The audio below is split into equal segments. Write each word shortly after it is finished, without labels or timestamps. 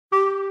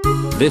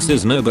This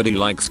is Nobody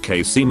Likes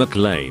Casey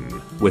McLean,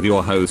 with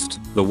your host,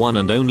 the one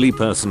and only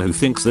person who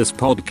thinks this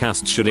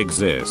podcast should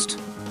exist,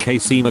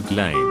 Casey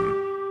McLean.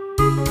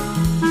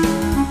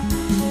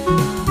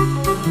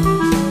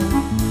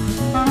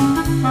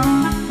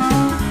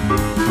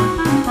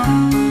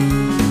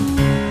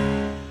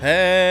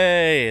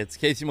 Hey, it's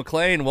Casey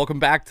McLean. Welcome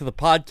back to the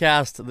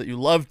podcast that you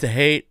love to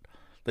hate,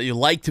 that you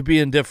like to be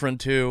indifferent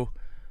to,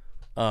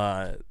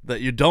 that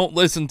you don't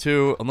listen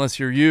to unless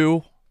you're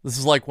you. This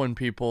is like when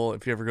people,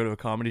 if you ever go to a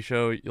comedy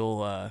show,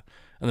 you'll and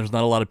there's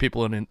not a lot of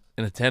people in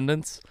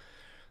attendance,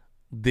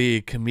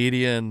 the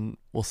comedian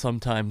will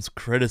sometimes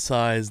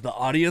criticize the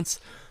audience.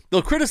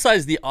 They'll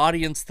criticize the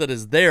audience that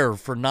is there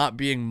for not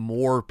being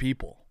more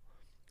people,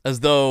 as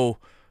though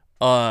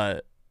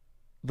the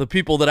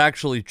people that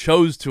actually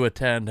chose to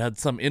attend had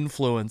some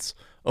influence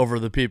over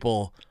the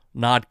people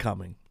not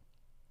coming.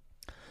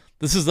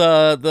 This is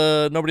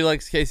the Nobody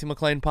Likes Casey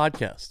McLean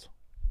podcast,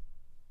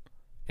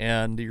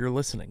 and you're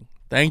listening.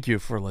 Thank you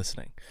for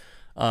listening.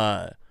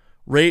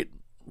 Rate,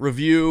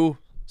 review,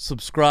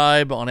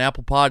 subscribe on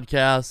Apple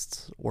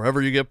Podcasts,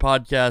 wherever you get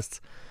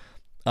podcasts.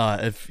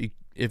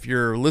 If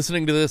you're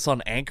listening to this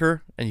on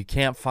Anchor and you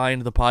can't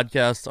find the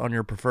podcast on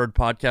your preferred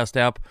podcast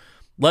app,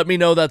 let me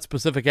know that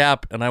specific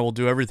app, and I will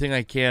do everything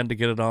I can to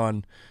get it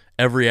on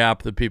every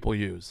app that people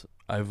use.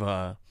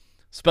 I've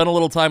spent a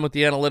little time with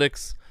the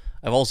analytics.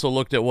 I've also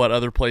looked at what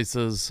other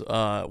places,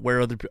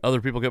 where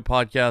other people get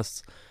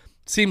podcasts.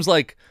 Seems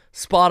like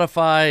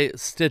Spotify,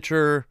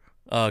 Stitcher,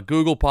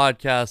 Google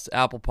Podcasts,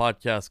 Apple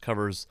Podcasts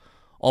covers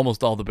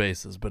almost all the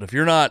bases. But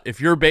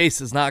if your base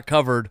is not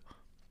covered,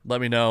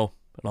 let me know,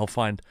 and I'll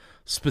find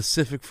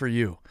specific for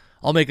you.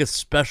 I'll make a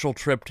special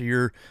trip to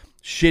your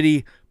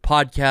shitty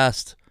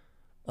podcast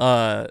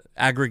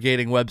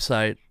aggregating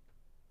website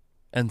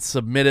and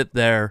submit it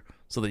there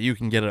so that you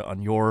can get it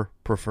on your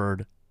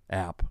preferred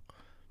app.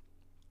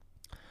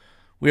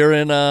 We are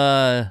in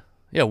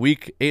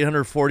week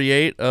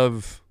 848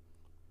 of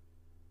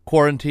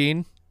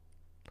quarantine.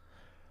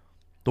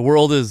 The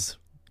world is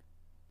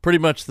pretty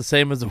much the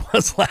same as it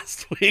was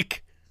last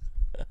week.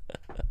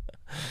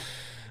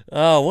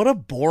 Oh, what a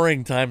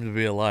boring time to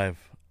be alive.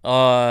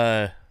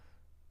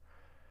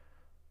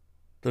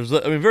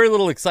 Very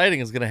little exciting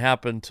is going to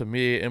happen to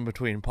me in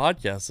between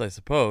podcasts, I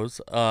suppose.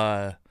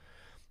 I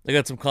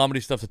got some comedy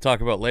stuff to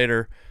talk about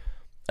later.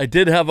 I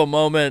did have a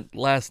moment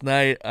last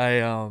night.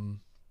 I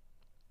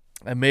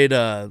made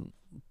a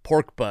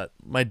pork butt.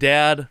 My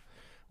dad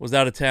was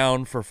out of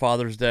town for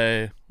Father's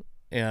Day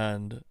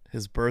and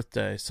his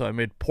birthday, so I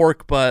made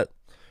pork butt.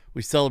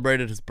 We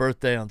celebrated his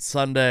birthday on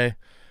Sunday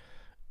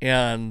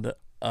and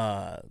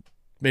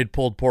made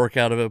pulled pork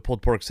out of it,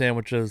 pulled pork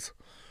sandwiches.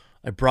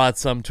 I brought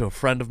some to a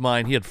friend of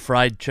mine. He had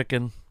fried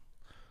chicken,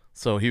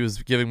 so he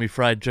was giving me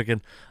fried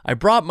chicken. I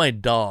brought my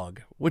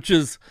dog, which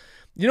is,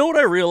 you know what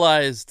I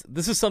realized?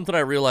 This is something I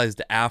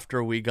realized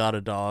after we got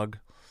a dog,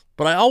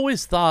 but I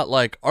always thought,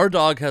 like, our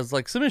dog has,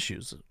 like, some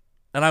issues.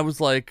 And I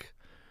was like,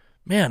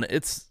 man,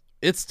 it's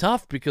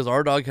tough because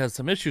our dog has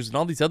some issues, and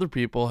all these other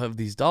people have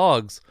these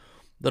dogs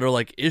that are,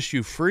 like,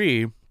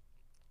 issue-free.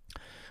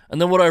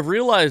 And then what I've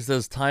realized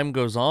as time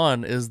goes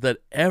on is that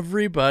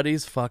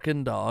everybody's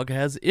fucking dog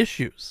has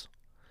issues.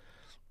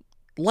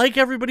 Like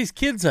everybody's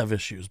kids have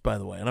issues, by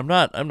the way. And I'm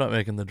not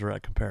making the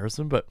direct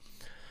comparison, but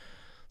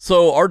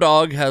so our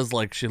dog has,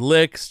 like, she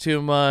licks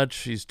too much.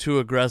 She's too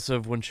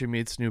aggressive when she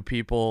meets new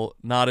people,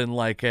 not in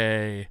like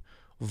a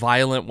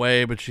violent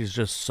way, but she's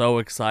just so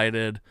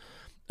excited.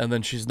 And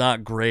then she's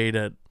not great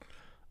at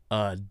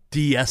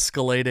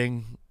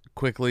de-escalating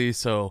quickly.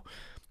 So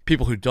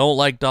people who don't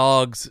like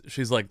dogs,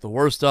 she's like the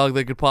worst dog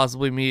they could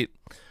possibly meet.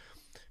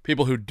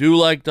 People who do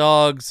like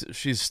dogs,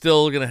 she's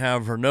still going to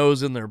have her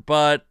nose in their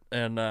butt.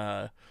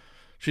 And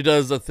she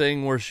does a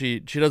thing where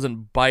she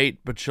doesn't bite,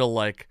 but she'll,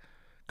 like,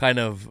 kind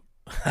of,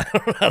 I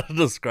don't know how to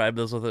describe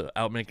this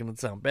without making it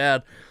sound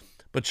bad,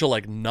 but she'll,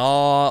 like,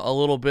 gnaw a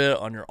little bit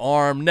on your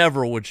arm.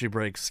 Never would she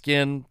break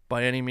skin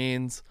by any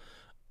means.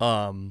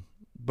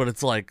 But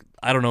it's like,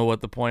 I don't know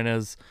what the point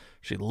is.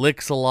 She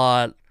licks a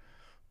lot.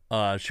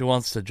 She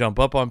wants to jump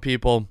up on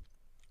people.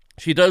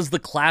 She does the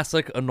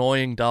classic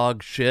annoying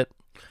dog shit.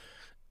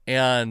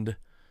 And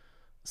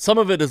some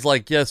of it is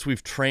like, yes,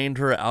 we've trained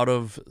her out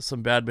of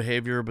some bad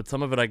behavior, but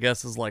some of it, I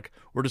guess, is like,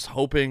 we're just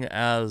hoping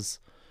as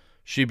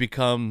she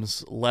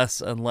becomes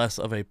less and less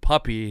of a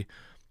puppy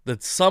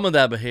that some of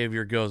that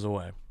behavior goes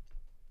away.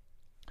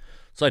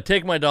 So I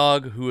take my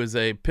dog, who is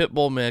a pit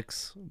bull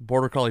mix,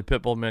 border collie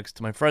pit bull mix,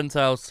 to my friend's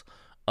house,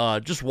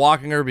 just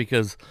walking her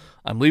because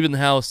I'm leaving the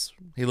house.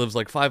 He lives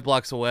like 5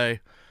 blocks away,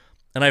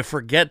 and I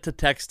forget to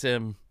text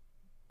him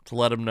to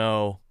let him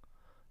know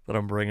that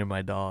I'm bringing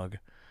my dog.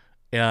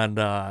 And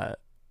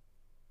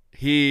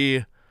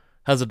he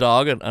has a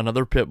dog,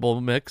 another pit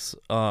bull mix,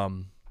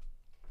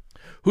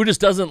 who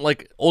just doesn't,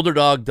 like, older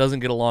dog doesn't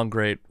get along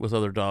great with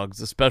other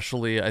dogs,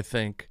 especially, I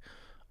think,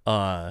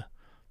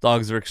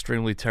 dogs are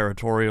extremely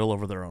territorial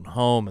over their own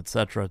home,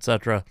 etc.,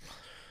 etc.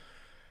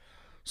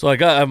 So I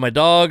have my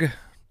dog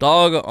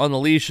Dog on the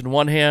leash in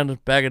one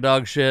hand, bag of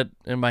dog shit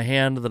in my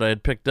hand that I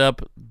had picked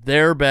up,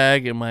 their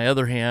bag in my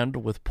other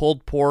hand with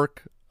pulled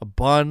pork, a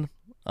bun,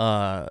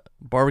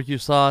 barbecue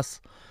sauce.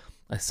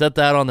 I set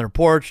that on their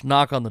porch,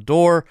 knock on the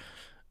door.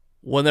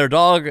 When their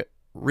dog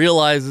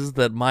realizes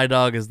that my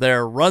dog is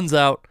there, runs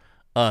out,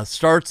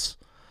 starts,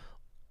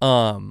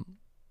 I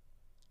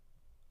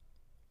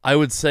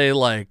would say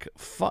like,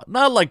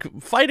 not like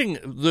fighting.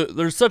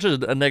 There's such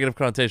a negative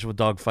connotation with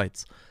dog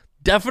fights.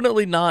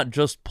 Definitely not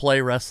just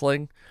play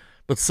wrestling,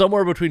 but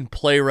somewhere between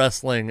play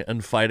wrestling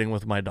and fighting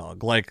with my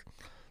dog. Like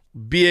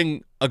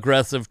being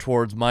aggressive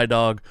towards my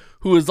dog,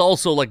 who is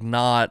also like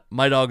not,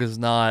 my dog is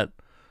not,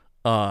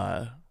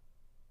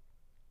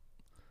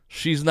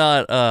 she's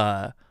not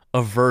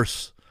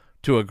averse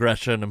to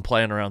aggression and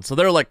playing around. So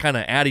they're like kind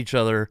of at each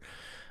other.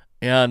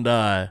 And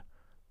my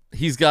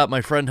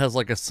friend has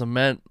like a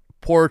cement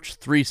porch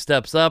 3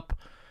 steps up.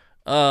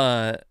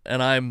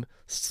 And I'm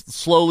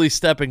slowly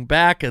stepping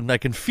back, and I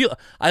can feel,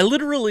 I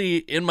literally,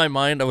 in my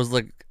mind, I was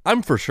like,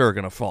 I'm for sure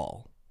going to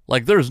fall.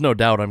 Like, there's no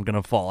doubt I'm going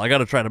to fall. I got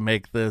to try to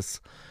make this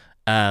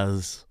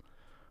as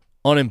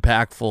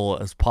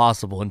unimpactful as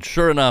possible. And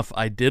sure enough,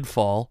 I did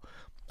fall.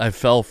 I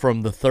fell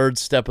from the 3rd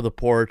step of the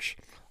porch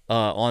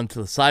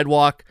onto the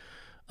sidewalk,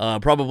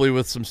 probably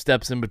with some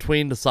steps in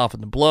between to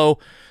soften the blow.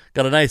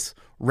 Got a nice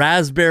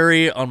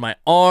raspberry on my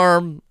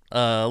arm,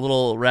 a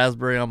little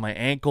raspberry on my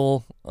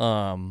ankle,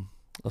 a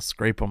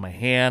scrape on my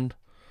hand.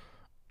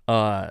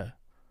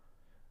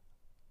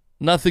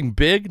 Nothing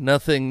big, my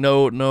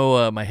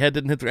head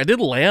didn't hit I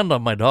did land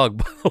on my dog,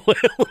 by the way,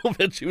 a little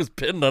bit. She was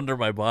pinned under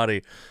my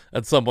body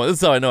at some point.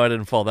 This is how I know I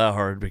didn't fall that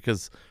hard,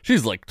 because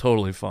she's like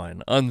totally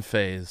fine,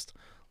 unfazed.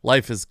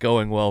 Life is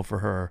going well for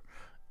her.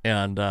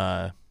 And,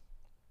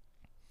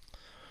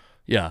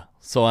 yeah,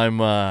 so I'm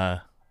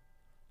a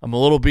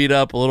little beat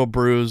up, a little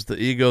bruised. The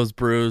ego's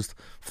bruised.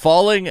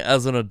 Falling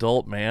as an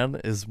adult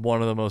man is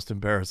one of the most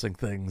embarrassing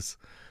things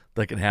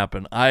that can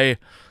happen. I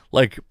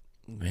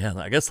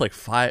guess like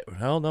 5,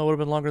 hell no, it would have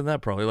been longer than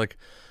that, probably. Like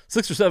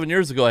 6 or 7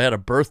 years ago, I had a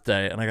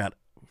birthday, and I got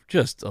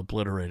just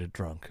obliterated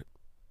drunk.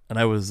 And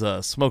I was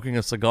smoking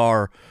a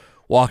cigar,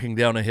 walking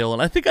down a hill,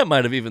 and I think I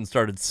might have even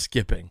started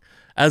skipping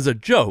as a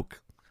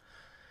joke.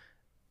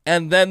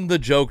 And then the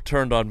joke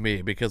turned on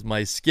me, because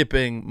my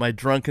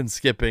drunken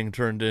skipping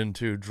turned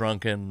into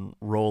drunken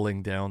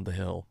rolling down the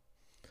hill.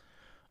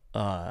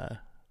 And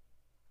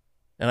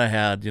I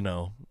had,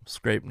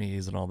 scraped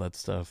knees and all that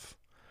stuff.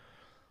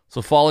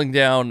 So falling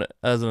down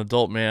as an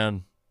adult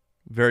man,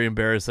 very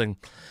embarrassing.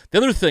 The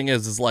other thing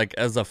is like,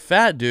 as a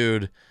fat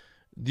dude,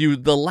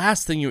 the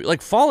last thing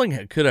like,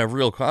 falling could have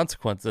real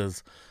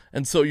consequences.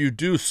 And so you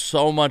do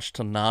so much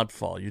to not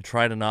fall. You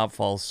try to not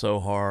fall so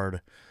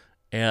hard.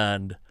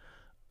 And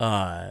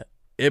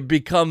it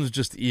becomes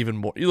just even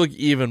more, you look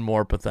even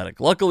more pathetic.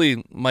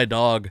 Luckily, my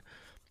dog,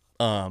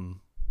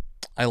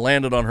 I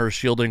landed on her,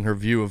 shielding her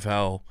view of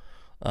how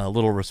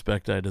little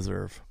respect I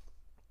deserve.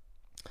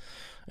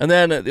 And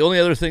then the only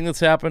other thing that's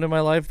happened in my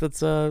life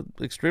that's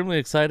extremely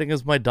exciting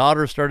is my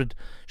daughter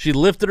she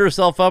lifted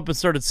herself up and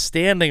started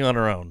standing on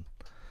her own.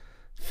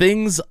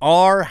 Things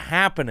are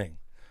happening.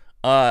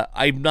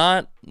 I'm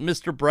not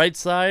Mr.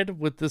 Brightside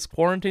with this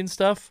quarantine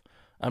stuff.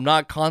 I'm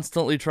not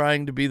constantly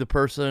trying to be the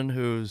person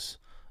who's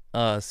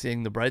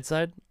seeing the bright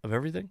side of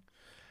everything.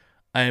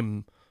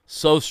 I'm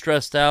so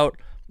stressed out.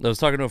 I was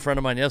talking to a friend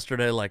of mine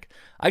yesterday, like,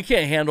 I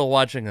can't handle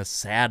watching a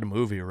sad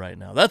movie right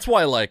now. That's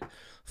why, like,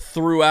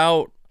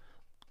 throughout,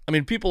 I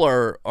mean, people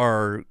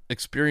are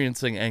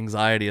experiencing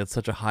anxiety at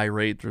such a high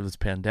rate through this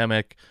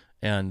pandemic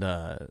and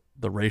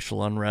the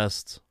racial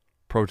unrest,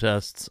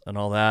 protests, and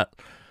all that.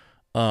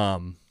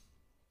 And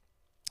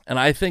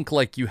I think,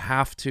 like, you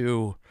have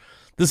to,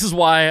 this is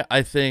why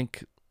I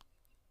think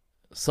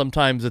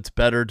sometimes it's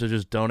better to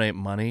just donate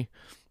money,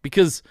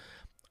 because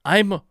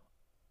I'm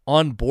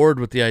on board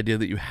with the idea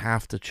that you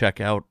have to check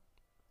out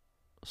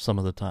some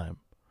of the time.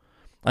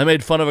 I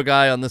made fun of a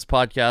guy on this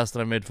podcast,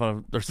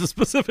 and there's a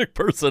specific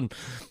person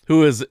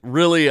who has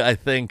really, I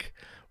think,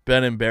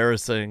 been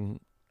embarrassing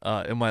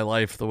in my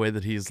life, the way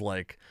that he's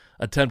like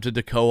attempted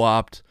to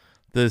co-opt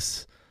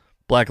this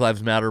Black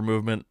Lives Matter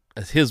movement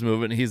as his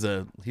movement. He's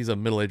a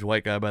middle-aged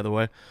white guy, by the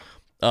way,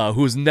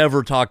 who's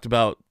never talked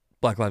about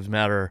Black Lives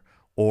Matter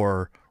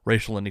or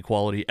racial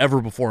inequality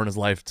ever before in his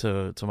life,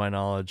 to my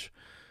knowledge.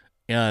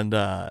 And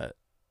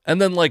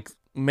then like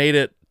made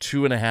it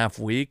 2.5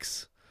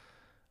 weeks,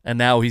 and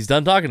now he's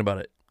done talking about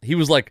it. He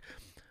was like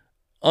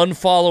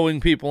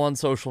unfollowing people on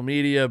social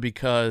media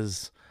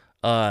because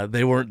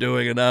they weren't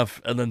doing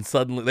enough, and then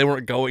suddenly they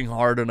weren't going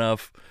hard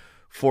enough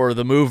for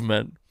the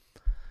movement.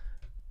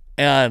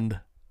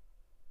 And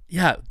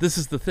yeah, this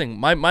is the thing.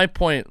 My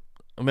point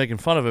of making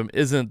fun of him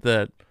isn't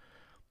that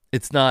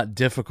it's not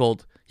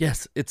difficult.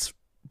 Yes, it's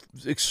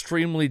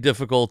extremely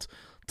difficult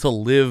to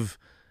live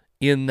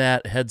in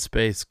that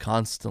headspace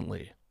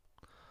constantly.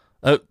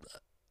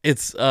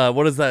 It's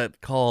what is that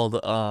called?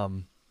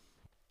 Oh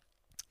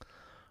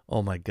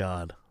my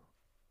God.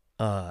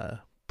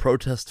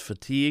 Protest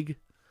fatigue,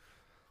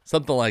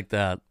 something like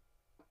that.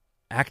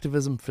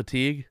 Activism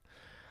fatigue.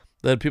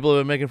 that people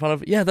have been making fun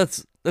of. Yeah,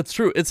 that's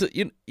true.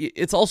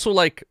 It's also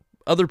like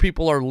other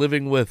people are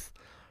living with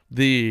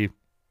the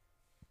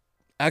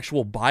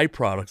actual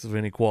byproducts of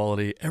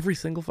inequality every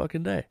single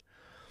fucking day.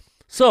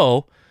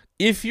 So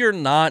if you're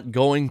not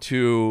going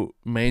to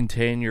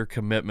maintain your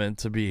commitment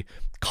to be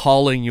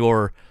calling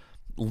your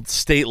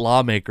state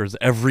lawmakers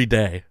every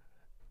day,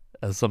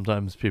 as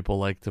sometimes people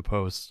like to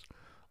post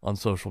on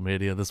social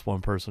media, this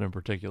one person in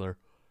particular,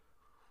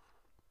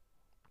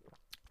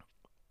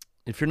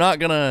 if you're not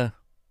gonna,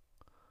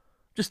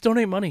 just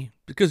donate money,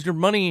 because your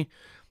money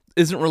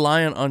isn't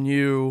reliant on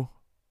you.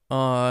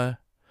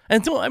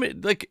 And so, I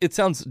mean, like, it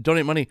sounds,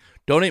 donate money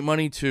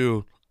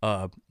to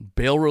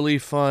bail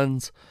relief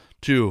funds,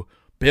 to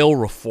bail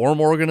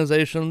reform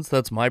organizations.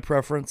 That's my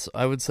preference,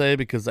 I would say,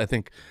 because I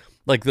think,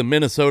 like, the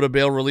Minnesota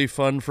Bail Relief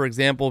Fund, for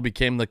example,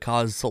 became the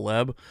cause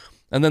celeb,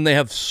 and then they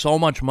have so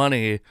much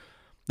money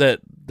that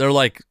they're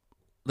like,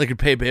 they could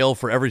pay bail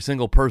for every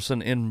single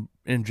person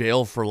in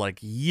jail for like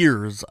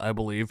years, I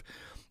believe.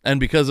 And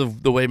because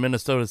of the way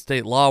Minnesota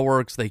state law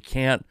works, they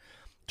can't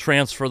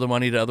transfer the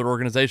money to other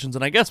organizations.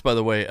 And I guess, by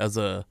the way, as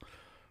a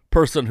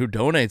person who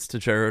donates to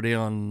charity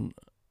on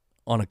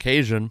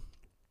occasion,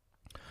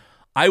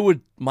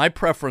 my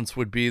preference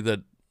would be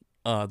that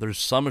there's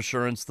some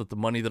assurance that the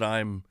money that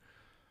I'm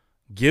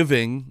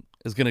giving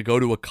is going to go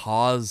to a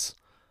cause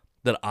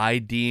that I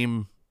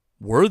deem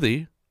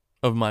worthy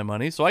of my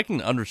money. So I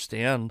can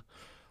understand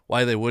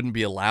why they wouldn't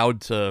be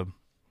allowed to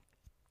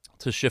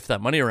shift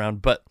that money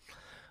around. But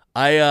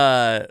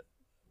so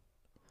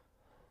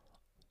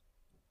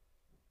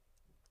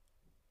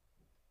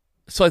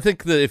I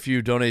think that if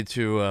you donate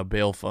to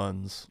bail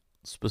funds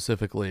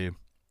specifically,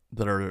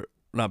 that are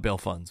not bail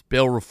funds,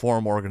 bail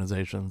reform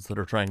organizations that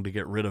are trying to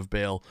get rid of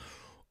bail,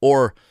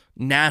 or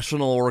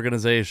national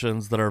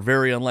organizations that are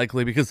very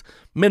unlikely, because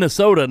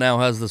Minnesota now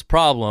has this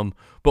problem,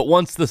 but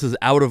once this is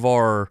out of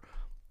our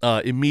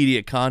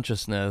immediate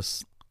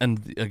consciousness,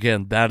 and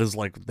again, that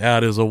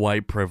is a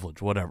white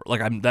privilege, whatever.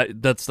 Like,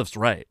 that stuff's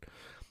right.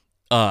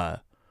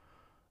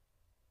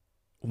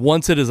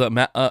 Once it is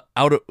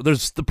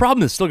there's the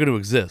problem is still going to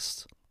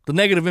exist. The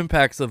negative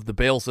impacts of the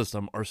bail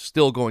system are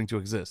still going to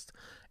exist.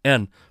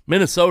 And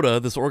Minnesota,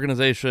 this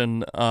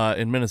organization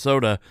in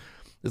Minnesota,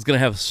 is going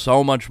to have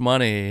so much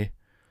money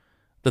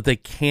that they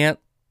can't,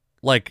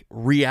 like,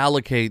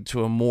 reallocate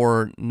to a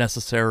more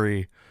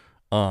necessary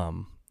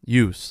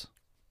use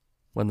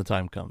when the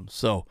time comes.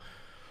 So,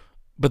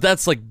 but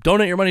that's like,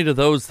 donate your money to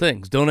those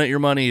things. Donate your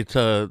money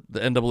to the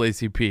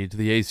NAACP, to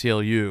the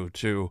ACLU,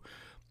 to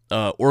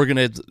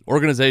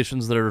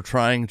organizations that are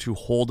trying to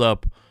hold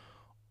up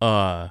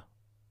our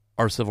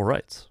civil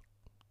rights.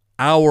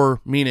 Our,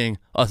 meaning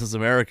us as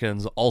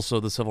Americans, also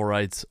the civil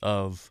rights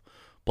of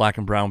black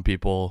and brown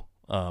people,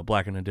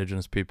 black and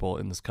indigenous people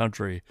in this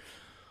country.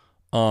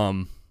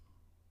 Yeah,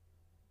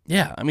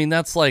 I mean,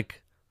 that's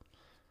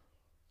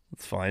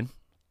fine.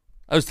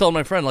 I was telling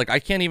my friend, like, I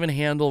can't even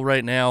handle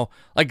right now,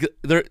 like,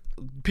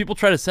 people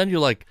try to send you,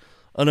 like,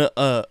 an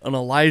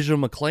Elijah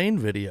McClain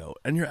video,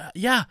 and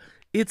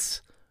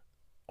it's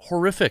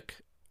horrific.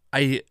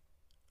 I'm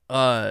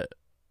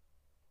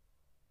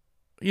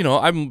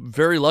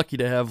very lucky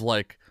to have,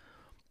 like,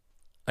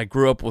 I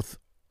grew up with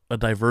a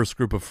diverse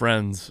group of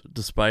friends,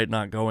 despite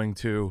not going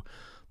to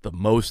the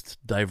most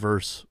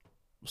diverse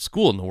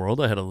school in the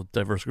world. I had a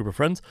diverse group of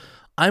friends.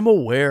 I'm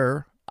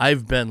aware,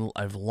 I've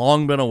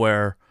long been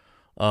aware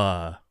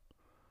of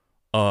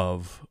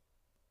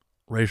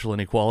racial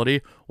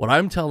inequality. What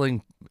I'm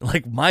telling,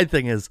 like, my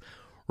thing is,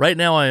 right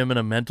now I am in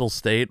a mental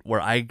state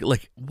where I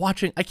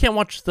can't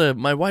watch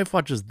my wife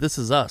watches This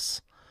Is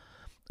Us.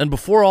 And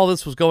before all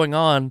this was going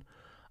on,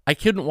 I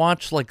couldn't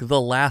watch, like,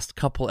 the last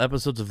couple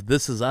episodes of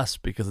This Is Us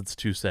because it's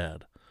too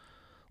sad.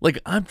 Like,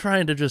 I'm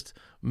trying to just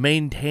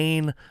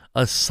maintain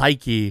a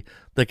psyche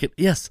that can,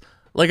 yes,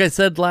 like I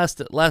said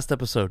last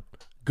episode,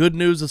 good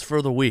news is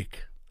for the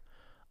weak.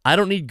 I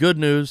don't need good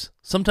news.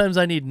 Sometimes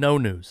I need no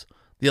news.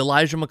 The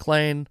Elijah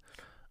McClain,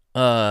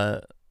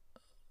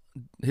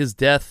 his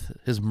death,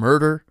 his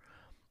murder,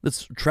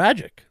 it's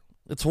tragic.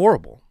 It's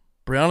horrible.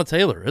 Breonna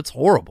Taylor, it's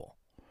horrible.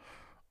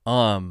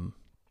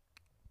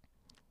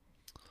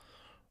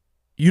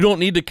 You don't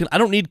need to. I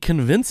don't need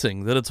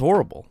convincing that it's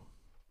horrible.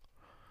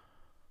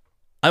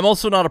 I'm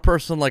also not a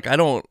person, like, I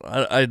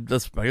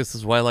guess this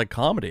is why I like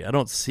comedy. I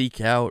don't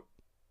seek out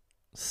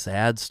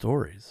sad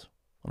stories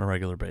on a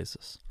regular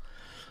basis.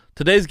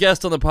 Today's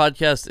guest on the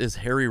podcast is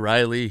Harry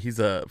Riley. He's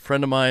a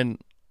friend of mine,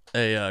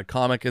 a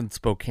comic in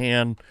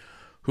Spokane,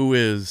 who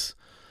is,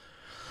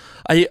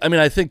 I mean,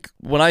 I think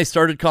when I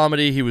started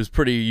comedy, he was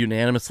pretty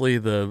unanimously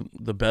the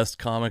best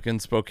comic in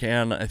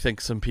Spokane. I think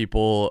some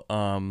people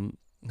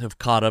have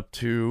caught up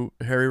to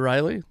Harry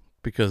Riley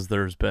because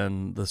there's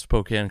been, the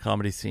Spokane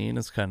comedy scene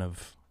is kind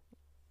of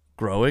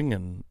growing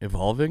and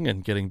evolving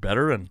and getting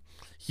better, and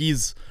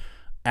he's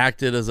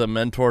acted as a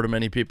mentor to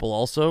many people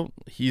also.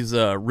 He's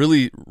a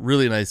really,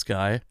 really nice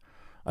guy.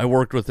 I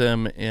worked with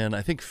him in,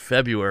 I think,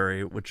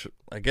 February, which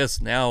I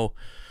guess now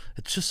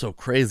it's just so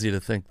crazy to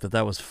think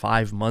that was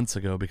 5 months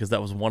ago, because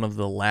that was one of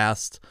the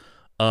last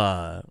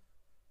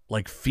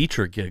like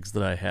feature gigs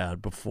that I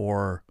had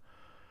before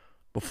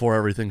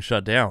everything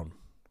shut down.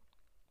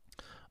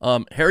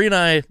 Harry and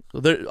I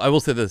will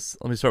say this.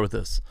 Let me start with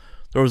this.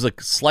 There was a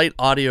slight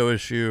audio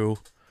issue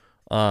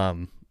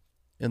in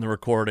the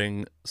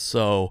recording,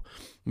 so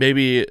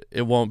maybe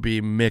it won't be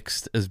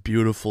mixed as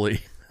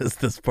beautifully as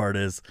this part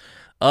is.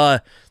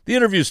 The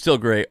interview's still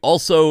great.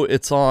 Also,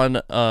 it's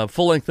on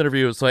full-length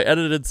interview, so I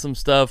edited some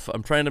stuff.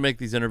 I'm trying to make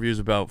these interviews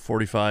about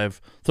 30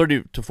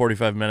 to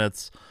 45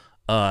 minutes.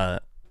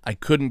 I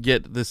couldn't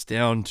get this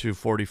down to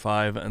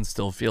 45 and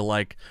still feel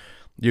like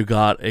you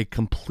got a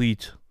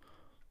complete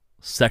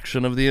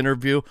section of the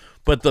interview.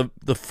 But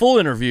the full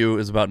interview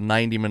is about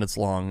 90 minutes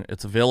long.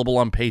 It's available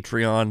on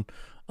Patreon.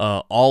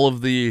 All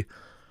of the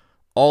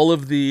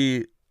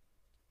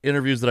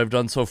interviews that I've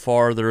done so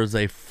far, there is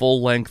a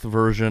full-length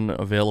version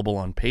available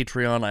on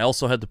Patreon. I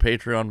also had the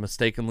Patreon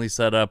mistakenly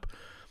set up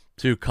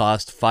to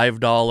cost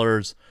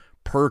 $5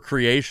 per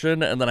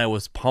creation, and then I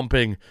was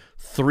pumping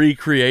 3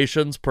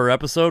 creations per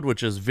episode,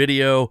 which is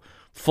video,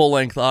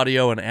 full-length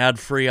audio, and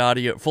ad-free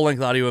audio,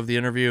 full-length audio of the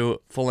interview,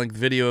 full-length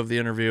video of the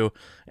interview,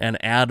 and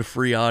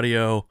ad-free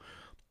audio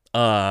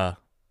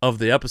of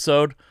the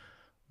episode.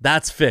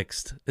 That's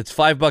fixed. It's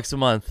 $5 a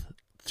month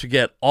to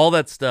get all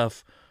that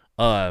stuff.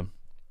 So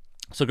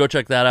go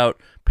check that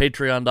out,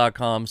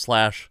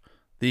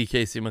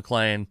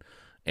 patreon.com/thecasey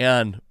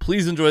and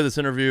please enjoy this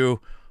interview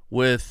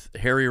with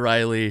Harry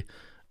Riley.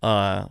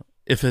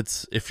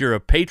 If you're a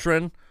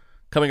patron,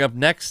 coming up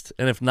next,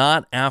 and if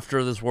not,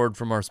 after this word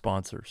from our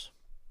sponsors.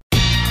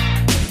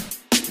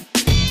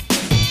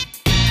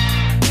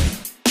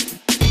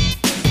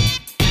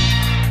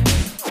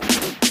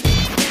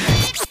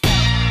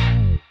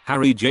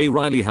 Harry J.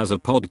 Riley has a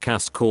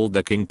podcast called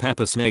The King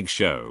Peppersnake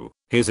Show.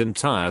 His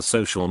entire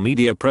social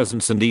media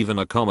presence and even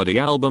a comedy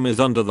album is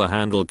under the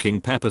handle King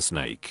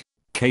Peppersnake.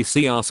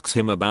 Casey asks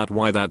him about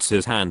why that's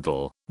his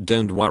handle.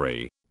 Don't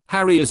worry.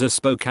 Harry is a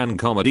Spokane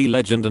comedy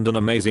legend and an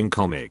amazing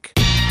comic.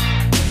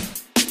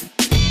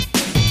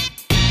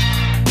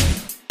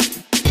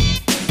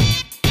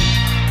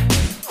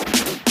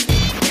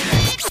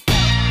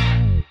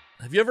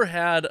 Have you ever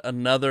had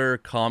another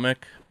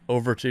comic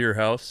over to your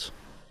house?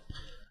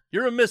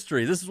 You're a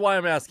mystery. This is why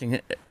I'm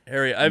asking,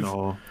 Harry.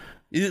 No.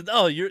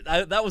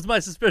 That was my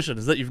suspicion,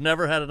 is that you've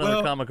never had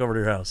another comic over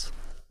to your house.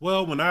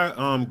 Well, when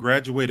I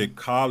graduated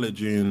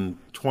college in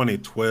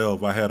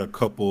 2012, I had a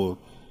couple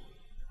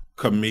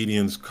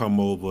comedians come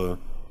over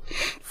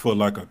for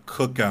like a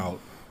cookout,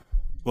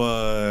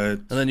 but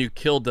and then you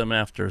killed them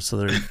after, so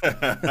they're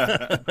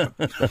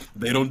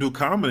they don't do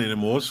comedy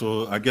anymore.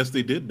 So I guess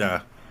they did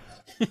die.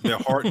 Their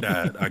heart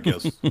died. I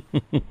guess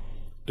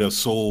their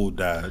soul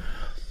died.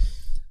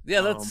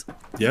 Yeah, that's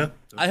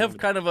I have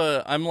kind of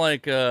a. I'm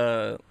like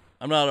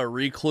I'm not a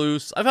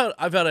recluse.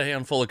 I've had a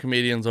handful of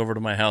comedians over to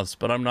my house,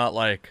 but I'm not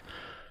like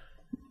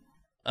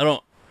I'm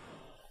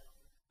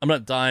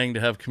not dying to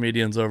have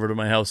comedians over to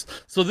my house.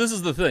 So this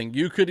is the thing.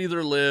 You could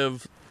either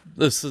live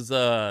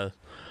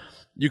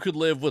you could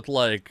live with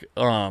like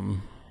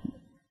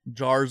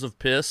jars of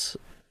piss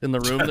in the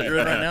room that you're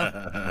in right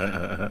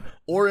now,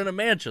 or in a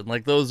mansion.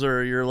 Like those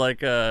are you're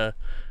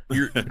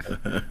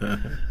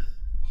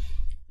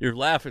you're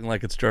laughing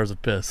like it's jars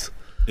of piss.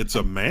 It's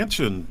a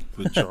mansion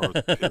with jars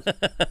of piss.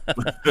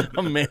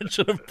 A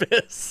mansion of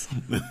piss.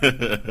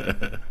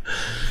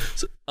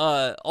 So,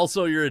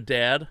 also, you're a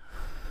dad.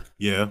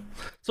 Yeah.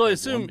 So I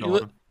assume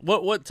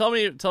what? Tell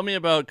me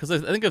about, because I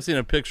think I've seen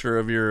a picture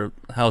of your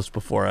house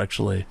before,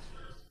 actually,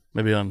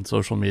 maybe on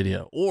social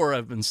media, or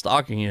I've been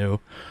stalking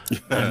you,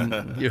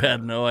 and you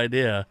had no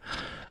idea.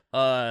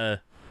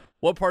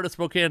 What part of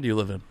Spokane do you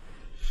live in?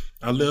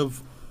 I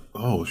live,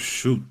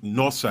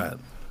 north side.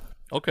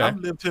 Okay. I've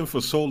lived here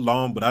for so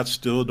long, but I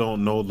still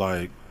don't know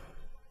like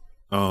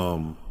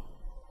the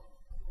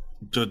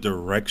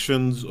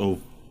directions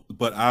of.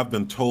 But I've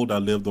been told I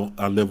live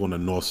on the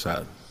north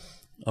side.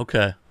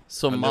 Okay,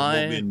 so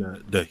I live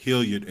in the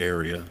Hilliard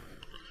area.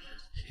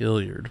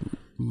 Hilliard.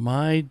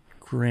 My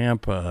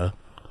grandpa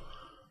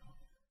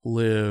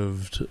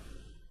lived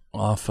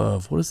off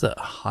of, what is that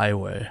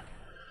highway?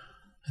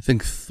 I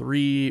think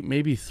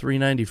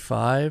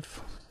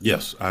 395.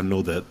 Yes, I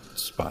know that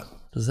spot.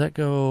 Does that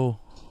go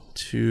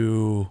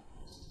to?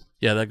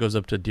 Yeah, that goes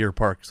up to Deer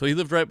Park. So he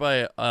lived right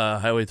by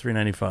Highway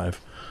 395.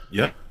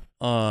 Yeah.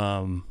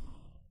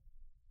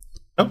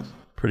 Yep.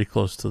 Pretty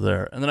close to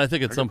there. And then I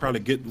think at some point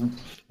probably get.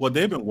 Well,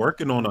 they've been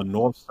working on a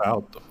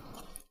north-south.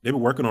 They've been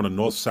working on a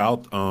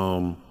north-south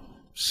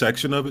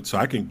section of it, so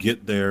I can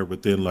get there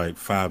within like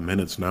 5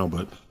 minutes now.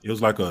 But it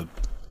was like a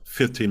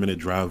 15-minute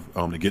drive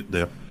to get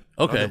there.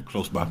 Okay.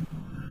 Close by.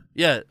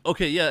 Yeah.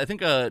 Okay. Yeah. I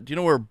think. Do you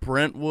know where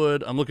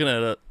Brentwood? I'm looking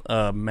at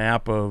a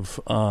map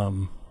of.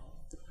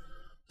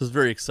 This is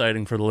very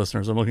exciting for the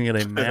listeners. I'm looking at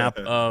a map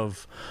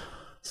of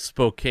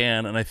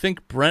Spokane, and I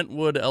think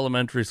Brentwood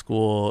Elementary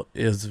School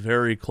is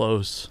very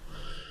close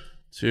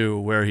to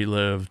where he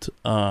lived.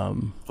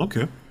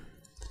 Okay.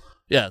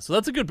 Yeah. So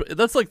that's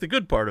like the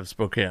good part of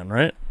Spokane,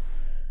 right?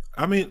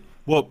 I mean,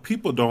 well,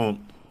 people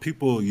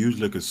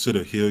usually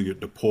consider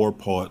Hilliard the poor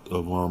part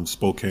of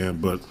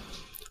Spokane, but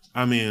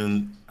I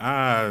mean,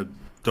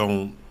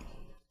 don't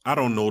I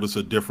don't notice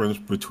a difference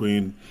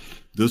between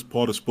this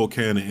part of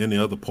Spokane and any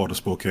other part of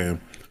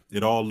Spokane.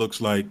 It all looks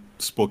like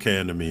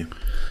Spokane to me.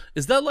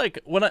 Is that like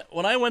when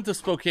I went to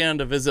Spokane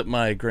to visit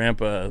my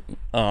grandpa?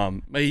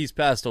 He's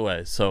passed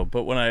away. So,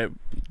 but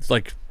it's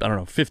like I don't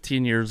know,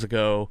 15 years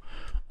ago,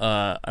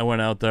 I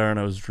went out there and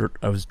I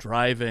was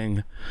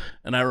driving,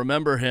 and I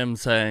remember him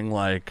saying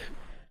like,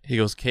 he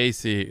goes,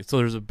 Casey. So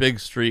there's a big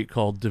street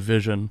called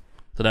Division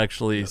that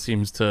actually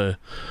seems to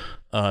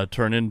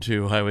turn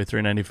into Highway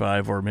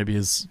 395, or maybe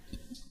is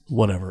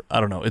whatever. I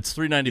don't know. It's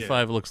 395.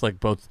 Yeah. It looks like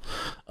both,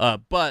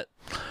 but.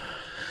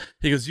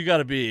 He goes, you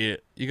gotta be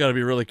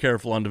really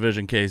careful on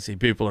Division, Casey.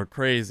 People are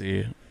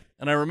crazy.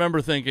 And I remember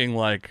thinking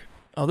like,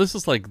 oh, this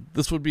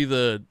would be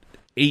the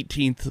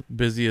 18th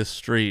busiest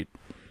street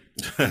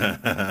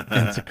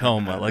in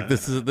Tacoma. Like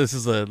this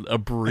is a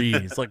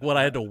breeze. Like what,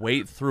 I had to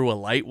wait through a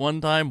light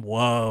one time.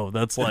 Whoa,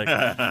 that's like,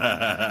 and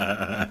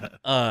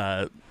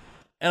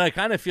I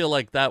kind of feel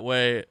like that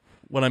way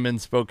when I'm in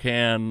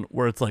Spokane,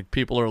 where it's like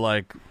people are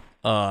like,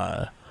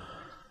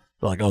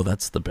 they're like, oh,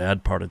 that's the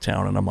bad part of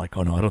town. And I'm like,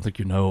 oh, no, I don't think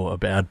you know a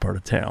bad part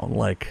of town.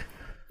 Like,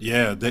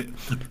 yeah,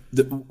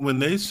 when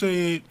they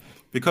say,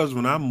 because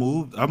when I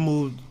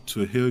moved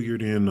to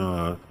Hilliard in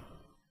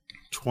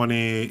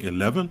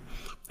 2011,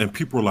 and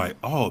people were like,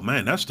 oh,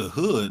 man, that's the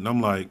hood. And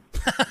I'm like,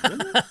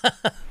 really?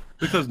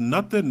 Because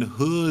nothing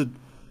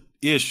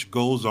hood-ish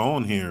goes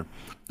on here.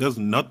 There's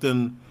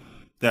nothing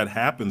that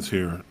happens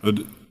here.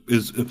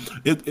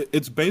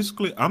 It's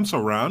basically, I'm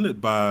surrounded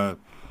by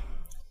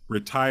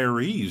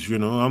retirees,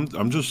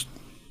 I'm just,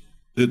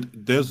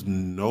 there's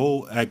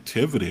no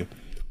activity.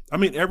 I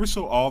mean, every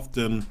so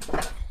often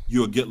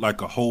you'll get like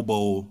a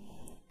hobo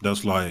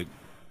that's like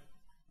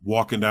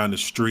walking down the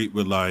street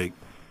with like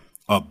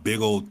a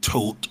big old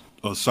tote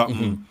or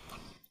something,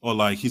 or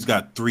like he's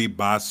got 3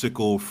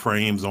 bicycle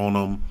frames on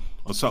him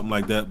or something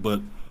like that. But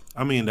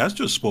I mean, that's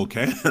just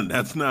Spokane.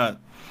 That's not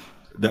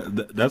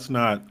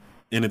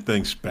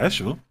anything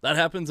special. That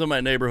happens in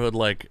my neighborhood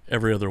like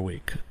every other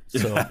week.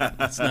 So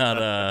it's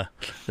not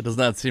it does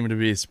not seem to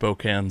be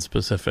Spokane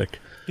specific.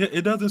 Yeah,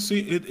 it doesn't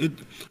seem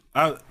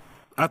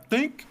I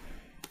think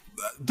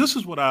this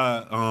is what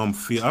I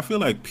feel. I feel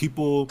like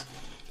people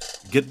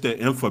get their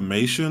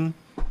information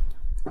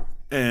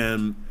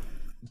and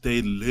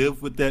they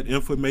live with that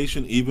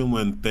information even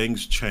when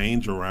things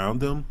change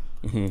around them.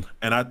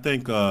 And I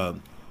think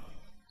the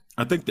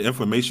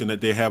information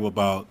that they have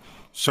about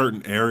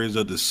certain areas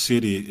of the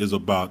city is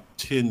about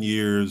 10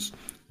 years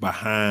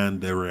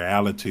behind the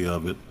reality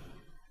of it.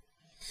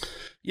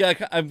 Yeah,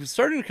 I'm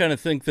starting to kind of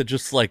think that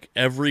just like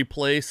every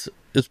place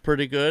is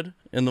pretty good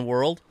in the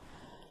world.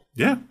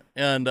 Yeah.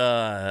 And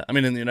I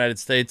mean, in the United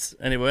States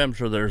anyway, I'm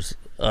sure there's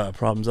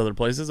problems other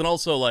places. And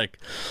also, like,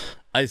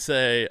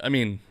 maybe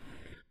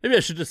I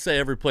should just say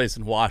every place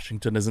in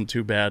Washington isn't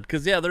too bad.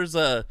 Because, yeah, there's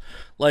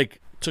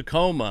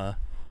Tacoma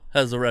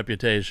has a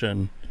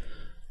reputation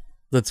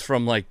that's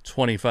from like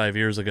 25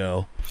 years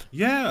ago.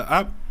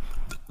 Yeah,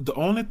 the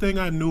only thing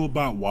I knew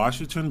about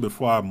Washington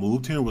before I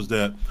moved here was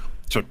that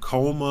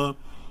Tacoma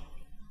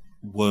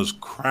was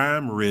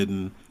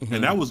crime-ridden,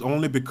 and that was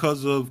only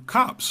because of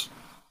cops.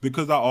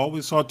 Because I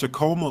always saw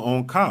Tacoma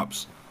on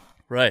cops.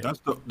 Right.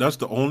 That's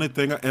the only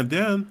thing. And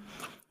then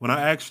when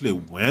I actually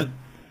went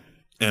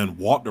and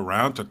walked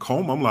around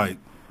Tacoma, I'm like,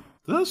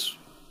 this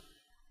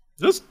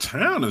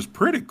town is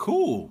pretty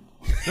cool.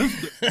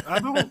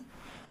 I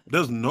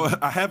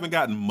haven't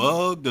gotten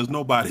mugged. There's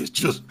nobody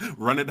just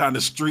running down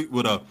the street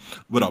with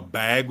a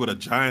bag with a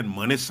giant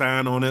money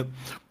sign on it.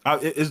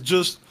 It's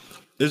just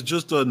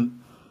a,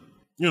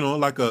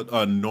 like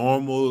a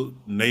normal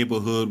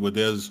neighborhood where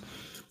there's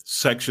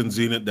sections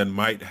in it that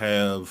might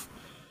have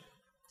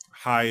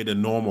higher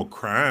than normal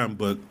crime,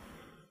 but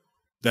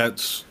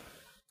that's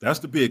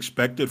to be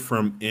expected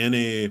from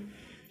any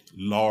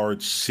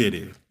large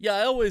city. Yeah,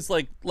 I always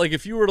like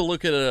if you were to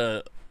look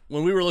at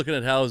when we were looking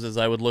at houses,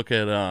 I would look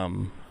at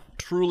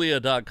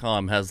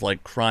Trulia.com has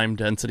like crime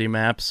density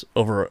maps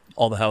over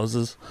all the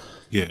houses.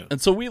 Yeah.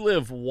 And so we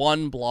live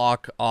 1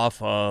 block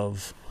off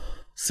of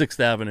 6th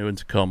Avenue in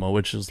Tacoma,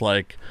 which is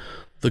like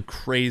the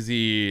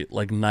crazy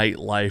like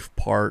nightlife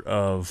part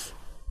of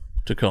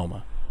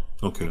Tacoma.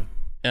 Okay.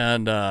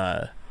 And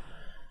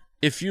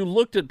if you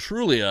looked at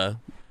Trulia,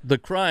 the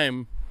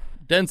crime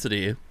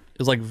density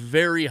is like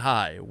very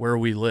high where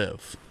we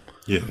live.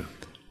 Yeah.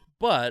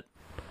 But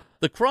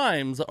the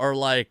crimes are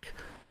like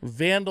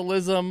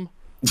vandalism,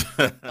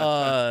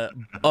 a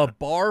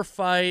bar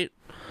fight,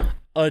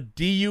 a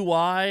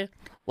DUI.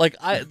 Like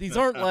these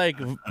aren't like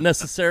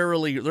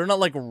necessarily, they're not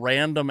like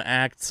random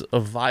acts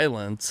of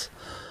violence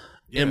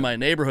in my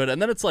neighborhood.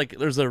 And then it's like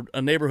there's a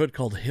neighborhood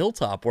called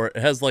Hilltop where it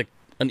has like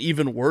an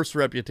even worse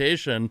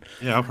reputation.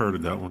 Yeah, I've heard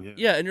of that one.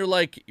 Yeah, and you're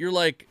like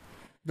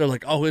they're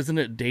like, oh, isn't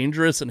it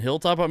dangerous in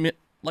Hilltop? I mean,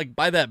 like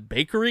by that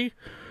bakery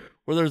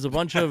where there's a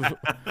bunch of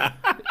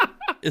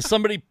is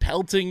somebody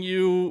pelting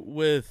you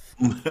with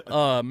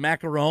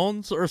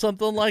macarons or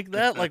something like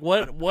that? Like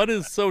what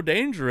is so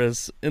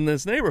dangerous in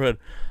this neighborhood?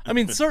 I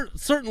mean,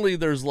 certainly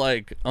there's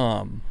like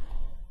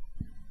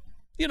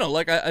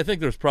like I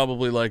think there's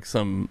probably like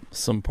some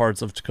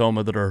parts of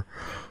Tacoma that are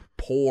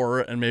poor,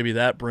 and maybe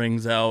that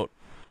brings out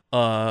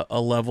a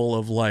level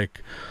of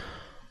like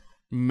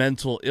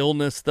mental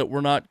illness that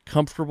we're not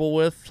comfortable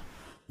with.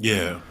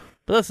 Yeah.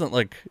 But that's not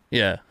like,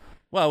 yeah.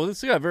 Wow,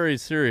 this got very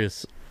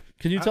serious.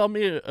 Can you tell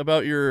me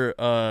about your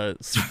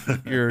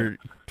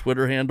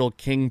Twitter handle,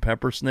 King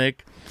Peppersnake?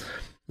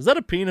 Is that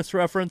a penis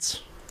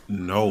reference?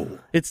 No.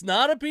 It's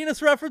not a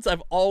penis reference?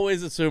 I've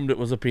always assumed it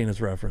was a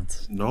penis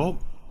reference. No.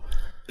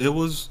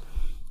 This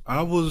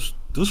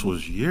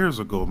was years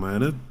ago,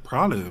 man. It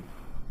probably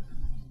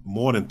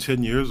more than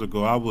 10 years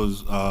ago. I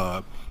was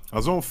on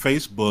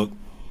Facebook,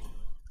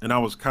 and I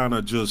was kind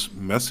of just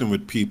messing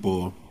with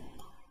people,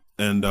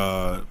 and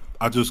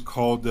I just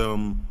called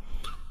them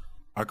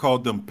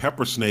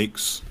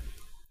Peppersnakes,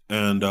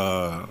 and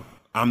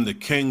I'm the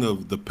king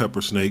of the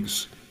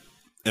Peppersnakes.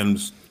 And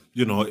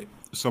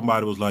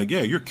somebody was like,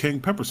 "Yeah, you're King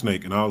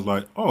Peppersnake," and I was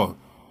like, "Oh,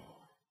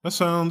 that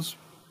sounds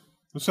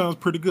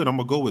pretty good. I'm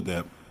gonna go with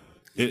that."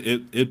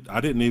 I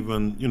didn't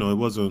even, it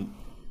wasn't.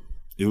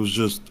 It was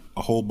just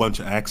a whole bunch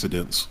of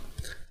accidents.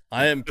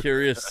 I am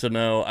curious to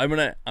know. I'm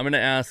gonna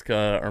ask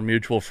our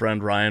mutual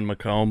friend Ryan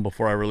McComb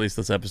before I release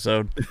this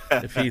episode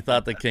if he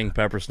thought that King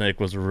Peppersnake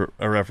was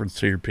a reference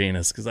to your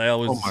penis, because I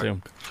always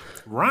assumed.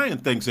 Ryan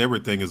thinks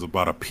everything is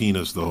about a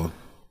penis, though.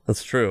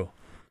 That's true.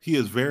 He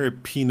is very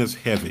penis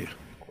heavy.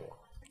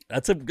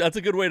 That's a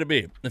good way to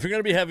be. If you're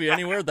gonna be heavy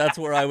anywhere, that's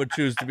where I would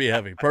choose to be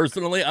heavy.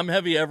 Personally, I'm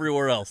heavy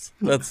everywhere else.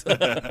 That's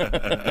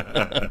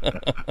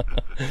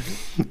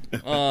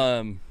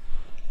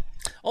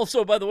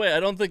Also, by the way, I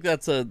don't think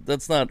that's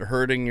not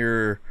hurting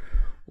your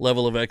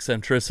level of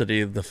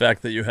eccentricity. The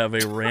fact that you have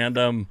a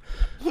random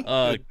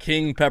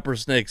King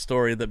Peppersnake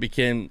story that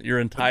became your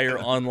entire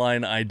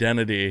online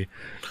identity,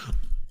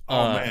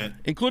 Man,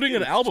 including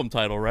an album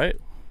title, right?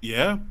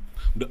 Yeah,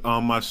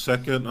 my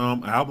second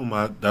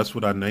album. That's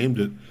what I named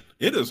it.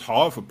 It is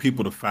hard for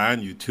people to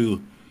find you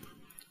too,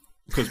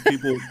 because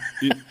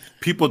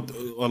people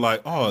are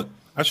like, "Oh,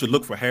 I should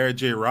look for Harry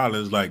J. Riley."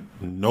 It's like,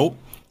 nope.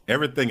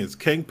 Everything is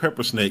King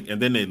Peppersnake,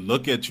 and then they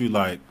look at you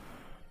like,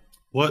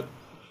 "What?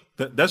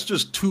 That's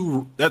just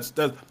two. That's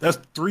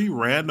three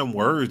random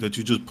words that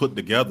you just put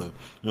together." And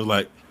it's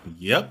like,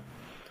 "Yep."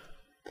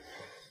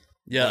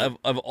 Yeah,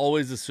 I've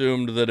always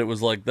assumed that it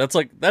was like that's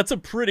a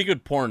pretty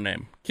good porn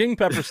name. King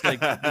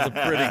Peppersnake is a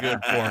pretty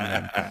good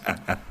porn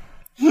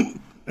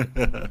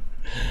name.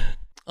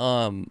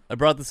 I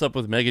brought this up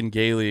with Megan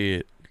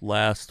Gailey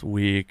last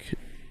week,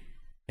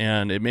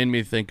 and it made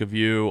me think of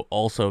you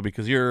also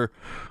because you're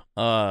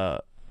a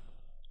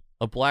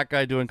black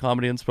guy doing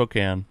comedy in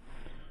Spokane,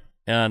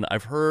 and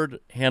I've heard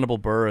Hannibal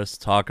Buress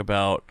talk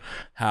about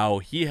how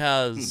he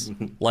has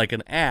like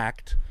an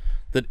act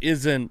that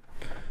isn't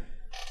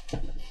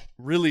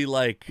really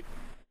like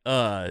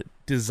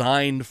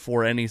designed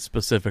for any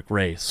specific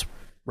race,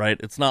 right?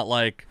 It's not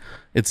like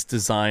it's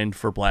designed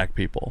for black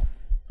people.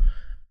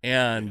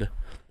 And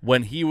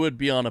when he would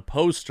be on a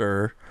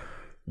poster,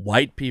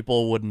 white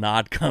people would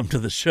not come to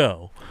the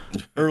show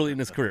early in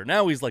his career.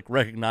 Now he's like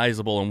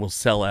recognizable and will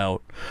sell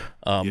out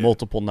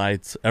multiple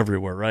nights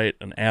everywhere, right?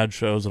 And ad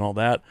shows and all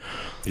that.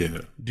 Yeah.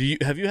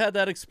 Have you had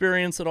that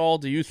experience at all?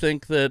 Do you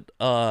think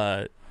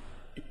that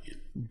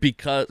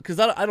because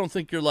I don't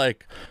think you're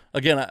like,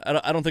 again,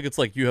 I don't think it's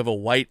like you have a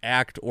white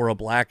act or a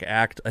black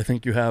act. I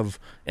think you have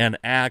an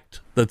act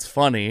that's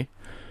funny.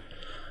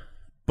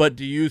 But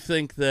do you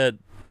think that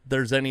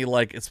there's any,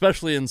 like,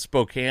 especially in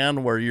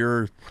Spokane where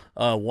you're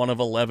one of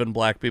 11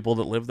 black people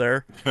that live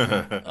there?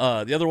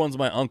 The other one's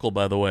my uncle,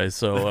 by the way.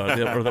 So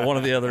one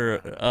of the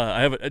other,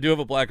 I do have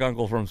a black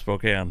uncle from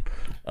Spokane,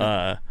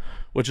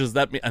 which is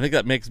that I think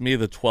that makes me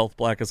the 12th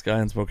blackest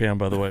guy in Spokane,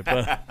 by the way.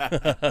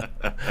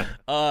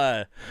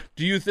 But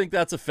do you think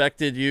that's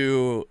affected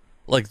you,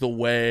 like the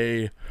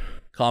way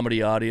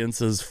comedy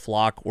audiences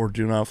flock or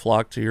do not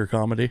flock to your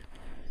comedy?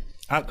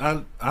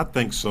 I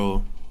think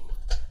so.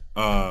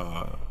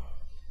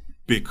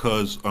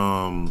 Because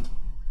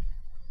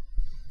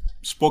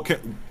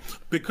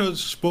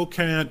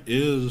Spokane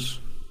is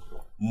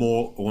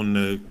more on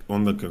the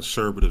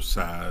conservative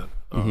side.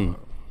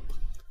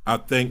 I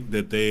think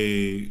that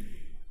they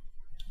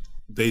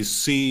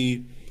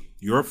see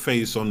your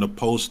face on the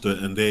poster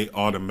and they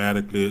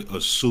automatically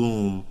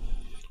assume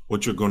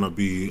what you're going to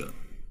be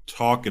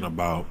talking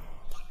about.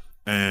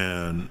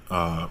 And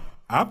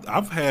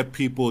I've had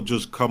people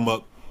just come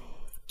up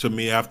to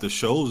me after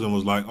shows and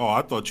was like, "Oh,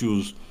 I thought you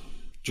was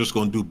just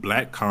going to do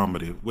black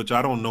comedy," which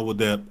I don't know what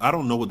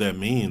that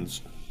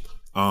means.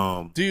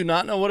 Do you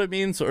not know what it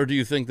means, or do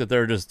you think that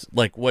they're just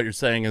like, what you're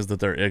saying is that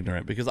they're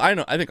ignorant? Because I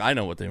think I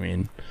know what they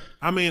mean.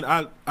 I mean,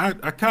 I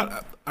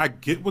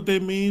get what they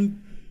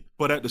mean,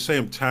 but at the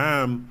same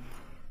time,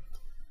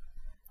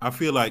 I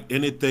feel like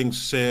anything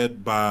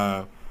said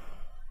by,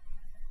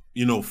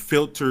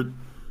 filtered,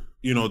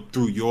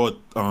 through your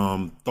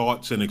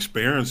thoughts and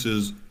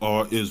experiences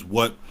is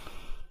what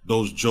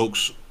those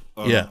jokes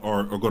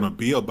are going to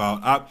be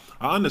about.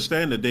 I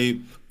understand that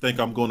they think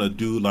I'm going to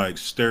do like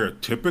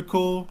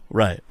stereotypical,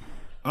 right?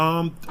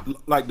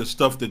 Like the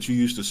stuff that you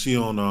used to see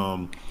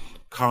on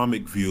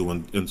Comic View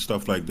and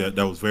stuff like that.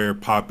 That was very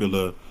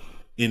popular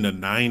in the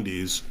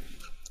 '90s.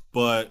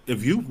 But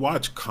if you've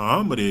watched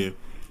comedy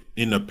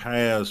in the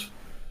past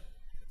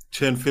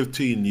 10,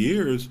 15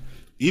 years,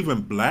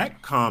 even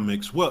black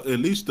comics, well, at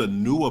least the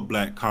newer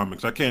black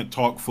comics. I can't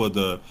talk for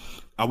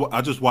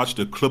I just watched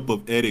a clip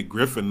of Eddie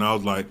Griffin and I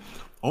was like,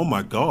 oh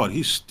my God,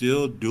 he's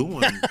still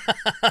doing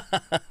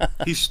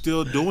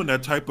that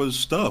type of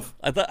stuff.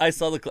 I think I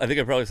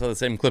probably saw the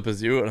same clip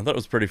as you, and I thought it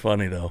was pretty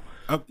funny though.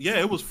 Yeah,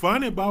 it was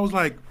funny, but I was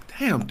like,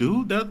 damn,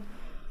 dude,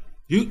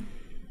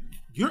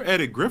 you're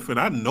Eddie Griffin.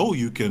 I know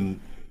you can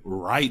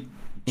write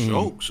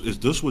jokes. Is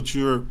this what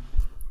you're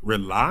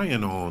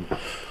relying on?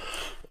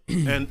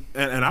 And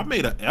I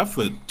made an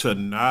effort to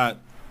not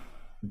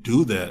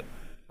do that.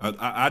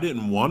 I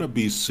didn't want to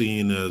be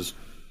seen as,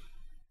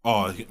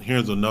 oh,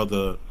 here's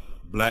another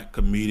black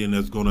comedian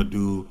that's gonna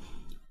do,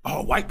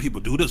 oh, white people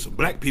do this and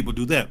black people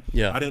do that.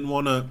 Yeah. I didn't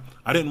want to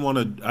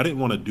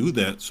do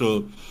that.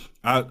 So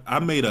I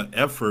made an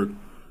effort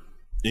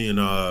in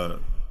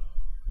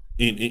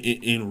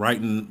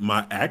writing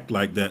my act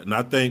like that. And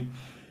I think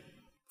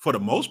for the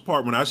most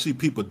part, when I see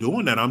people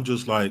doing that, I'm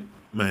just like,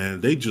 man,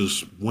 they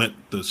just went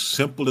the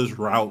simplest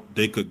route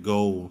they could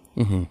go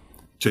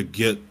to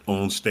get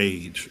on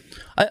stage.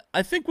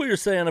 I think what you're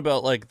saying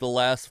about like the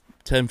last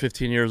 10,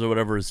 15 years or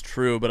whatever is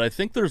true, but I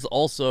think there's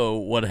also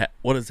what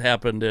has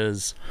happened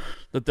is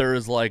that there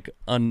is like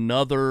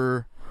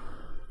another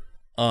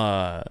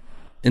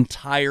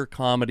entire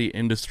comedy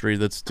industry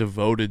that's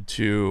devoted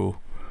to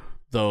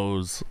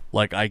those,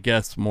 like, I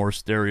guess more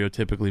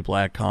stereotypically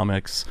black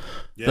comics.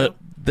 Yeah. That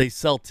they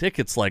sell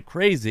tickets like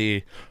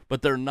crazy,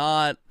 but they're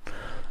not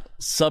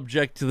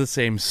subject to the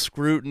same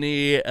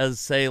scrutiny as,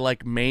 say,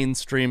 like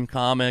mainstream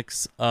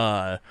comics.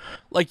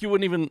 Like you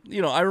wouldn't even,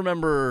 I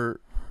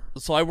remember,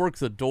 so I worked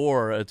the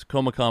door at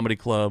Tacoma Comedy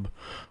Club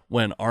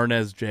when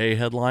Arnez J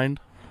headlined.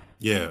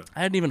 Yeah.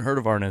 I hadn't even heard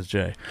of Arnez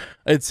J.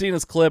 I had seen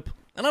his clip,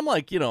 and I'm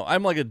like,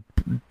 I'm like a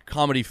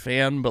comedy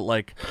fan, but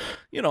like,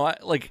 I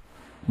like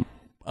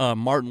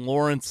Martin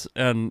Lawrence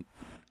and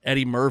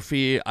Eddie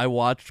Murphy I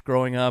watched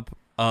growing up.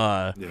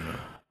 Yeah.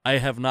 I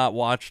have not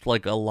watched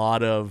like a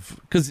lot of,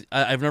 because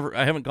I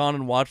haven't gone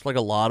and watched like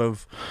a lot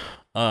of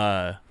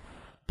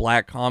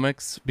black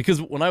comics,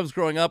 because when I was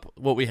growing up,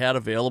 what we had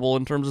available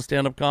in terms of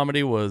stand-up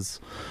comedy was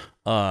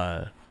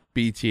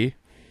BT.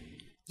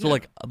 So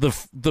like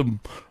the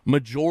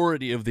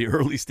majority of the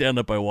early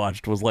stand-up I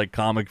watched was like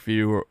Comic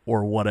View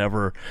or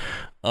whatever,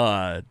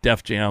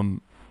 Def Jam,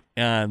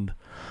 and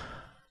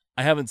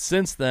I haven't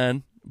since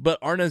then.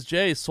 But Arnez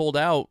J sold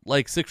out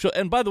like 6 shows,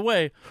 and by the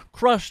way,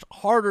 crushed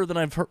harder than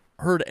I've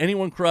heard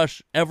anyone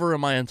crush ever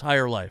in my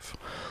entire life.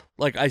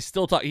 Like, I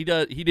still talk. He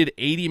did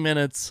 80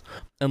 minutes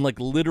and like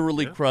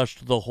literally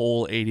crushed the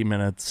whole 80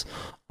 minutes.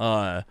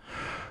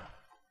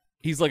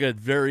 He's like a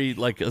very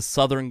like a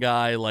Southern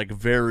guy, like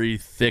very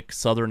thick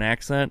Southern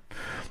accent.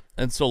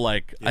 And so,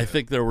 like, I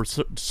think there were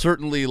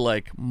certainly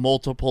like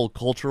multiple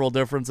cultural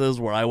differences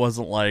where I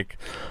wasn't like,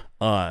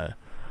 oh,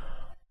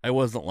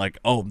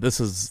 this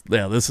is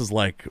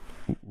like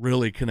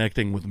really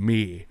connecting with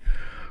me.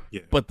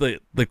 Yeah. But the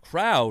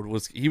crowd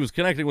he was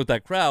connecting with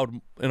that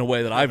crowd in a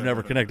way that I've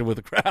never connected with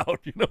a crowd.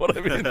 You know what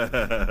I mean?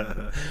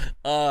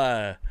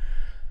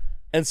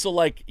 And so,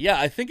 like, yeah,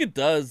 I think it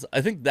does.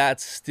 I think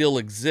that still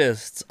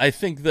exists. I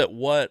think that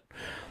what,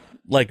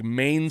 like,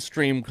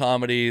 mainstream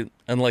comedy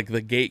and, like,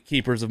 the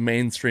gatekeepers of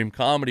mainstream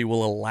comedy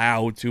will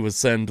allow to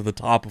ascend to the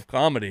top of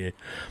comedy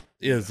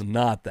is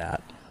not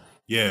that.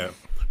 Yeah.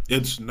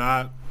 It's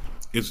not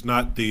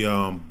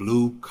the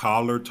blue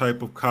collar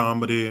type of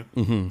comedy.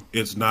 Mm-hmm.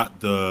 It's not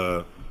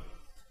the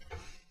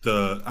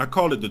I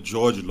call it the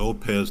George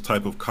Lopez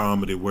type of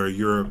comedy where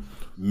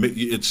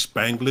it's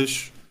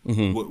Spanglish,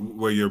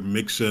 where you're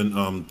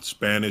mixing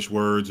Spanish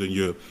words,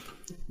 and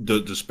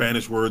the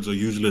Spanish words are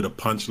usually the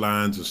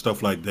punchlines and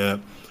stuff like that.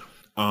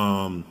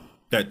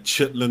 That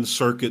Chitlin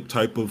Circuit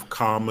type of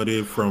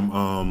comedy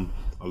from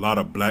a lot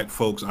of black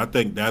folks. I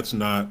think that's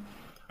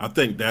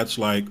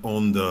like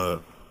on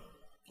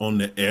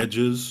the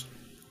edges,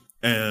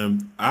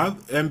 and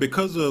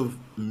because of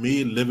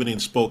me living in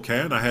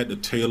Spokane, I had to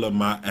tailor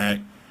my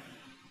act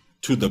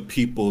to the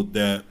people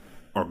that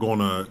are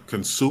gonna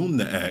consume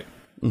the act.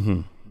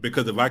 Mm-hmm.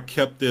 Because if I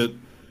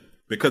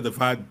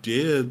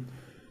did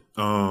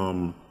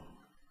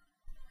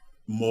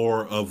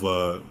more of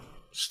a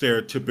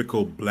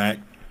stereotypical black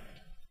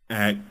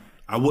act,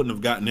 I wouldn't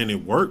have gotten any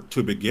work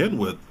to begin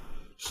with.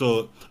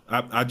 So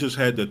I just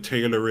had to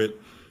tailor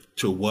it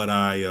to what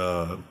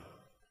I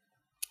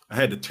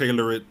had to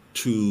tailor it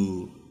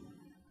to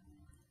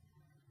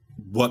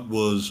what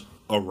was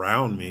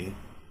around me.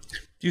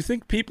 Do you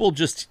think people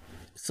just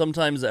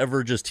sometimes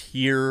ever just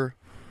hear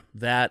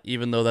that,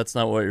 even though that's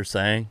not what you're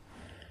saying?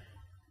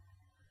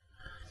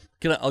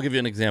 I'll give you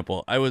an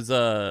example. I was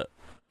at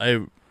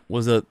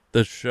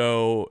the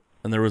show,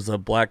 and there was a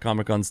black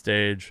comic on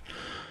stage,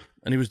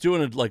 and he was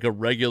doing like a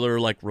regular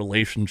like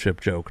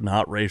relationship joke,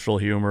 not racial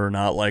humor,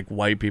 not like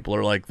white people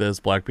are like this,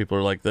 black people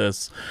are like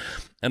this.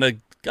 And a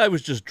guy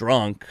was just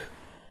drunk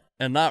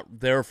and not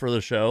there for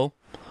the show.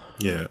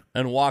 Yeah.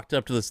 And walked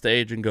up to the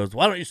stage and goes,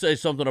 "Why don't you say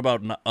something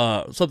about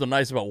something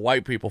nice about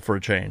white people for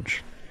a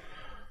change?"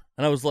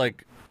 And I was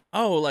like,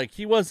 "Oh, like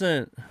he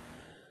wasn't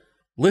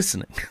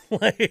listening."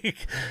 Like,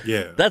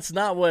 Yeah. that's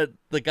not what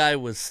the guy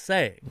was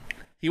saying.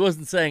 He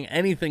wasn't saying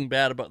anything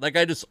bad about that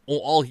guy. Just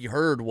all he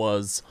heard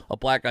was a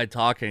black guy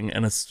talking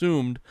and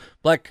assumed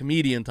black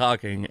comedian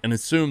talking and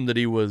assumed that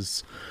he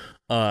was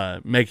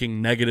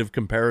making negative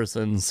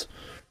comparisons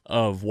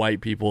of white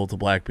people to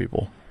black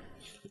people.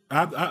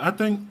 I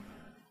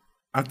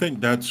think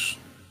that's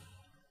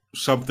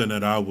something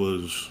that I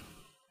was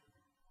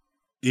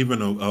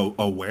even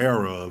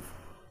aware of,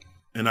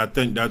 and I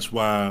think that's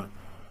why,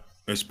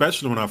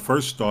 especially when I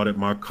first started,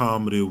 my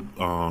comedy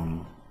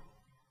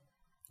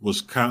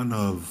was kind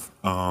of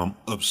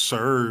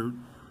absurd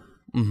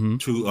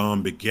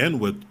to begin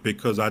with,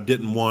 because I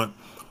didn't want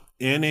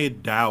any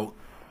doubt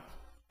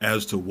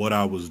as to what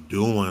I was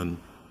doing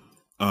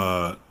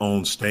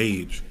on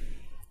stage,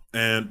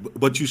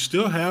 but you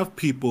still have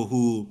people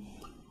who.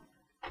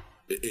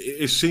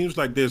 It seems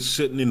like they're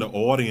sitting in the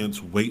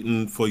audience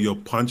waiting for your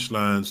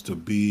punchlines to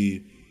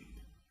be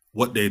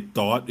what they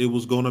thought it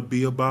was going to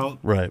be about.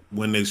 Right.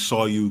 When they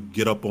saw you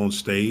get up on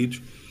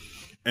stage.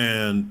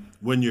 And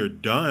when you're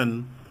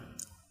done,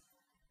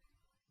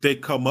 they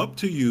come up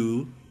to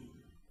you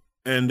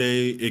and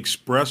they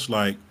express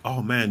like,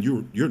 "Oh man,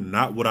 you're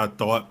not what I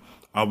thought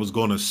I was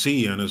going to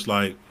see." And it's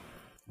like,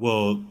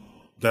 well,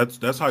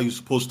 that's how you're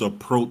supposed to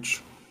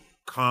approach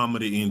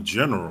comedy in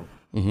general.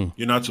 Mm-hmm.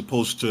 You're not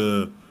supposed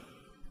to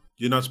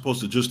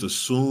just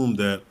assume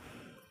that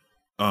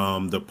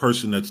the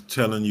person that's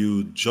telling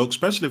you jokes,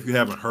 especially if you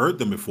haven't heard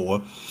them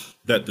before,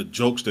 that the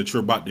jokes that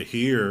you're about to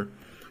hear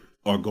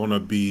are going to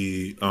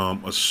be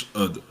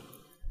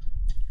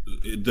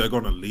they're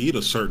going to lead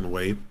a certain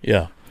way.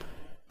 Yeah.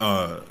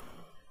 And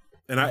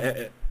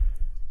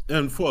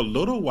for a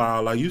little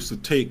while, I used to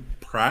take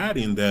pride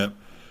in that,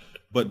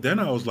 but then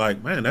I was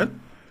like, man, that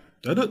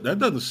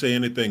doesn't say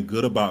anything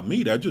good about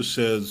me. That just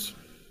says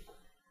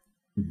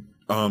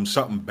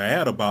something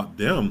bad about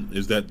them,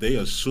 is that they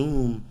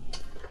assume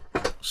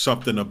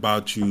something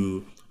about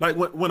you. Like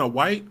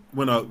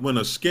when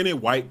a skinny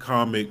white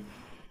comic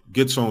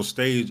gets on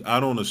stage, I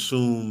don't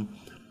assume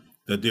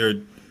that they're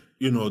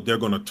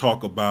going to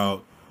talk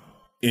about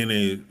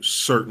any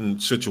certain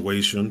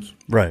situations.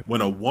 Right.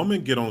 When a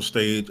woman get on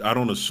stage, I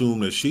don't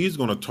assume that she's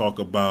going to talk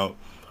about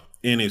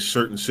any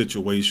certain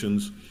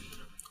situations.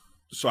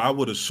 So I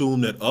would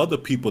assume that other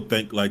people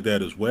think like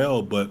that as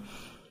well, but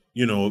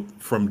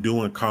from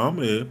doing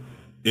comedy,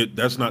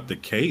 that's not the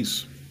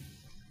case.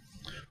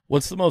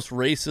 What's the most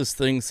racist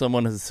thing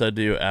someone has said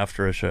to you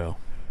after a show?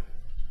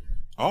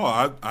 Oh,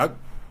 I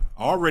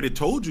already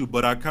told you,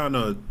 but I kind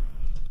of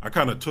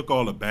took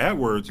all the bad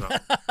words out.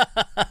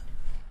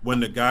 When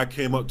the guy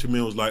came up to me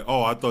and was like,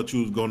 "Oh, I thought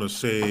you was gonna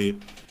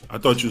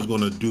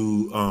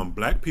do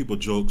black people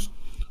jokes,"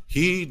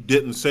 he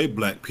didn't say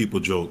black people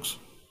jokes.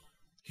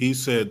 He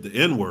said the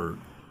N-word.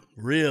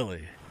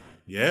 Really?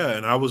 Yeah,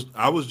 and I was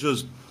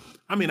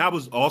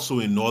also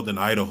in Northern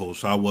Idaho,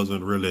 so I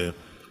wasn't really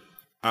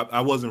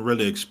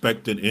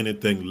expecting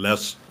anything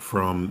less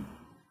from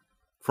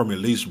at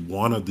least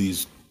one of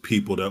these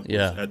people that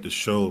was at the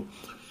show.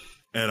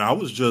 And I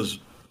was just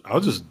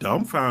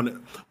dumbfounded.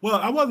 Well,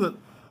 I wasn't,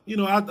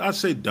 I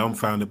say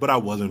dumbfounded, but I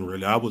wasn't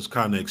really. I was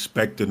kind of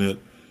expecting it.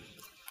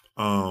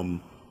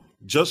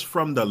 Just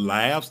from the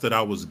laughs that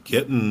I was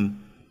getting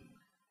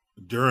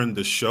during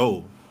the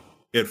show,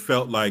 it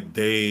felt like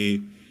they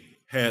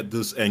had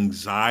this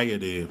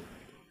anxiety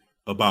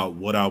about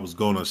what I was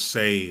going to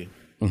say.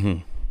 Mm-hmm.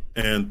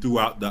 And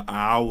throughout the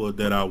hour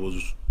that I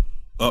was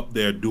up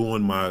there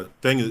doing my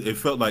thing, it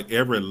felt like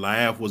every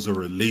laugh was a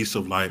release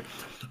of like,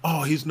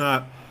 he's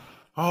not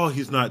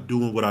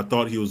doing what I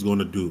thought he was going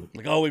to do.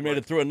 Like, we made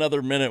it through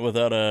another minute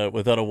without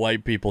a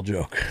white people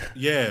joke.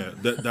 Yeah,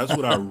 that's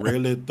what I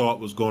really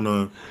thought was going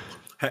to.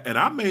 And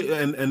I made,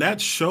 and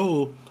that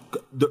show,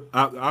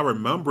 I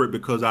remember it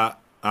because I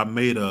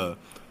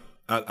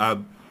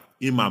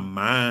in my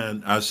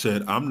mind, I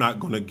said, I'm not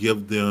going to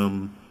give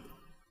them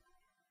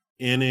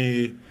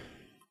any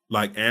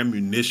like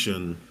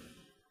ammunition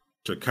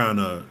to kind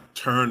of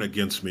turn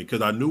against me,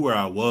 because I knew where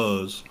I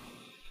was,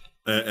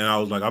 and I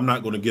was like, I'm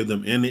not going to give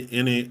them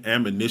any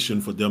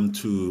ammunition for them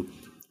to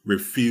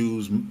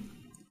refuse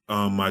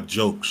my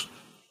jokes.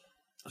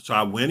 So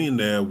I went in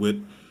there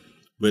with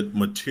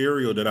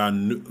material that I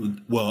knew,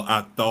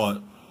 I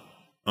thought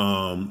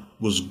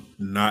was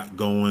not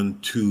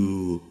going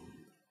to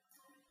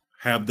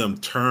have them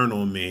turn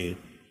on me,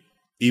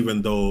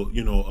 even though,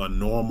 a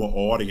normal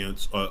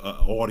audience, an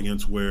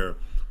audience where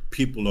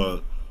people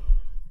are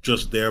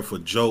just there for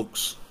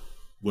jokes,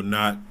 would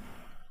not,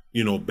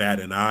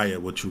 bat an eye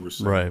at what you were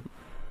saying. Right.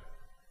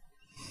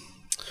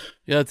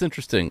 Yeah, it's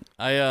interesting.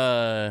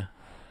 I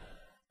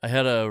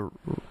had a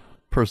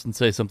person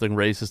say something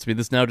racist to me.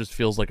 This now just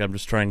feels like I'm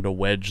just trying to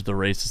wedge the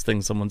racist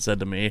thing someone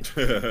said to me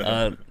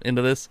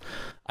into this.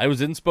 I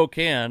was in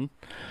Spokane,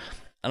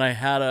 and I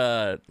had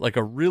a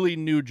really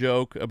new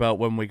joke about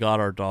when we got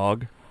our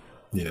dog.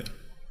 Yeah.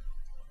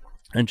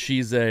 And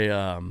she's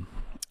I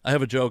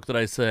have a joke that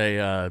I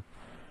say,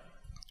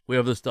 we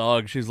have this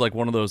dog. She's like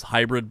one of those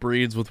hybrid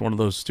breeds with one of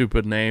those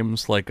stupid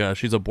names. Like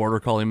she's a border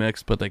collie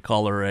mix, but they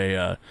call her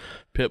a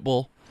pit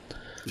bull.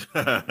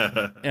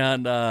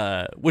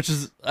 And which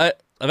is I've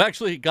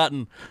actually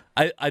gotten.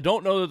 I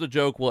don't know that the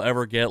joke will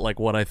ever get like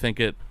what I think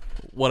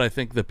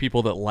the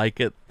people that like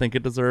it think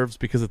it deserves,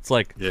 because it's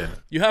like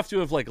you have to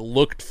have like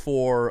looked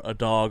for a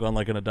dog on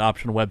like an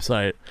adoption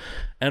website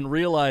and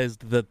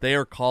realized that they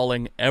are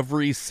calling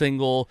every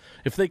single,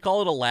 if they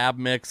call it a lab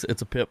mix,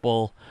 it's a pit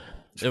bull.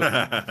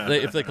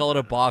 If they call it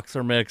a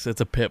boxer mix,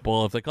 it's a pit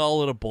bull. If they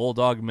call it a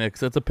bulldog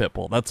mix, it's a pit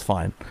bull. That's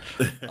fine.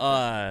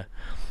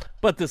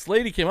 But this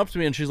lady came up to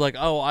me and she's like,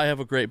 "Oh, I have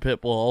a great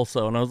pit bull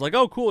also." And I was like,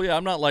 "Oh, cool. Yeah,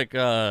 I'm not like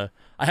I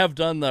have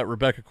done that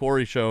Rebecca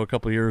Corey show a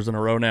couple years in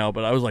a row now,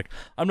 but I was like,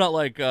 I'm not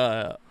like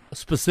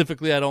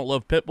specifically I don't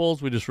love pit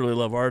bulls. We just really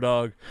love our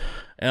dog."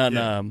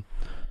 And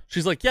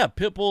she's like, "Yeah,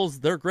 pit bulls,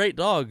 they're great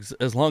dogs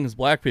as long as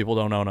black people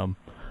don't own them."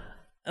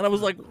 And I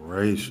was like,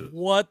 gracious.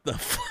 What the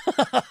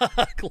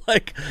fuck?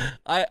 Like,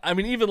 I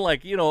mean, even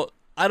like, you know,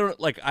 I don't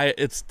like,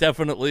 it's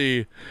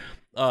definitely,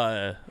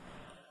 I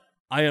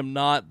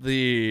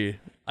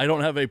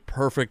don't have a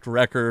perfect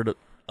record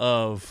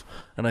of,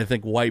 and I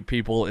think white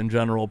people in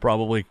general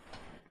probably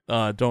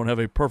don't have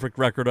a perfect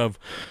record of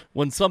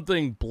when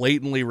something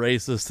blatantly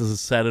racist is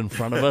said in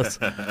front of us.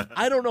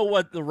 I don't know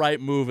what the right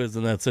move is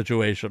in that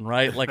situation,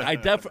 right? Like I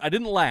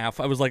didn't laugh.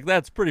 I was like,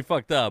 that's pretty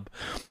fucked up.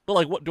 But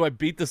like, what do I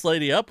beat this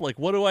lady up? Like,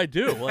 what do I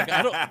do? Like,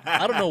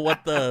 I don't know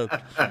what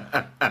the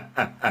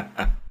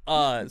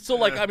so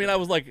like, I mean, I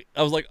was like,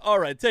 all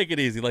right, take it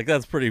easy. Like,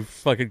 that's pretty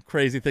fucking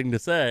crazy thing to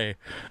say.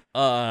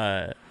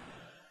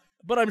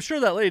 But I'm sure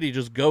that lady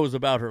just goes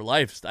about her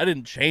life. I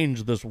didn't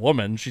change this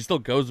woman. She still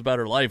goes about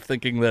her life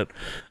thinking that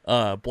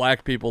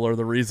black people are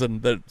the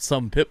reason that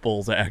some pit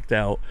bulls act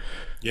out.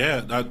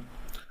 Yeah.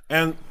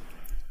 I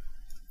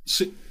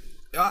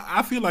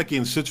feel like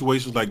in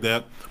situations like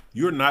that,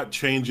 you're not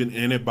changing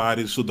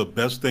anybody. So the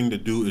best thing to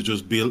do is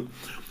just be,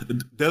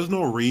 there's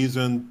no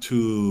reason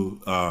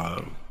to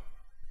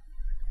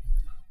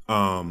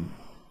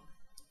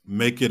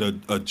make it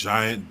a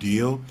giant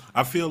deal.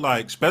 I feel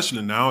like,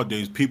 especially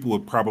nowadays, people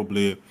would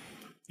probably,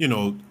 you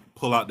know,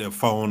 pull out their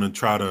phone and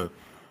try to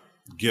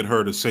get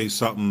her to say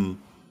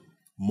something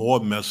more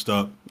messed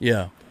up.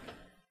 Yeah.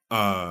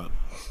 I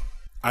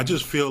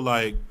just feel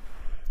like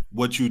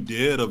what you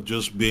did of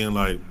just being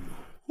like,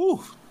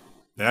 whew,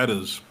 that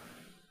is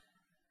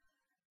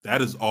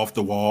off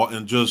the wall.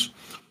 And just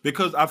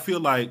because I feel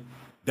like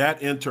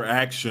that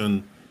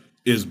interaction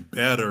is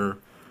better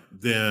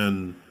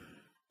than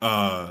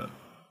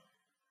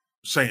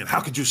saying, how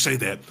could you say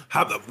that?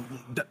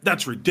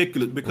 That's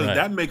ridiculous, because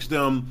that makes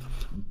them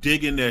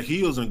dig in their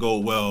heels and go,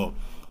 well,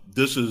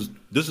 this is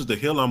the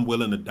hill I'm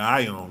willing to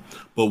die on.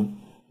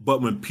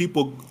 But when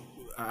people,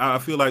 I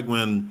feel like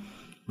when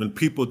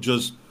people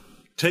just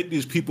take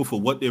these people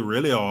for what they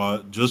really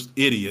are, just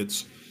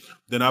idiots,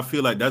 then I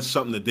feel like that's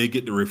something that they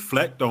get to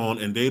reflect on,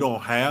 and they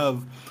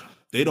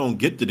don't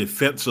get the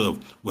defense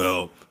of,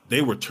 well,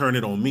 they were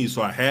turning on me,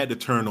 so I had to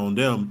turn on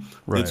them.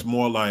 Right. It's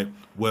more like,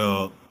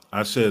 well,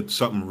 I said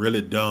something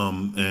really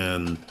dumb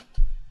and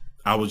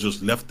I was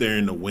just left there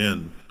in the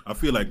wind. I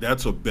feel like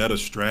that's a better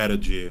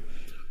strategy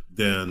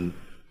than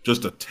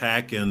just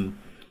attacking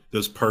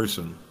this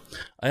person.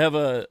 I have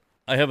a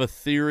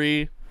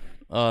theory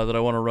that I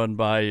want to run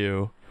by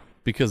you,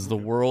 because the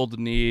world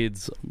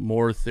needs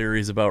more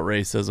theories about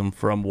racism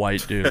from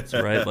white dudes,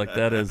 right? Like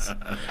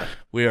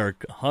we are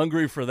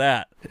hungry for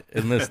that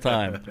in this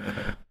time.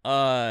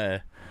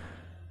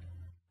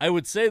 I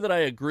would say that I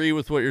agree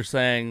with what you're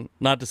saying,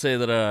 not to say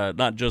that,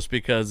 not just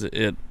because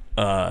it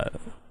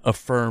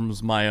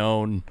affirms my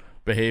own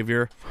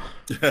behavior,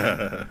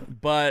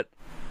 but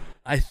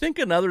I think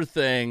another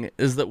thing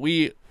is that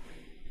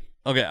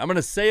okay, I'm going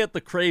to say it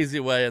the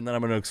crazy way and then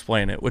I'm going to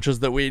explain it, which is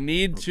that we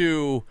need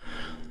to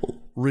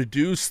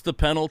reduce the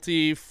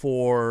penalty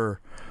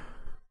for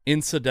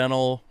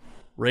incidental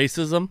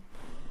racism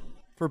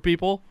for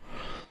people.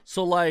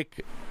 So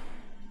like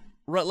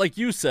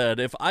you said,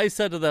 if I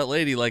said to that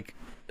lady, like,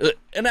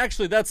 and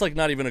actually that's like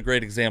not even a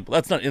great example.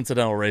 That's not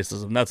incidental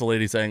racism. That's a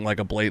lady saying like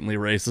a blatantly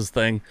racist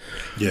thing.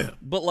 Yeah.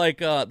 But like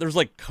there's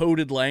like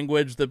coded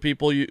language that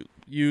people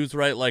use,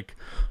 right? Like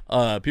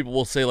people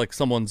will say like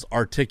someone's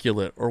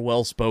articulate or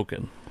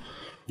well-spoken.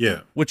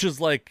 Yeah. Which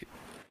is like,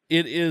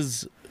 it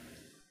is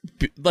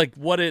like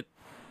what it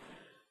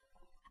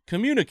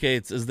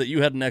communicates is that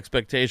you had an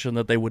expectation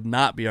that they would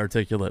not be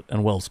articulate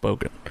and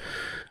well-spoken.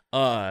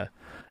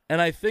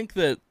 And I think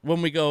that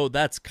when we go,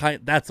 that's a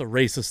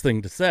racist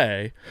thing to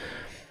say,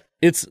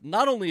 it's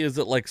not only is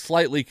it like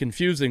slightly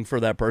confusing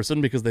for that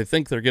person because they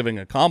think they're giving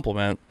a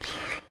compliment,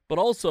 but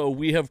also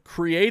we have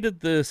created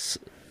this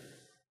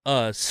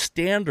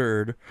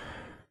standard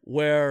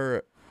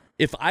where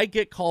if I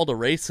get called a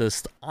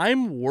racist,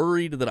 I'm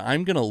worried that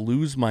I'm going to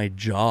lose my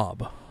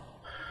job.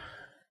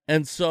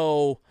 And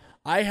so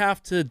I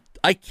have to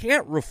I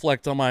can't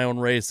reflect on my own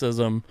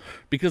racism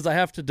because I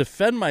have to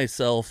defend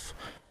myself,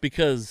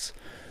 because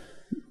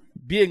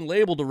being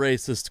labeled a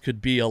racist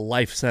could be a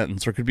life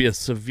sentence or could be a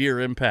severe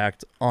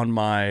impact on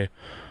my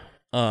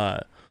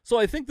so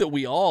I think that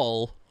we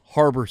all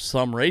harbor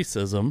some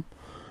racism,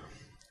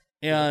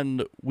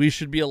 and we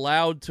should be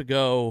allowed to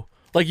go,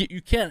 like,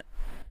 you can't,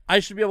 I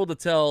should be able to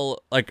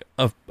tell, like,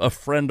 a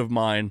friend of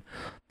mine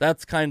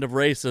that's kind of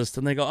racist,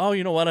 and they go, oh,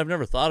 you know what, I've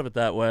never thought of it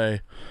that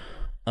way.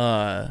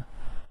 That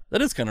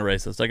is kind of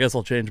racist. I guess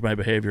I'll change my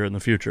behavior in the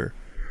future.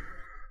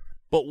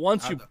 But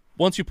once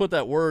you put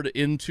that word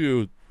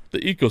into the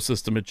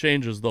ecosystem, it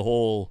changes the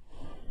whole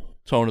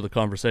tone of the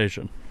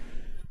conversation.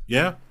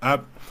 Yeah,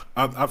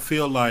 I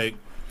feel like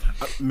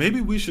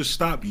maybe we should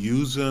stop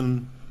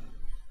using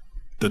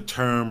the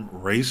term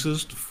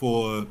racist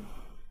for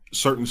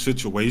certain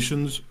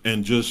situations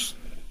and just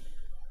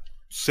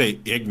say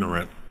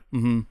ignorant.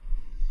 Mm-hmm.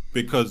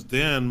 Because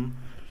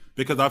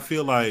I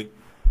feel like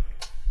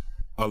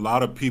a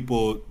lot of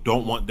people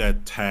don't want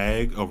that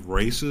tag of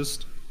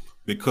racist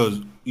because,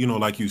 you know,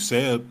 like you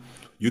said,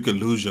 you could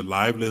lose your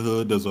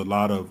livelihood. There's a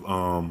lot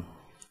of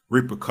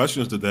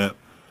repercussions to that.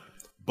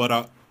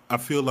 But I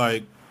feel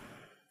like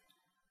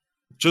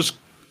just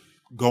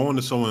going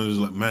to someone who's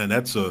like, man,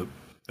 that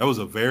was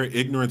a very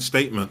ignorant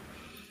statement.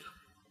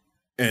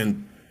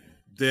 And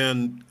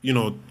then, you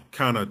know,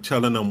 kind of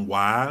telling them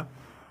why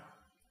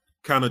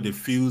kind of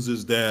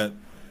diffuses that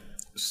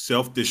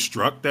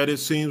self-destruct that it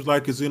seems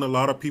like is in a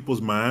lot of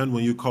people's mind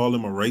when you call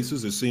them a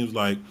racist. It seems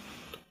like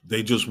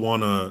they just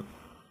want to,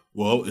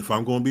 well, if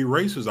I'm going to be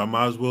racist, I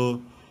might as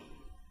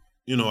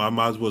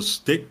well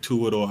stick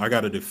to it, or I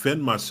got to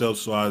defend myself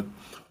so I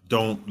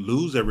don't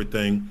lose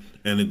everything.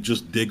 And it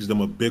just digs them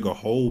a bigger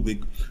hole.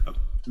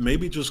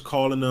 Maybe just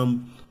calling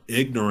them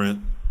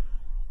ignorant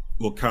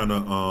will kind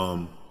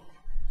of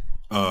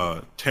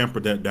temper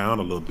that down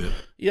a little bit.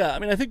 Yeah, I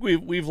mean, I think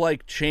we've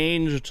like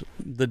changed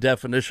the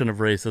definition of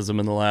racism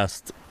in the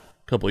last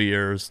couple of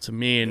years to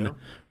mean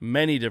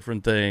many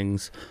different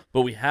things,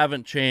 but we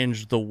haven't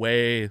changed the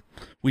way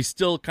we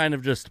still kind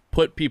of just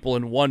put people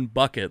in one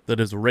bucket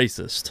that is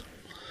racist.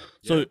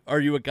 So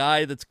are you a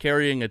guy that's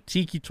carrying a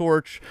tiki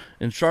torch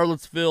in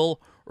Charlottesville,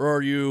 or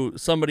are you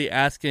somebody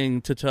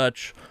asking to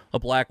touch a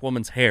black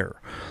woman's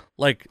hair?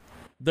 Like,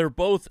 they're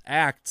both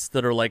acts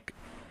that are like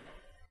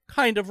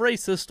kind of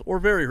racist or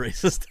very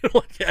racist.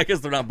 Like, I guess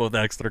they're not both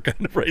acts that are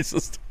kind of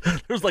racist.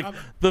 There's like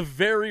the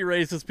very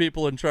racist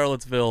people in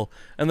Charlottesville,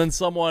 and then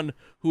someone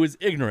who is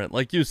ignorant,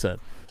 like you said.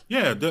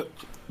 Yeah,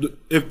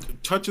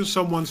 if touching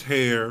someone's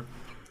hair,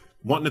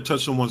 wanting to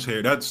touch someone's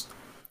hair, that's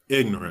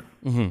ignorant.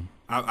 Mm-hmm.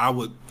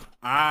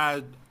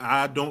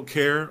 I don't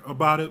care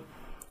about it.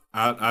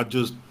 I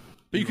just.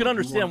 But you can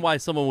understand why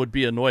someone would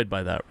be annoyed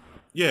by that.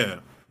 Yeah,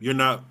 you're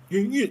not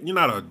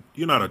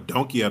a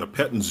donkey at a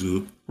petting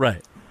zoo,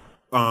 right?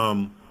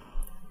 So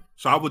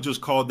I would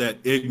just call that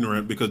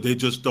ignorant because they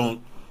just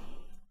don't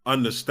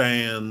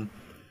understand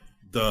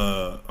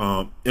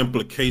the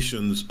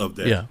implications of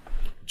that. Yeah.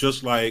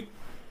 Just like,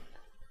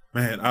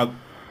 man,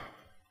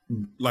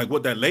 like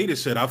what that lady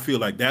said, I feel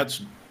like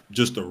that's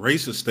just a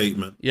racist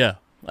statement. Yeah,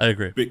 I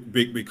agree.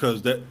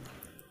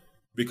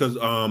 Because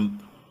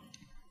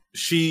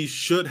she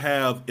should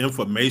have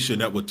information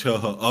that would tell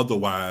her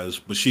otherwise,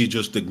 but she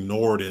just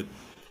ignored it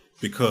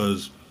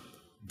because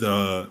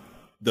the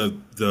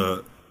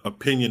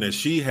opinion that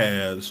she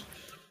has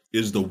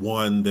is the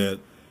one that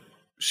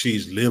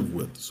she's lived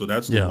with. So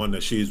that's the one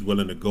that she's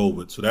willing to go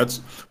with. So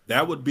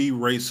that would be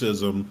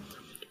racism.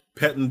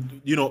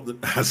 Petting,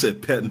 I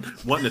said petting,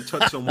 wanting to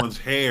touch someone's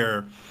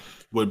hair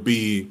would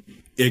be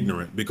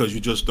ignorant because you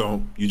just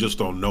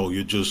don't know.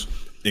 You're just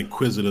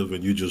inquisitive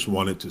and you just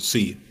wanted to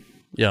see.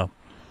 Yeah.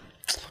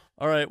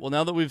 All right. Well,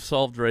 now that we've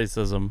solved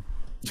racism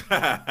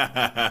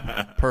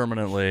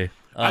permanently,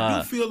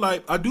 I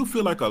do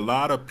feel like a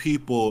lot of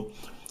people.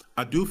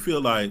 I do feel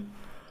like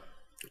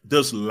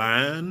this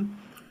line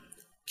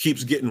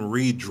keeps getting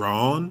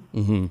redrawn,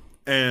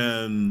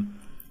 and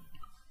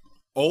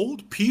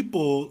older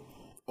people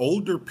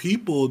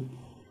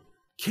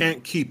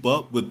can't keep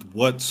up with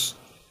what's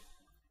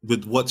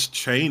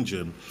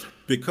changing,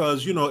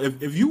 because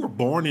if you were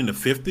born in the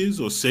 50s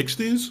or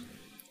 60s,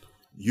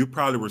 you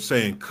probably were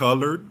saying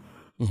colored.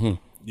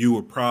 You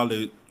were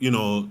probably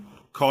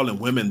calling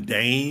women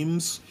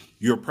dames.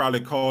 You're probably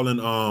calling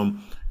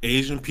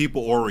Asian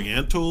people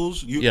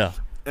Orientals.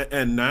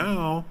 And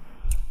now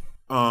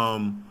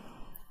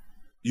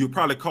you're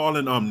probably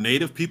calling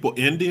Native people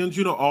Indians.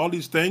 All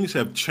these things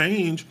have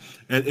changed,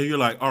 and you're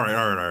like, all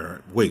right,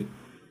 wait.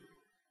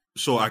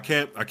 So I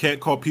can't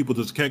call people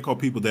this, can't call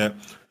people that,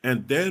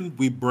 and then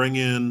we bring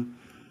in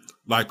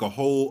like a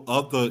whole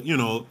other,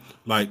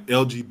 like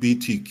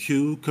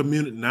LGBTQ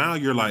community. Now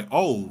you're like,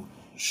 oh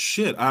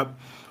shit, I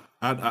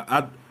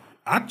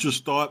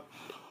just thought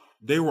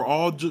they were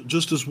all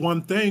just this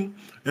one thing.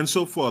 And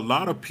so for a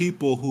lot of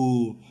people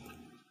who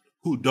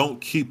don't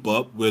keep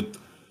up with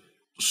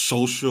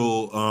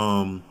social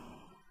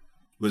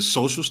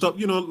stuff,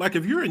 like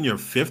if you're in your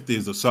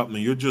 50s or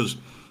something, you're just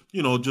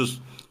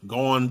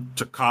going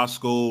to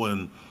Costco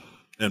and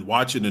and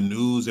watching the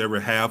news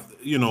every half,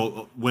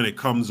 when it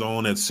comes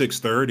on at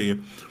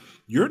 6:30,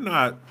 you're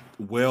not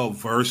well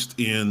versed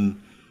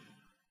in,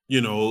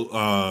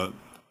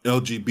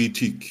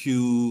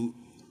 LGBTQ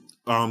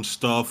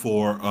stuff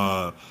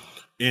or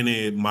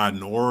any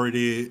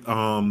minority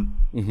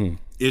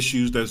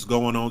issues that's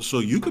going on. So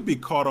you could be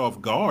caught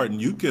off guard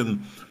and you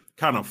can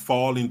kind of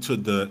fall into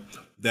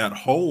that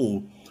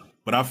hole.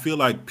 But I feel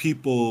like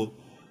people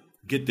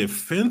get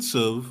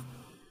defensive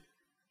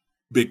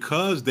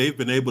because they've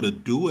been able to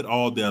do it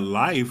all their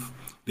life.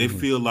 They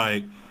feel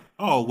like,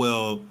 oh,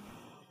 well,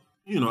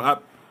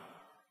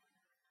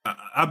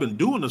 I've been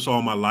doing this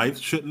all my life.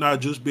 Shouldn't I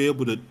just be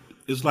able to?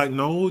 It's like,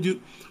 no,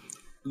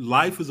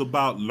 life is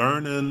about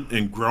learning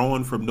and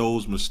growing from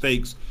those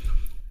mistakes.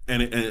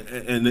 And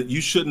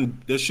there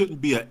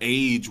shouldn't be an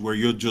age where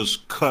you're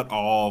just cut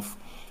off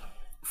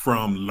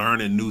from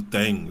learning new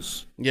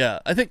things. Yeah,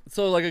 I think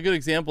so. Like a good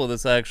example of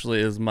this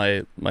actually is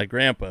my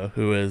grandpa,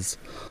 who is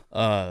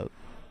I've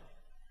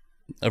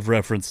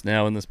referenced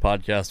now in this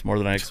podcast more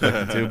than I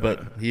expected to,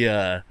 but he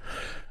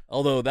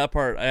although that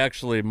part I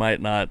actually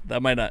might not,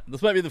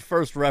 this might be the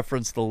first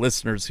reference to the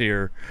listeners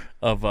here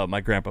of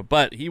my grandpa,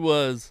 but he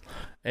was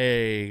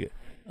a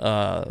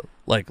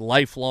like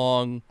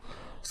lifelong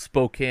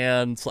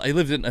Spokane. So I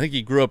think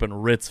he grew up in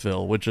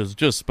Ritzville, which is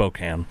just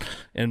Spokane.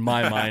 In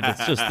my mind,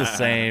 it's just the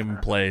same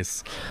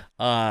place.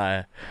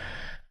 And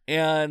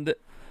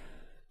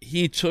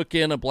he took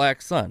in a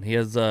black son. He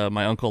has,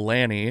 my Uncle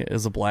Lanny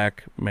is a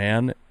black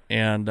man,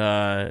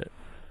 and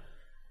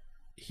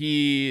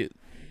he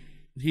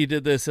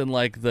did this in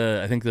like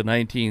I think the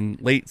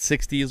late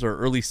 60s or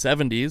early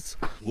 70s.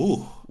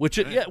 Ooh. Which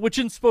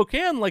in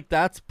Spokane, like,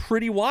 that's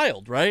pretty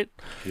wild, right?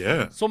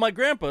 Yeah. So my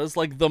grandpa's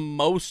like the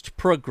most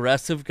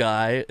progressive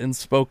guy in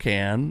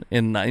Spokane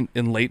in the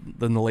late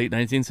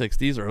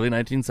 1960s, early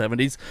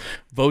 1970s,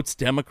 votes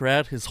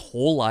Democrat his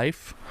whole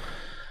life.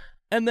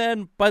 And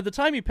then by the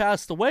time he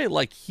passed away,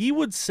 like, he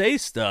would say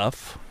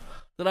stuff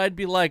that I'd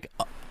be like,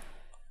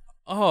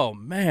 oh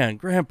man,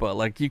 Grandpa,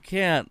 like, you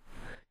can't.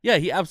 Yeah,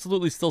 he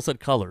absolutely still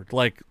said colored.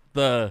 Like,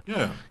 but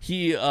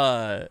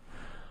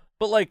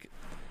like,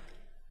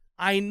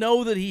 I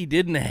know that he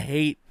didn't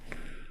hate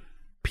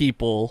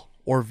people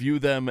or view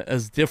them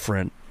as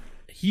different.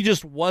 He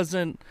just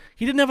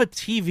he didn't have a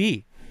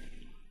TV.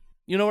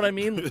 You know what I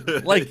mean?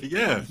 Like,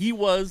 yeah. He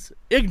was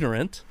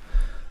ignorant,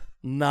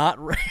 not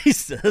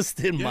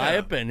racist, in my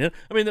opinion.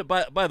 I mean,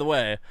 by the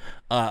way,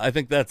 I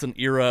think that's an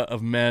era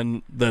of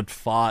men that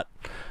fought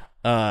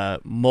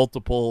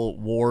multiple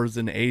wars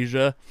in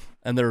Asia,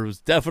 and there was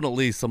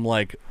definitely some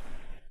like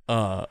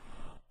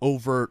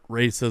overt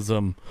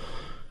racism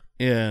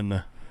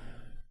in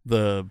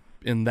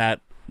that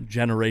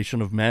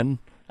generation of men.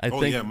 I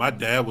think. Yeah, my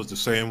dad was the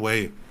same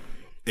way.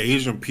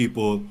 Asian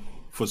people,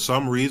 for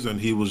some reason,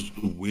 he was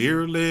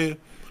weirdly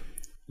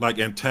like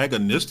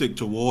antagonistic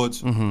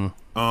towards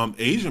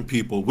Asian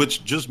people,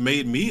 which just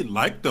made me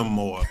like them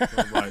more.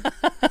 Like,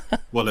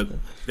 well,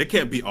 they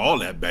can't be all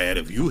that bad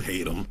if you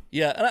hate them.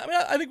 Yeah, and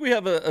I think we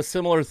have a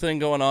similar thing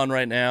going on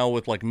right now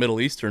with like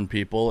Middle Eastern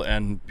people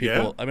and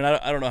people. Yeah. I mean,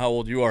 I don't know how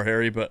old you are,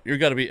 Harry, but you're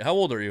got to be. How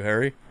old are you,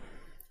 Harry?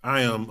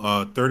 I am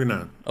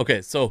 39.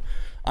 Okay, so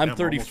I'm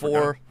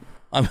 34.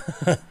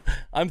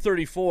 I'm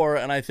 34,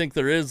 and I think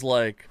there is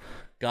like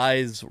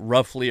guys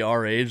roughly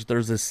our age.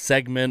 There's a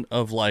segment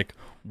of like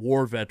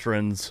war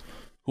veterans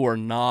who are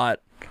not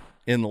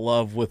in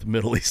love with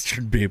Middle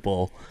Eastern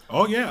people.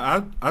 Oh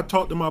yeah, I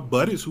talked to my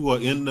buddies who are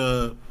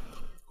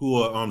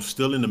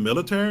still in the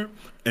military,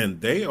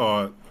 and they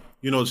are,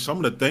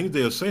 some of the things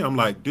they'll say, I'm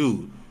like,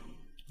 dude,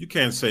 you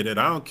can't say that.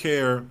 I don't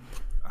care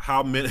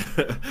how many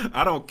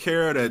I don't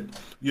care that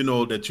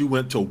that you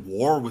went to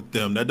war with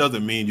them. That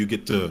doesn't mean you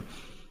get to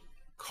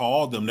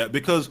call them that,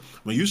 because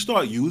when you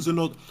start using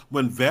those,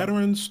 when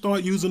veterans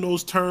start using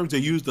those terms, they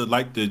use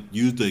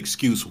the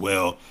excuse,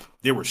 well,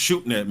 they were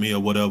shooting at me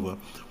or whatever.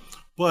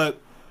 But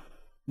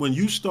when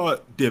you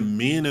start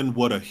demeaning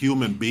what a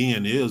human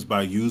being is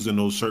by using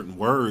those certain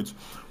words,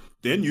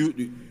 then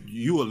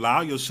you allow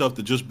yourself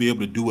to just be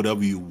able to do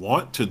whatever you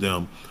want to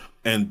them,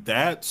 and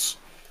that's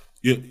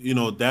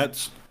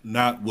that's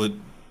not what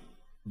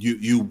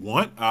you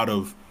want out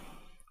of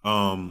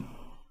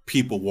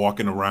people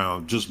walking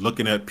around just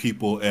looking at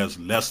people as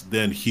less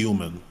than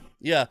human.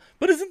 Yeah,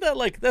 but isn't that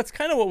like, that's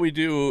kind of what we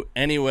do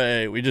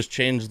anyway? We just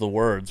change the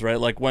words, right?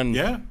 Like when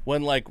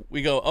like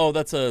we go, oh,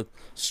 that's a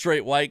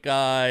straight white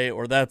guy,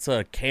 or that's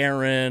a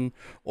Karen,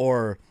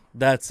 or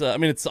that's I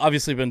mean, it's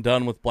obviously been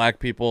done with black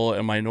people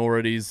and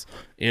minorities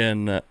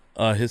in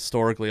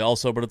historically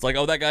also, but it's like,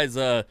 oh, that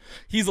guy's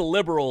he's a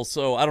liberal,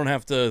 so I don't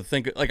have to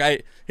think,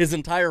 like, his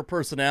entire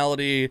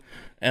personality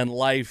and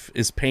life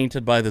is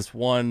painted by this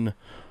one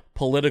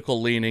political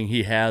leaning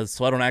he has,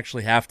 so I don't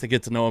actually have to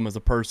get to know him as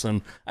a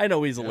person. I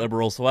know he's a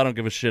liberal, so I don't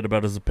give a shit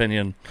about his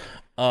opinion.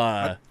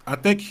 I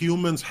think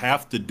humans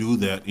have to do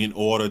that in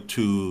order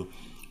to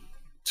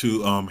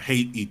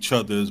hate each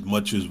other as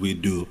much as we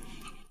do.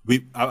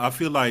 I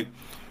feel like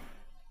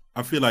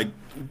I feel like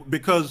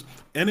because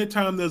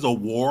anytime there's a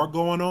war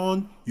going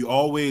on, you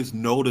always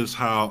notice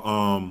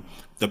how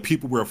the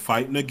people we're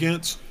fighting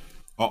against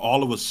are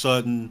all of a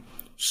sudden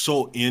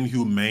so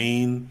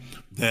inhumane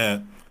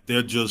that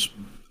they're just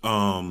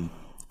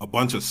a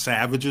bunch of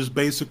savages,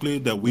 basically,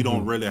 that we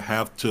don't really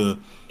have to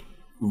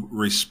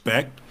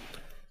respect.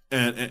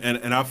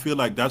 And I feel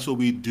like that's what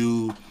we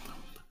do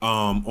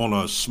on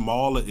a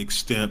smaller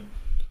extent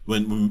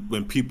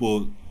when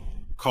people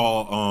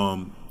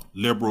call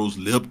liberals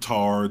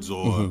libtards,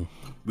 or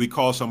we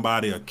call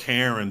somebody a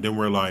Karen, then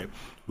we're like,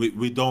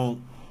 we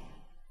don't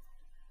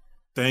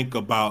think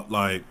about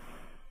like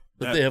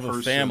That they have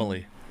a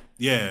family.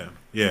 Yeah.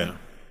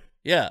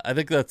 Yeah, I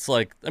think that's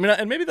like, I mean,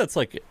 and maybe that's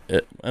like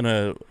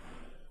I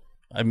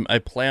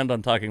planned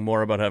on talking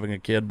more about having a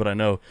kid, but I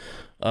know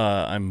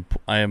I'm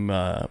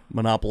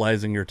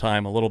monopolizing your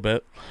time a little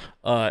bit,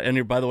 and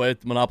you're, by the way,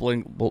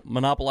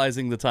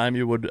 monopolizing the time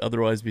you would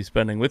otherwise be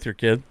spending with your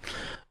kid.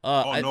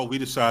 No, we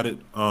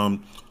decided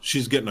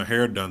she's getting her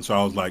hair done, so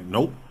I was like,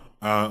 nope.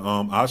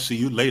 I'll see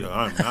you later.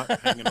 I'm not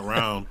hanging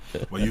around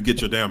while you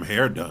get your damn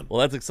hair done. Well,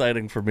 that's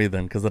exciting for me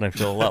then, because then I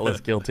feel a lot less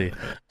guilty.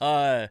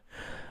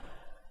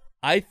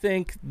 I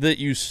think that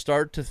you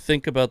start to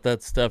think about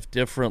that stuff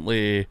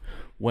differently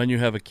when you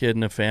have a kid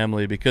and a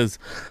family, because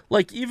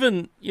like,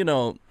 even,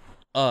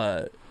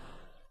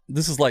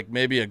 this is like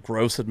maybe a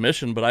gross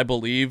admission, but I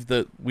believe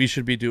that we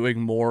should be doing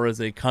more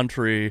as a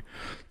country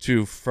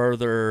to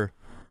further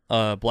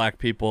black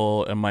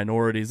people and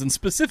minorities. And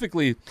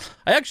specifically,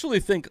 I actually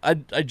think I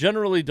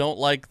generally don't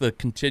like the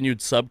continued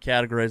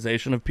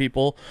subcategorization of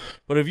people,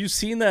 but have you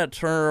seen that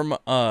term,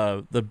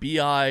 the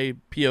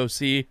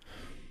BIPOC?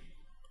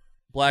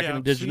 Black and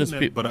indigenous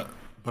people.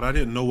 But I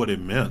didn't know what it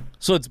meant.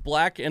 So it's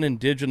black and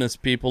indigenous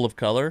people of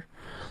color.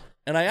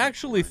 And I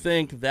actually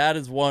think that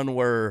is one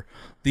where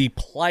the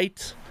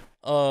plight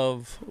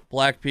of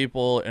black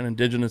people and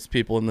indigenous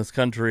people in this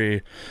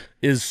country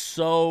is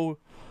so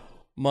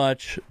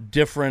much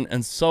different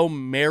and so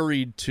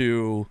married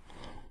to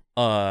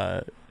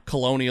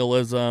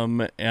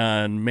colonialism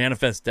and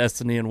manifest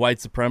destiny and white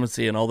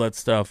supremacy and all that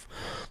stuff,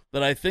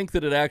 that I think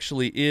that it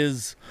actually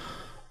is.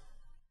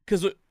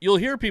 Because you'll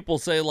hear people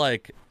say,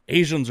 like,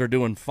 Asians are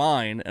doing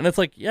fine. And it's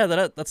like, yeah,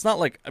 that's not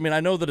like, I mean,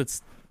 I know that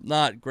it's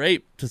not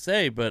great to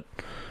say, but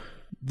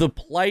the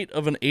plight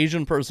of an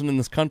Asian person in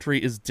this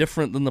country is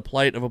different than the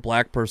plight of a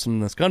black person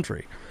in this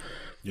country.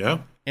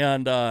 Yeah.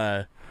 And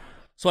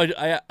so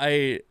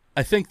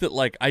I think that,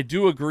 like, I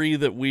do agree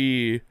that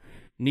we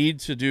need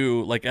to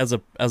do, like, as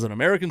an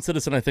American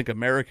citizen, I think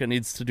America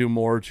needs to do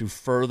more to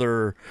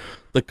further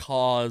the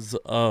cause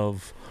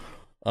of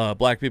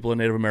black people and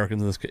Native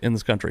Americans in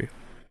this country.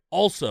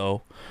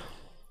 Also,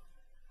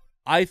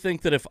 I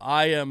think that if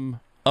I am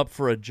up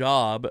for a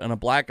job and a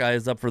black guy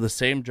is up for the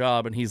same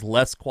job and he's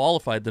less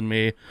qualified than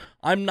me,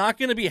 I'm not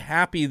going to be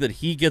happy that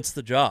he gets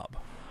the job.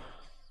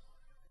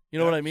 You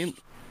know what I mean?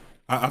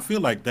 I feel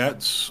like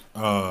that's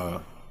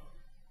I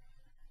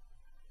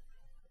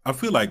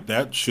feel like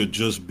that should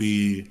just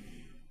be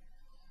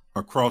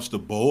across the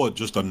board,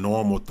 just a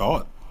normal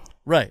thought.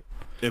 Right.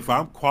 If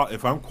I'm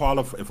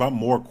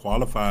more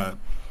qualified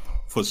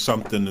for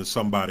something than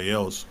somebody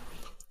else,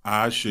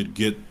 I should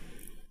get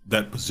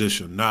that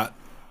position, not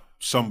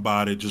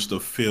somebody just to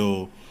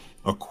fill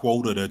a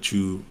quota that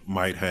you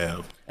might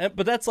have.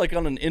 But that's like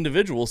on an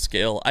individual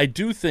scale. I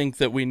do think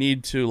that we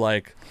need to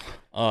like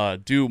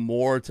do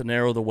more to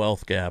narrow the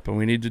wealth gap, and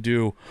we need to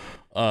do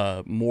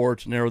more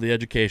to narrow the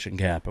education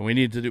gap, and we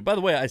need to do. By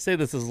the way, I say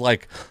this as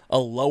like a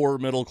lower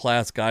middle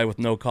class guy with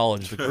no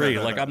college degree.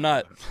 Like, I'm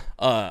not.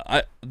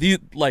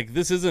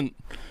 This isn't.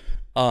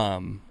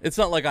 It's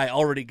not like I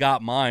already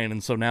got mine,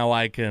 and so now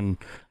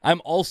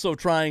I'm also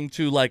trying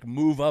to like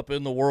move up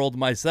in the world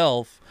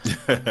myself.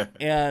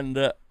 And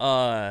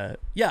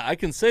yeah, I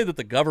can say that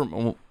the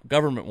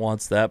government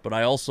wants that, but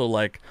I also,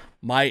 like,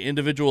 my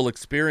individual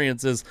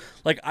experiences,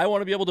 like, I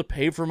want to be able to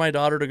pay for my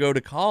daughter to go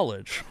to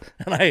college.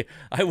 And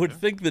I would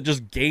think that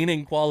just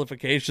gaining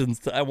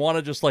qualifications, I want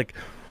to just like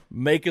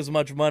make as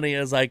much money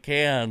as I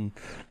can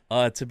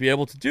to be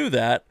able to do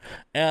that.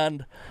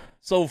 And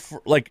so,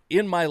 like,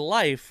 in my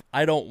life,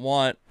 I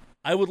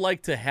would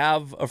like to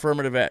have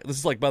affirmative act. This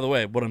is like, by the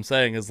way, what I'm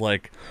saying is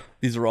like,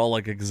 these are all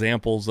like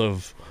examples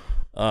of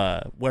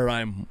where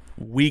I'm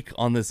weak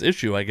on this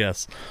issue, I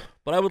guess.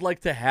 But I would like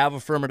to have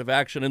affirmative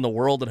action in the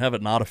world and have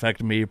it not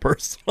affect me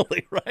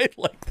personally, right?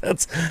 Like,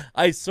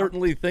 I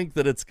certainly think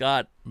that it's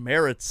got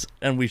merits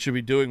and we should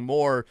be doing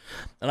more.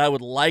 And I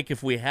would like,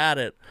 if we had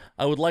it,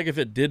 I would like if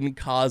it didn't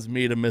cause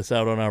me to miss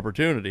out on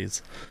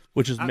opportunities,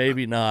 which is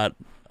maybe not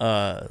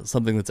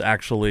something that's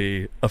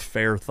actually a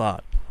fair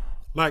thought.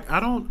 Like, I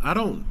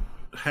don't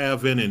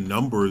have any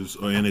numbers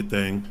or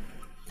anything,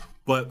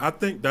 but I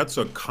think that's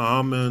a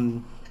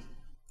common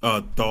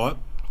thought.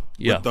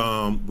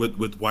 Yeah.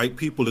 With white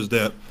people, is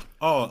that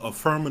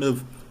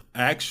affirmative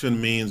action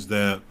means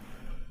that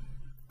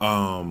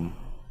I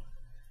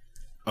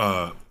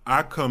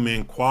come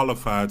in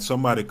qualified,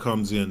 somebody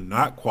comes in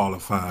not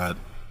qualified,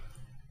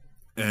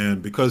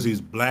 and because he's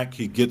black,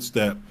 he gets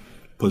that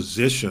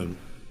position.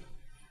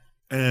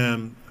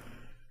 And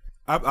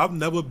I've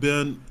never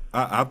been,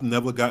 I've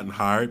never gotten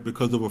hired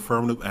because of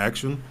affirmative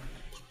action,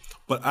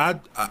 but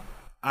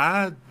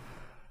I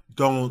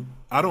don't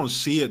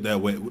see it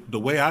that way. The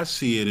way I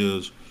see it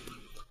is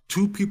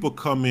two people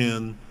come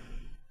in,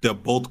 they're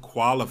both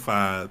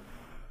qualified,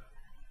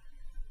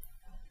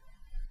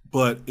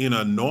 but in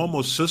a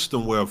normal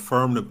system where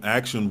affirmative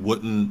action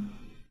wouldn't,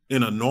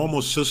 in a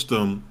normal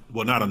system,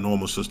 well, not a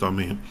normal system,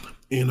 I mean,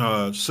 in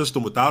a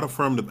system without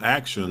affirmative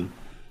action,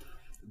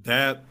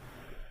 that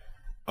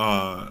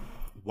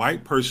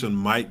white person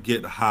might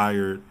get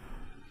hired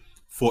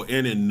for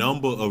any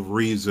number of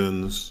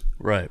reasons.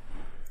 Right.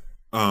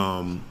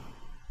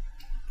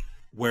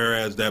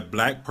 Whereas that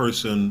black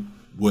person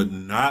would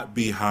not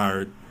be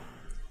hired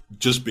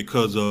just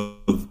because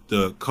of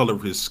the color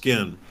of his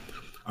skin.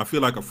 I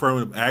feel like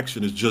affirmative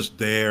action is just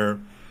there.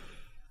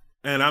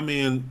 And I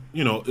mean,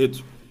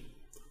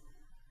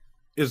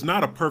 it's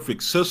not a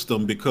perfect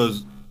system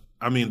because,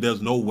 I mean,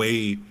 there's no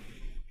way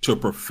to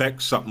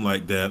perfect something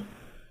like that.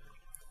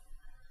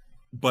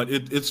 But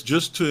it's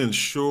just to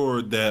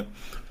ensure that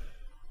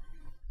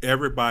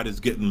everybody's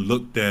getting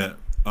looked at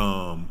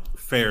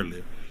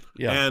fairly.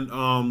 Yeah.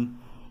 And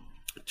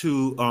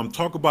to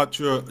talk about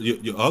your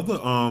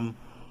other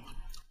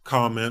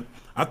comment,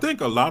 I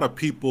think a lot of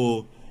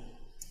people,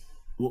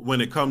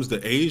 when it comes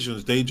to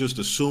Asians, they just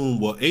assume,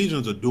 well,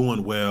 Asians are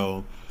doing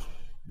well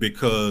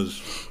because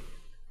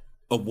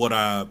of what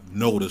I've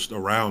noticed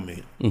around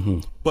me. Mm-hmm.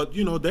 But,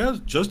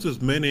 there's just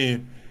as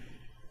many,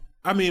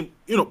 I mean,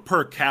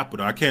 per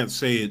capita, I can't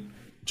say it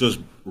just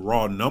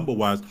raw number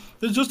wise,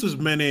 there's just as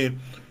many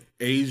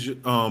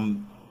Asian,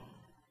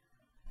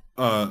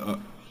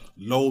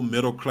 low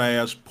middle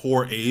class,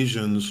 poor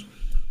Asians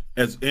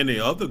as any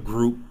other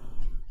group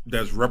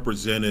that's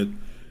represented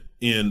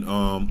in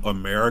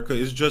America.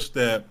 It's just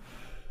that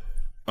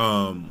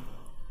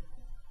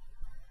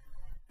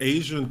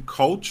Asian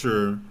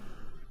culture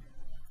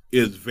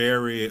is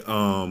very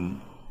well,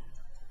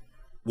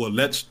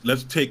 let's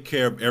take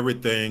care of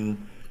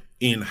everything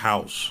in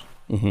house.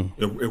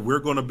 Mm-hmm. If we're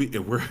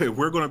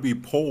gonna be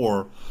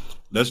poor,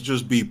 let's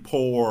just be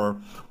poor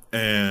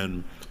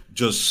and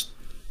just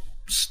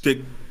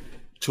stick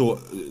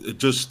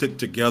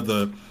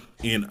together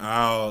in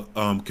our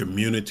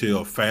community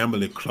or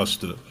family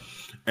cluster.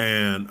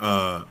 And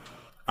I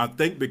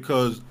think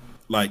because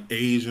like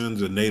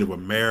Asians and Native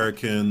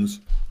Americans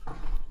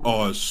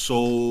are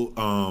so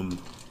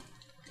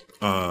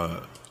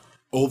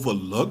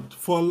overlooked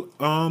for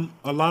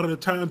a lot of the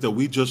times that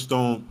we just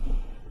don't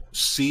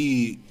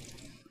see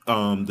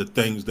the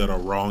things that are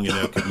wrong in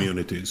their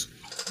communities.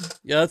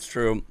 Yeah, that's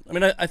true. I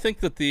mean, I think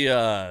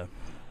that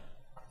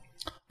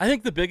I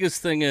think the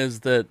biggest thing is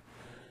that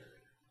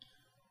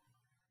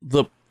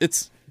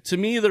to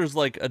me, there's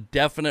like a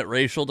definite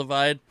racial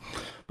divide,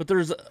 but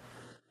there's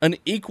an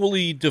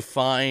equally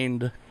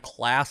defined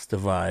class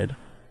divide.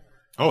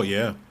 Oh,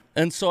 yeah.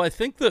 And so I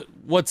think that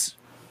what's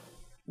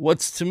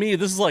to me,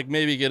 this is like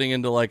maybe getting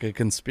into like a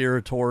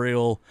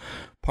conspiratorial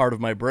part of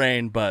my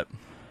brain, but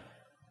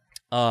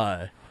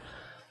the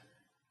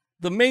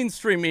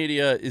mainstream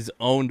media is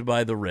owned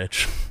by the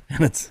rich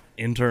and it's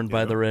interned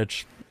by the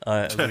rich,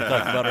 as we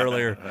talked about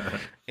earlier.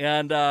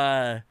 And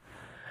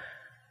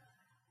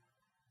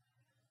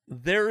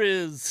there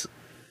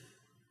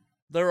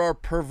are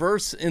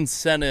perverse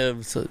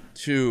incentives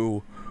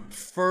to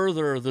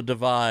further the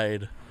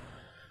divide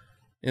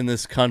in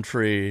this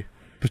country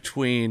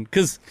between,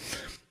 because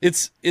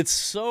it's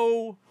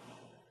so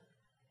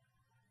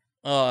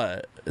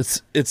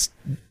it's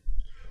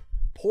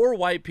poor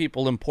white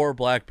people and poor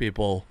black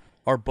people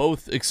are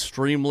both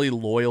extremely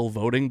loyal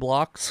voting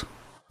blocks.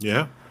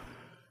 Yeah.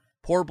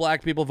 Poor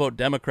black people vote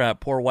Democrat,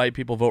 poor white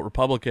people vote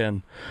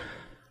Republican.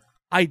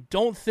 I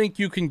don't think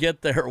you can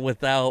get there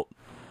without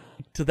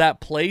to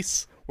that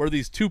place where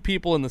these two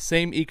people in the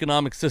same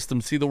economic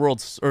system see the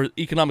world, or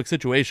economic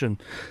situation,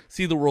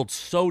 see the world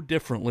so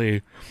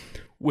differently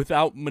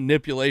without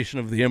manipulation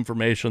of the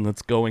information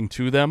that's going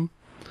to them.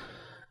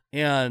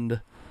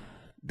 And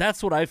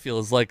that's what I feel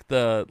is like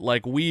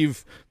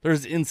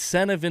there's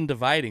incentive in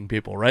dividing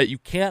people, right? You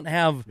can't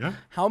have,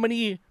 how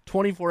many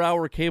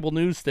 24-hour cable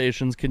news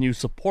stations can you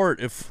support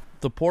if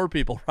the poor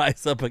people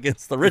rise up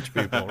against the rich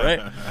people,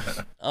 right?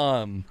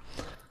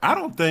 I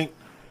don't think,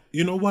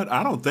 you know what?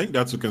 I don't think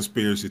that's a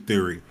conspiracy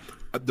theory.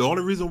 The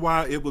only reason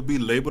why it would be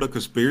labeled a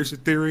conspiracy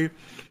theory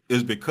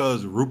is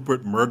because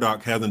Rupert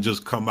Murdoch hasn't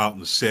just come out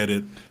and said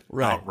it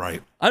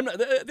outright.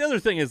 The other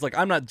thing is, like,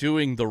 I'm not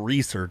doing the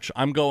research.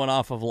 I'm going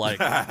off of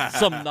like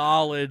some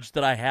knowledge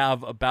that I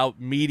have about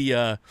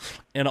media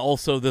and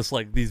also this,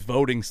 like, these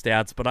voting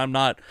stats, but I'm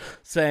not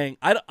saying,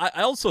 I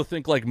also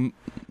think like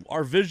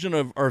our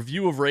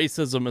view of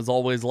racism is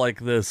always like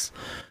this.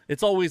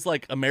 It's always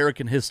like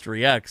American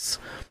History X,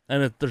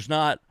 and there's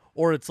not,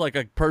 or it's like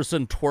a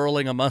person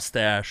twirling a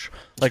mustache,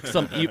 like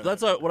some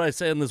that's what I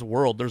say in this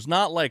world. There's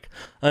not like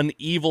an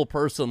evil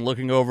person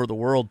looking over the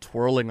world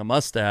twirling a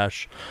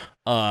mustache.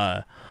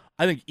 I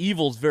I think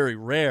evil's very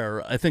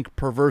rare. I think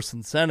perverse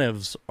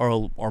incentives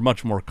are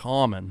much more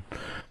common.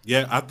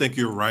 Yeah, I think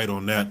you're right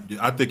on that.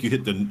 I think you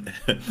hit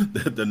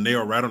the the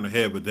nail right on the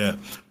head with that.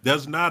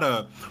 There's not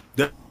a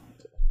there,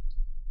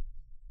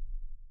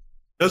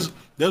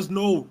 there's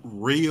no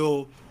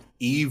real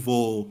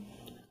evil,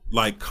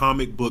 like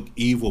comic book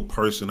evil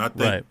person. I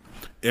think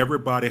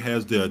everybody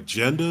has their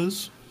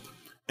agendas,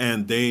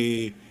 and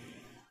they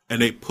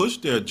push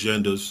their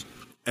agendas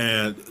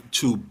and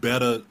to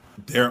better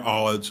their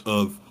odds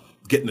of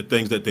getting the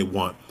things that they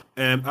want.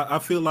 And I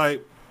feel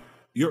like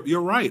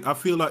you're right. I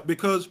feel like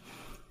because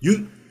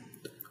you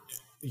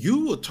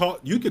could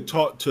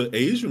talk to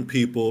Asian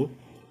people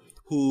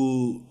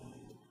who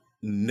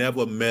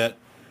never met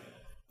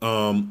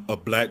a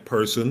black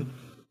person,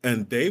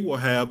 and they will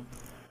have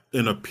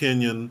an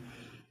opinion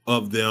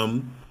of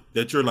them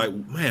that you're like,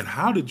 man,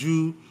 how did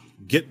you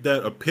get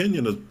that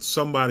opinion of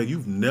somebody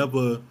you've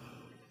never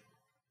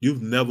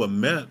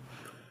met?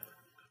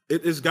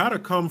 It's got to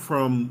come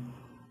from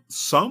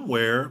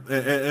somewhere,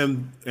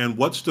 and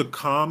what's the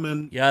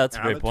common? Yeah, that's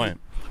a great point.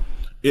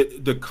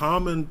 The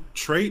common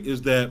trait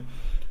is that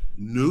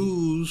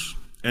news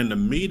and the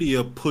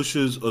media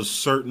pushes a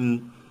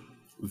certain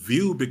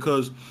view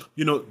because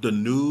the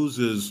news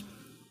is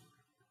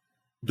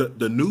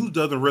the news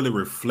doesn't really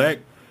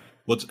reflect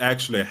what's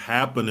actually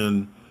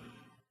happening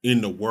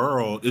in the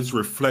world. It's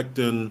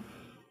reflecting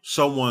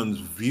someone's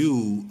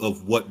view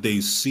of what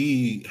they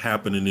see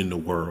happening in the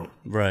world.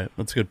 Right.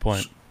 That's a good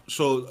point.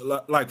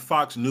 So like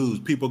Fox News,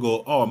 people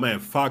go, oh man,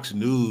 Fox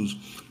News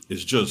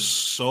is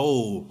just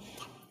so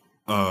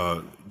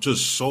over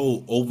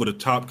the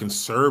top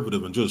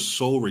conservative and just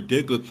so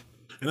ridiculous.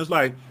 And it's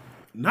like,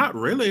 not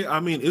really. I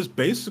mean, it's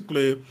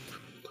basically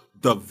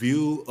the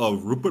view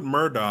of Rupert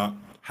Murdoch,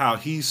 how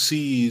he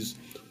sees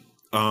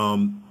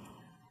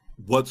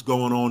what's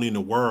going on in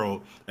the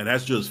world, and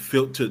that's just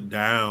filtered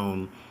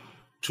down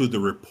to the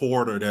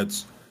reporter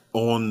that's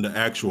on the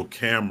actual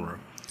camera.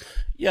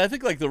 Yeah, I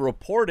think like the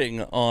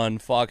reporting on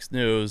Fox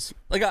News,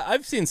 like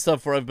I've seen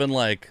stuff where I've been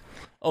like,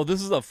 oh,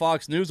 this is a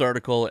Fox News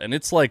article, and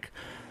it's like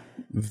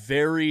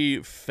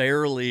very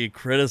fairly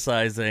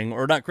criticizing,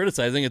 or not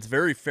criticizing, it's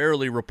very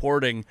fairly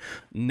reporting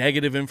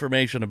negative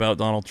information about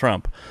Donald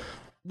Trump.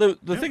 The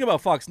thing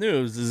about Fox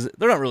News is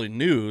they're not really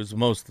news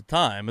most of the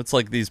time. It's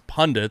like these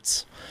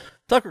pundits.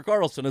 Tucker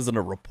Carlson isn't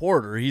a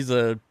reporter. He's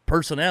a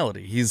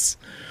personality. He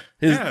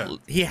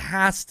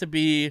has to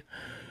be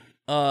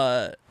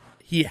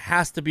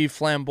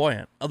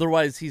flamboyant.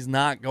 Otherwise, he's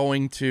not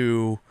going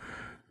to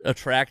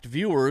attract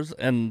viewers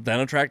and then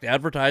attract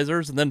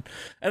advertisers. And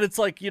it's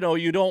like,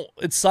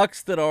 it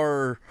sucks that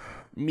our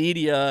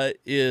media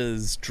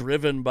is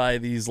driven by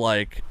these,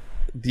 like,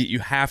 you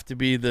have to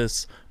be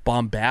this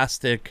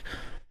bombastic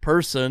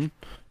person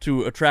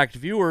to attract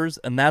viewers,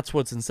 and that's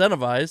what's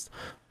incentivized.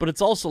 But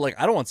it's also like,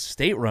 I don't want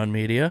state-run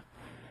media.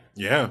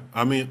 Yeah,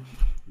 I mean,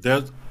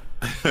 there's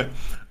in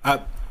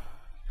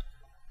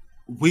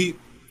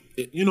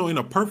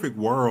a perfect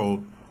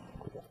world,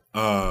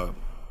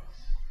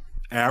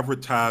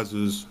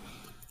 advertisers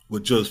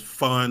would just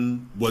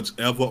fund what's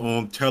ever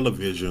on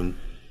television,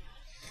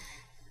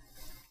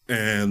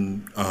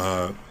 and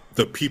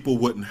the people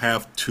wouldn't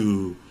have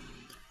to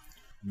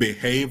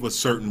behave a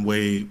certain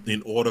way in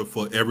order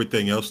for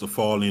everything else to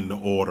fall into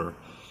order.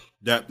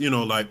 That,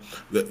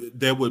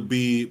 there would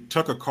be,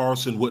 Tucker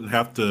Carlson wouldn't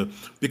have to,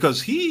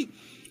 because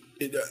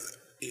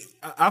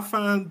I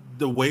find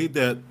the way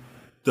that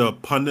the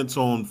pundits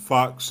on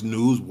Fox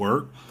News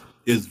work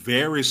is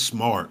very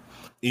smart,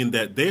 in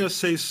that they'll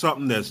say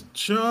something that's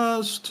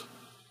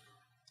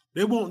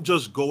they won't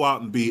just go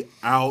out and be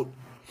out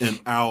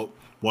and out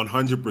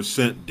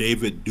 100%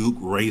 David Duke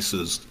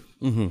racist,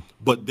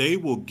 but they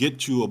will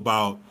get you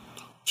about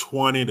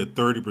 20 to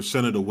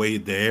 30% of the way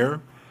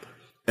there,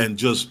 and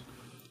just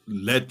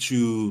let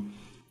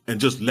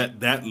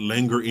that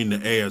linger in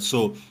the air.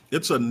 So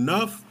it's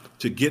enough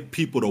to get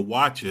people to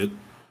watch it,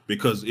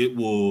 because it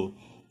will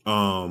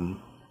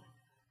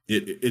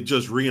it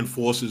just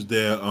reinforces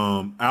their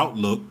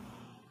outlook,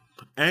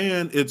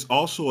 and it's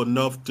also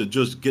enough to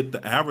just get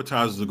the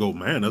advertisers to go,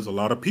 man, there's a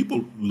lot of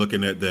people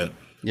looking at that.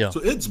 Yeah. So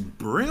it's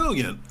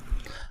brilliant.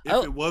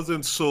 If it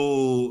wasn't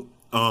so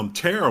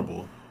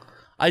terrible.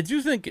 I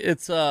do think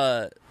it's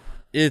a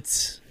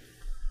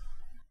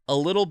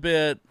little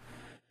bit.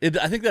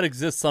 I think that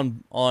exists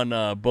on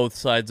both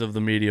sides of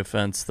the media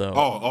fence, though.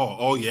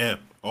 Oh yeah.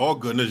 Oh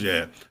goodness,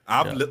 yeah.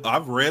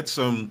 I've read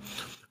some.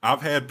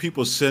 I've had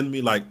people send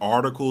me like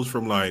articles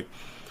from like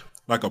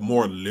a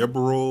more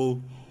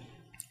liberal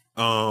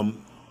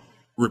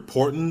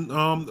reporting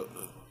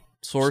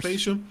source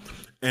station,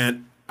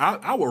 and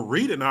I will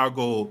read it and I'll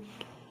go,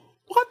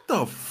 what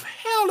the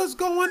hell is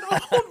going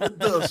on with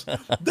this?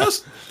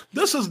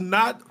 This is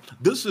not.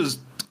 This is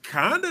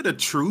kind of the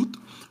truth,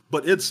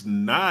 but it's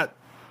not.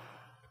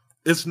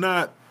 It's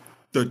not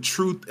the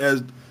truth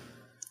as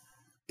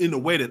in the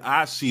way that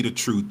I see the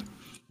truth,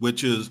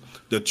 which is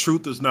the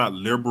truth is not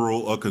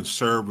liberal or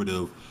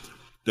conservative.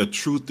 The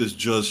truth is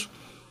just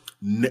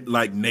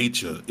like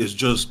nature. It's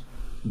just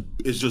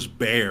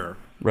bare.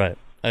 Right.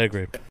 I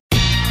agree.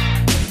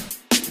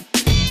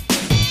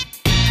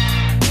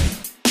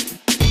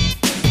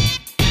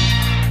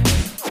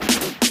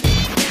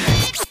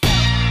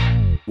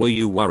 Were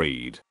you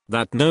worried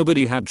that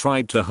nobody had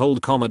tried to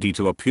hold comedy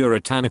to a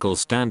puritanical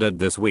standard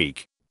this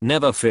week?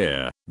 Never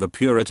fear, the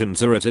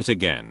Puritans are at it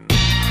again.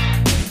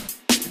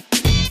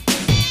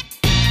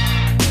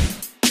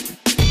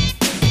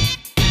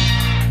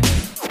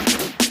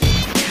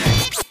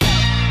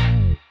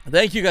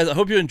 Thank you guys. I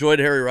hope you enjoyed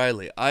Harry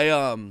Riley.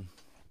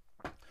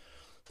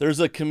 There's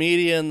a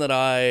comedian that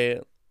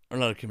or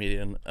not a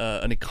comedian,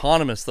 an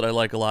economist that I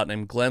like a lot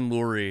named Glenn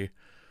Lurie,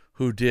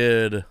 who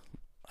did,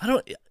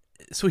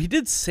 he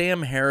did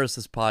Sam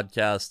Harris's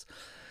podcast,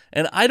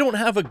 and I don't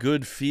have a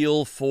good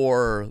feel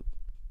for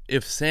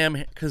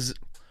because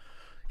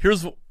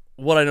here's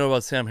what I know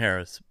about Sam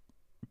Harris.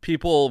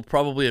 People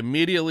probably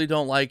immediately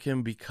don't like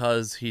him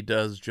because he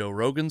does Joe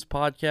Rogan's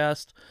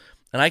podcast,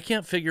 and I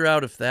can't figure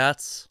out if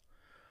that's,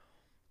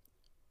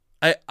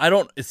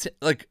 it's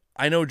like,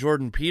 I know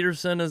Jordan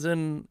Peterson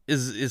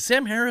is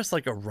Sam Harris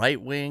like a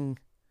right wing?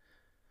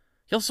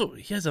 He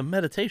has a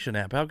meditation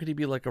app. How could he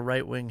be like a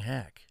right wing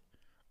hack?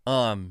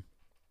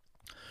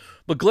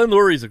 But Glenn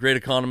Lurie is a great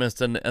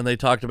economist, and they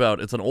talked about,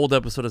 it's an old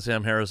episode of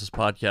Sam Harris's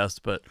podcast,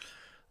 but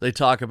they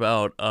talk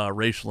about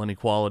racial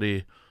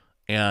inequality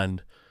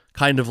and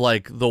kind of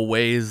like the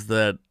ways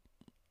that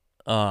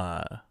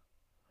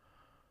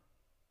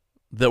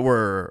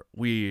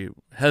we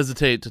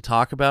hesitate to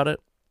talk about it.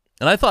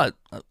 And I thought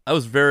I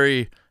was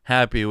very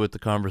happy with the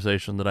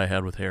conversation that I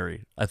had with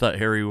Harry. I thought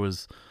Harry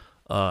was,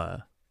 I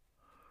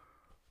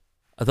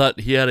thought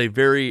he had a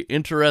very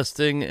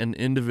interesting and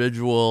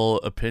individual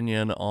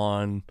opinion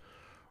on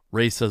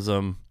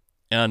racism.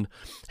 And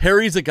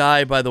Harry's a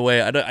guy, by the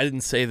way, I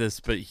didn't say this,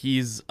 but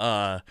he's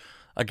a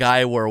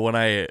guy where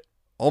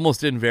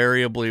almost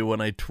invariably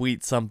when I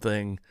tweet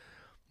something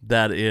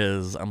that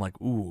I'm like,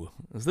 ooh,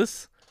 is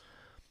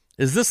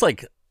this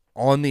like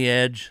on the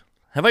edge?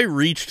 Have I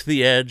reached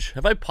the edge?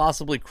 Have I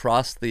possibly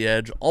crossed the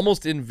edge?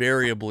 Almost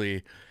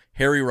invariably,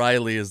 Harry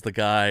Riley is the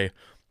guy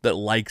that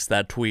likes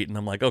that tweet. And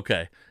I'm like,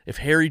 okay, if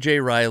Harry J.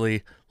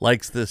 Riley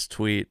likes this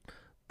tweet,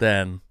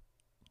 then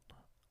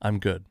I'm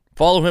good.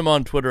 Follow him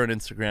on Twitter and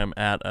Instagram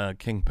at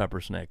King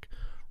Peppersnake.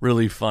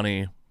 Really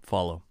funny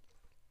follow.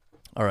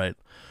 All right.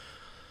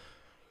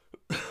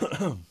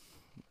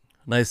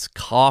 Nice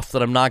cough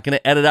that I'm not going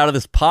to edit out of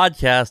this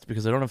podcast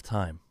because I don't have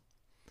time.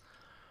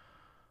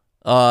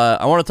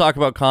 I want to talk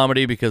about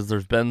comedy because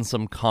there's been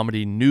some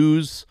comedy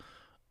news.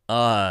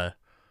 Two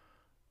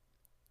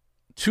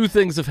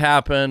things have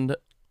happened.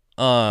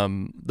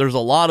 There's a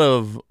lot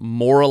of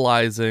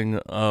moralizing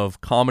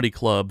of comedy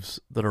clubs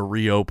that are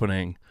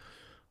reopening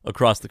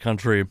across the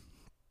country.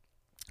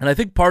 And I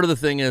think part of the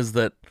thing is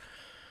that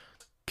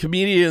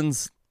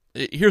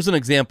here's an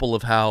example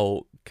of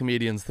how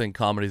comedians think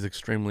comedy is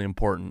extremely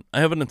important. I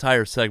have an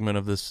entire segment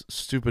of this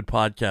stupid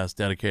podcast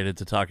dedicated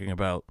to talking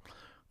about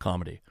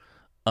comedy.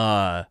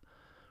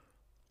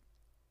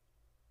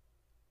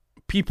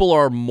 People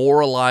are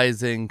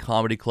moralizing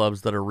comedy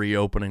clubs that are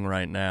reopening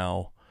right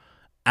now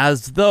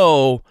as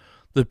though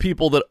the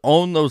people that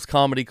own those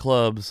comedy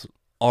clubs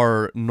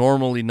are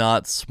normally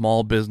not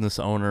small business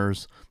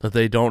owners, that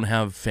they don't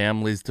have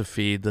families to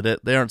feed, that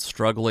they aren't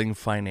struggling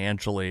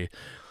financially,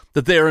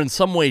 that they are in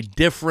some way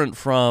different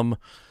from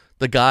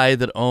the guy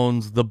that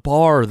owns the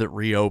bar that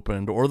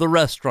reopened or the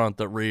restaurant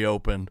that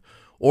reopened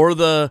or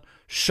the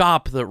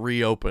shop that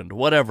reopened,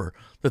 whatever.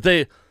 That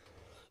they,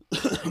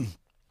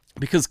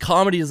 because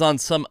comedy is on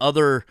some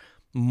other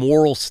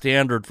moral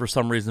standard for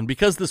some reason.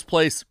 Because this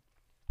place,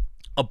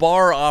 a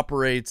bar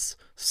operates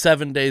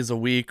 7 days a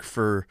week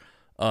for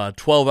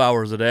 12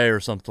 hours a day or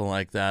something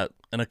like that.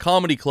 And a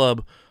comedy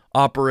club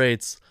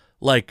operates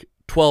like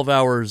 12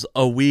 hours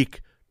a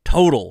week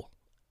total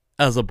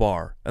as a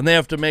bar. And they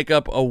have to make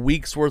up a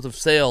week's worth of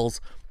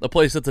sales. The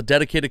place that's a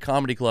dedicated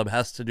comedy club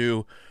has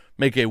to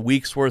make a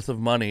week's worth of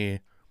money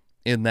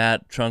in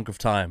that chunk of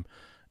time.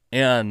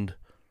 And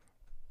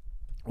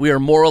we are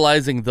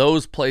moralizing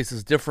those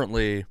places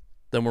differently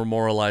than we're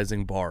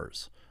moralizing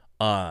bars.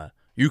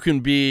 You can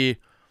be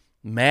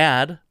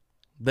mad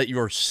that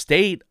your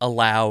state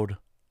allowed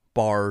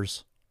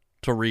bars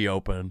to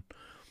reopen,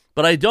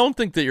 but I don't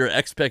think that your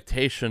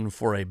expectation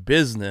for a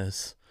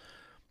business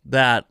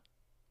that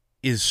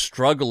is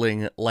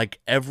struggling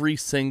like every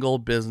single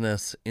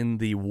business in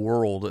the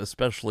world,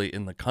 especially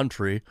in the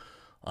country,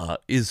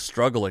 is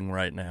struggling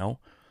right now.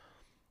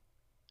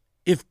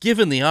 If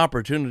given the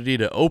opportunity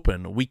to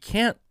open, we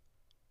can't.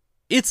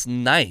 It's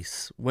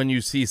nice when you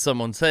see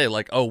someone say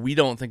like, "Oh, we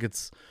think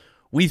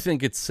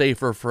it's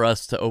safer for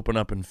us to open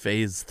up in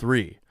phase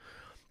 3."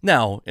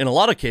 Now, in a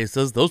lot of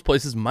cases, those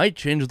places might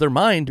change their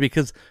mind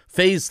because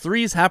phase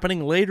 3 is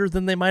happening later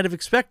than they might have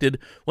expected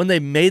when they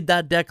made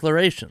that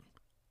declaration.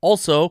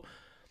 Also,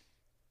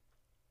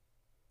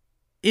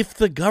 if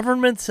the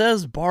government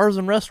says bars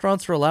and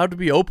restaurants are allowed to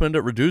be opened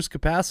at reduced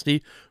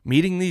capacity,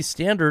 meeting these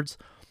standards,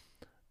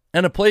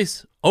 and a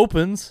place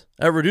opens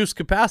at reduced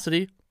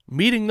capacity,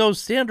 meeting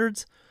those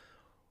standards,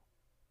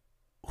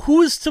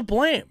 who is to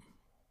blame?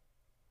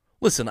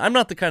 listen, I'm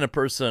not the kind of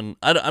person,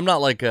 I'm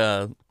not like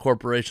a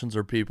corporations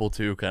or people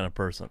too kind of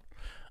person.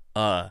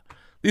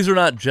 These are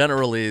not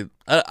generally,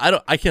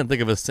 I can't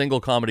think of a single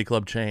comedy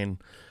club chain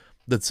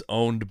that's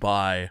owned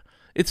by,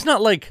 it's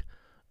not like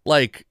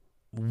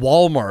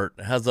Walmart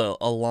has a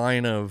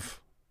line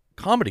of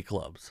comedy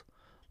clubs.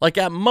 Like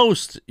at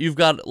most, you've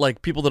got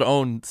like people that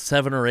own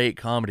 7 or 8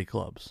 comedy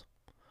clubs.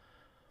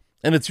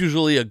 And it's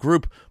usually a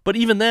group. But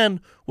even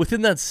then,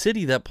 within that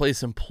city, that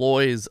place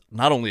employs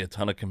not only a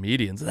ton of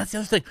comedians. And that's the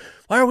other thing.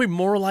 Why are we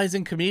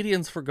moralizing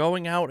comedians for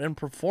going out and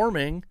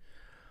performing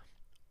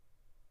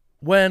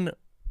when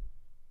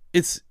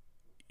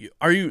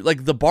are you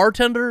like the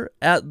bartender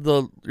at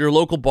your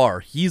local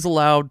bar? He's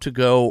allowed to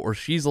go, or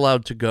she's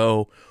allowed to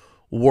go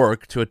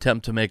work to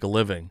attempt to make a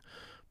living.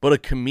 But a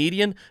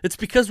comedian, it's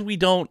because we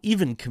don't,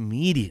 even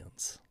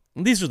comedians,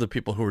 and these are the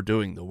people who are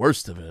doing the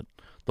worst of it,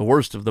 the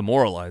worst of the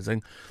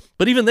moralizing,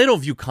 but even they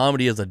don't view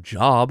comedy as a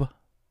job.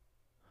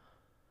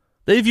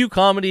 They view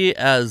comedy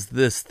as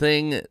this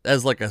thing,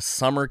 as like a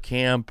summer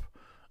camp,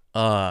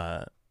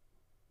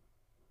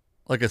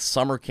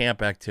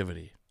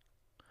 activity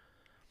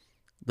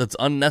that's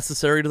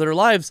unnecessary to their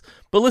lives.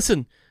 But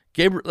listen,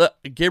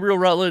 Gabriel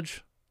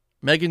Rutledge,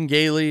 Megan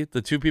Gailey,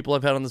 the 2 people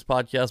I've had on this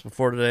podcast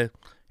before today,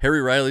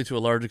 Harry Riley to a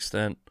large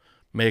extent,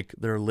 make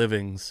their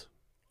livings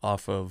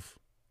off of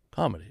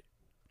comedy.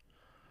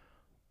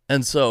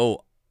 And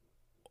so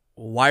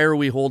why are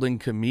we holding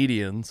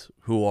comedians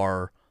who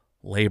are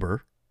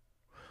labor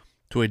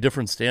to a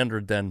different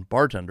standard than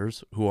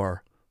bartenders who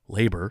are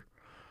labor?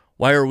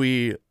 Why are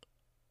we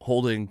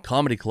holding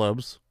comedy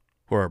clubs,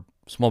 who are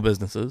small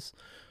businesses,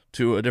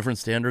 to a different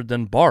standard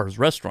than bars,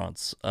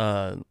 restaurants,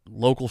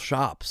 local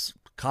shops,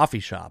 coffee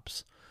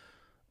shops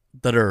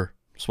that are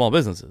small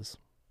businesses?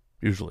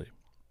 Usually,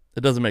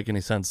 it doesn't make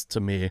any sense to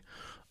me.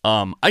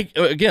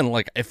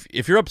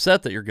 If you're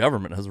upset that your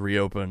government has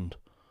reopened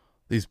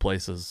these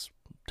places,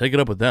 take it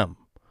up with them.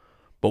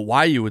 But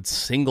why you would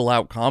single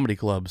out comedy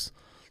clubs,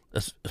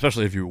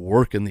 especially if you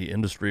work in the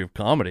industry of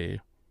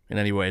comedy in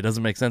any way, it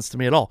doesn't make sense to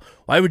me at all.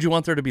 Why would you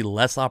want there to be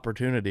less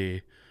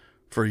opportunity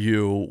for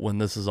you when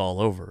this is all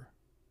over?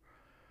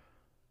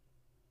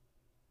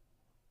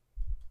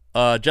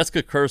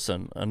 Jessica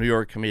Curson, a New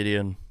York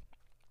comedian,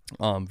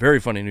 very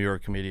funny New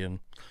York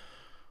comedian,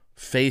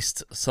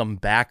 faced some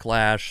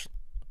backlash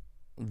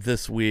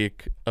this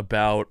week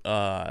about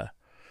a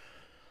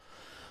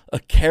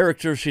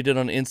character she did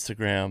on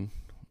Instagram.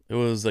 It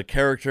was a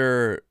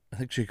character, I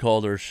think she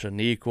called her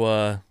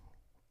Shaniqua,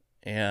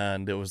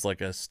 and it was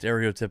like a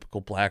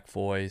stereotypical black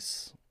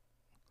voice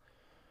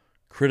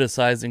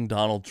criticizing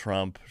Donald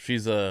Trump.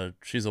 She's a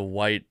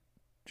white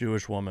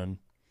Jewish woman.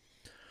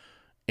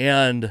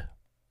 And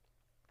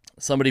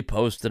somebody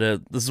posted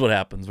it. This is what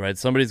happens, right?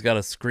 Somebody's got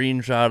a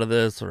screenshot of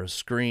this or a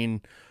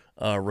screen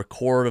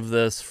record of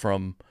this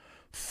from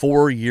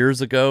 4 years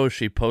ago.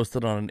 She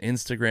posted on an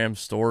Instagram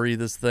story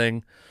this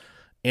thing.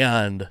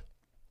 And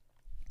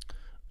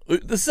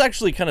this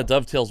actually kind of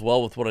dovetails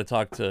well with what I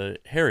talked to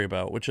Harry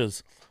about, which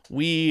is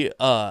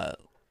Jessica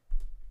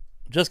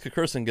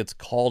Curson gets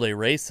called a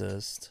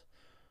racist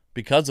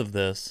because of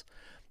this.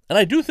 And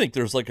I do think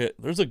there's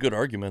a good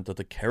argument that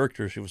the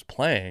character she was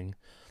playing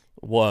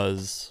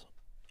was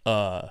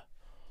a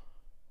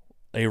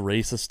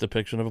racist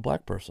depiction of a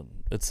black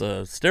person. It's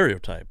a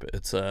stereotype.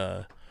 It's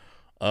a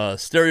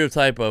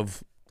stereotype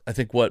of, I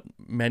think, what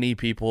many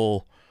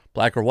people,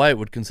 black or white,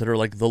 would consider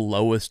like the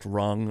lowest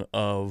rung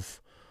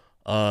of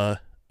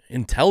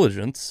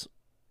intelligence.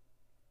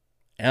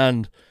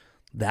 And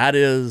that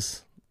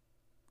is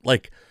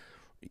like,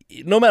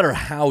 no matter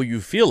how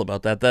you feel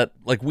about that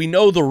like, we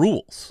know the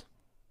rules.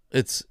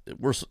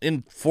 We're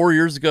in 4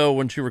 years ago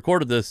when she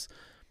recorded this,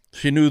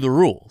 she knew the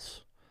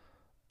rules.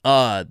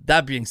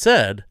 That being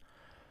said,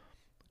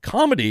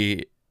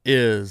 comedy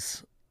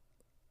is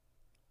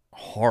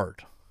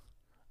hard.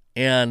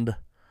 And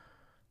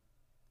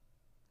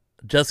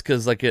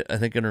Jessica's like, I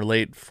think in her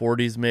late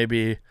 40s,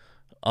 maybe.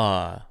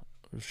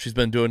 She's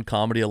been doing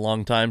comedy a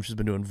long time. She's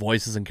been doing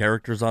voices and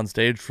characters on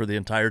stage for the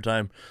entire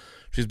time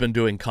she's been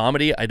doing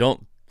comedy. I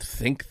don't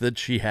think that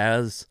she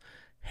has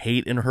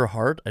hate in her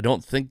heart. I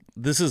don't think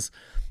this is,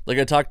 like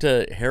I talked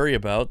to Harry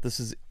about, this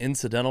is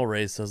incidental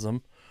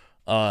racism,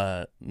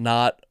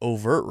 not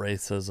overt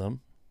racism.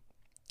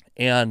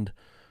 And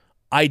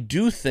I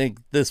do think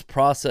this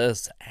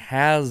process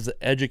has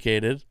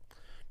educated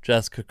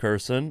Jessica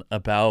Curson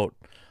about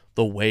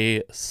the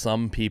way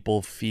some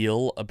people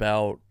feel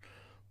about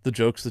the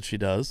jokes that she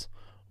does.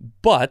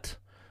 But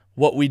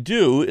what we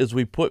do is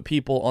we put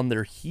people on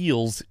their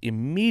heels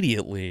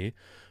immediately,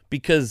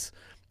 because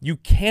you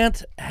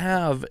can't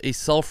have a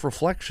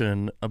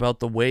self-reflection about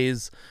the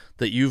ways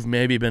that you've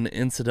maybe been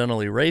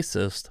incidentally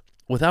racist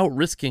without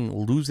risking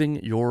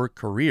losing your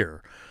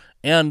career.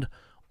 And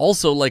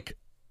also, like,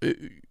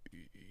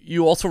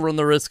 you also run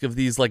the risk of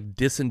these like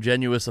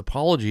disingenuous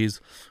apologies,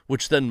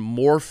 which then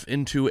morph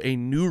into a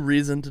new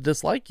reason to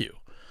dislike you.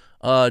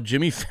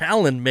 Jimmy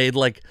Fallon made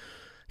like,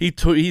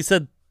 he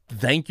said,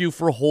 "Thank you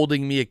for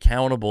holding me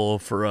accountable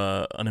for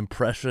an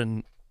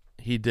impression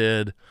he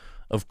did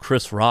of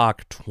Chris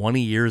Rock 20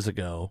 years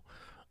ago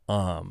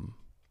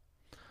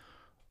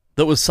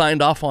that was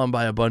signed off on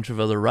by a bunch of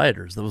other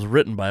writers, that was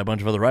written by a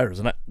bunch of other writers.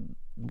 And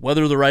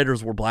whether the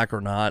writers were black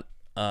or not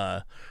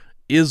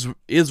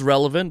is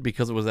relevant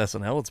because it was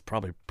SNL. It's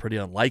probably pretty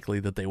unlikely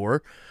that they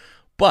were.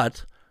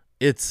 But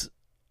he's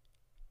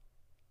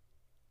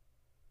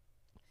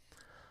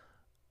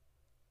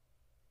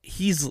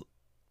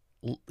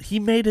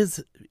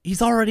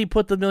already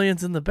put the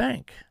millions in the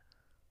bank.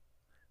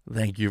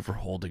 Thank you for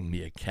holding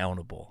me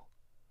accountable.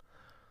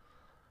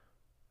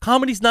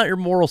 Comedy's not your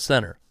moral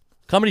center.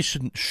 Comedy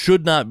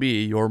should not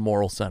be your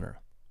moral center.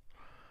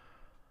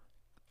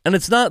 And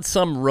it's not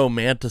some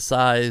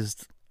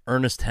romanticized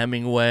Ernest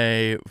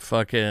Hemingway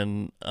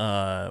fucking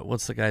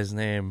what's the guy's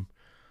name?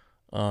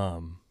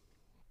 That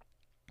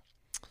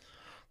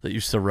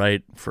used to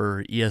write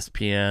for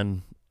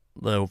ESPN,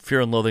 the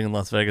Fear and Loathing in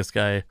Las Vegas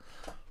guy.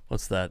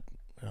 What's that?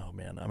 Oh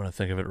man, I'm gonna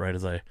think of it right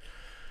as I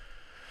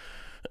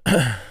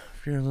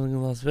Fear and Loathing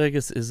in Las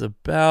Vegas is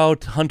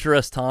about Hunter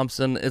S.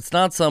 Thompson. It's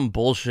not some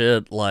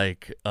bullshit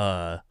like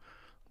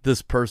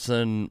this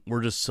person,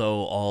 we're just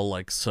so all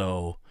like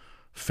so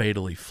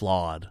fatally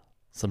flawed.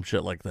 Some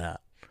shit like that.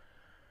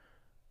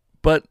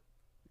 But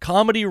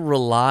comedy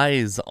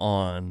relies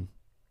on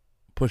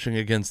pushing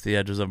against the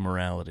edges of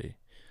morality.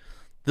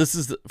 This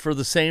is for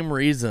the same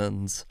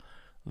reasons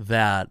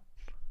that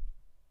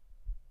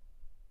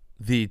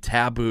the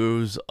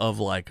taboos of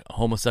like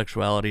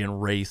homosexuality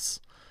and race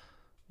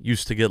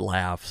used to get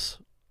laughs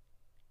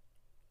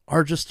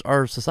are just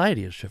our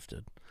society has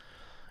shifted.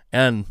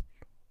 And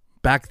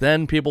back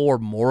then people were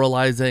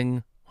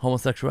moralizing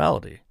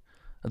homosexuality.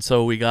 And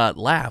so we got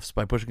laughs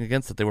by pushing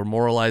against it. They were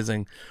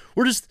moralizing.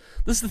 This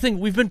is the thing.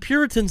 We've been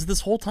Puritans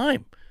this whole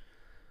time.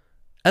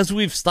 As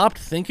we've stopped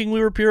thinking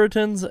we were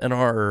Puritans and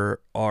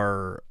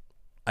our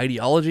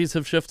ideologies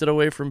have shifted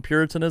away from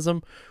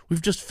Puritanism,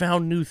 we've just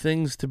found new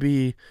things to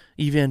be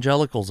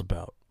evangelicals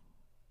about.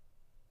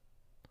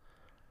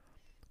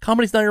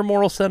 Comedy's not your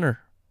moral center.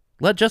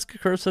 Let Jessica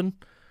Kirson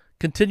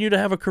continue to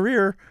have a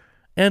career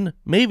and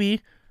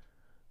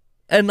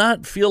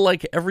not feel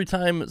like every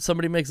time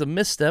somebody makes a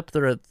misstep,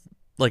 they're at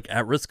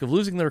risk of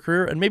losing their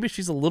career. And maybe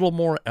she's a little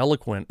more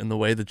eloquent in the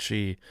way that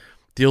she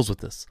deals with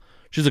this.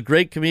 She's a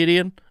great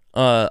comedian.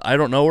 I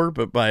don't know her,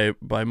 but by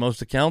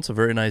most accounts, a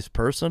very nice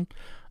person.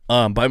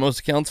 By most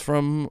accounts,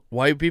 from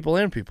white people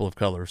and people of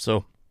color.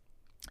 So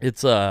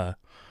it's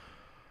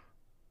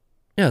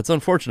it's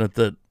unfortunate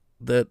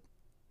that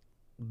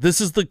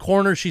this is the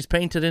corner she's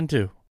painted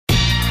into.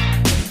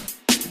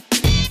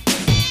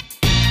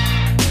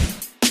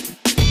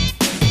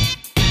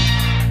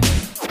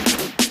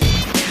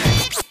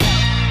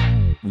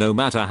 No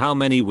matter how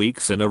many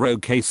weeks in a row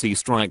Casey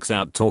strikes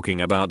out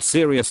talking about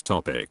serious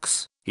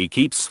topics, he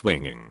keeps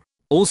swinging.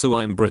 Also,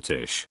 I'm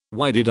British.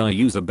 Why did I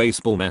use a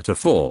baseball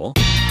metaphor?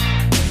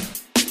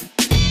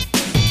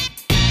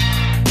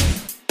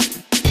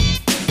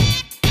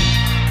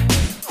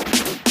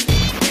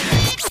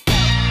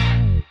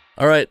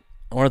 All right,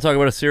 I want to talk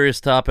about a serious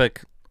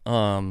topic.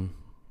 I'm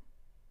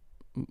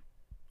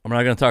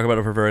not going to talk about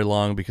it for very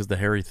long because the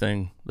Harry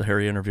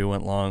interview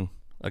went long.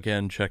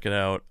 Again, check it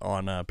out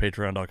on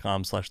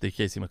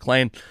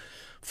patreon.com/thecasey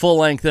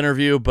full-length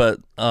interview. But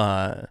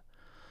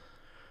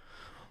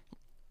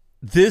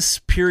this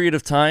period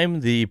of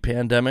time, the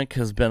pandemic,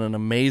 has been an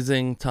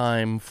amazing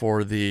time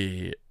for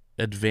the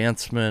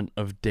advancement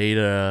of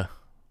data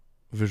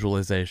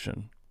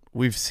visualization.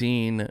 We've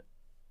seen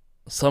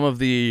some of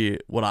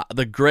the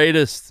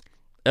greatest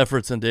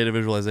efforts in data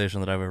visualization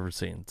that I've ever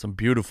seen. Some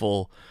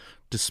beautiful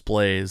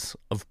displays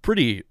of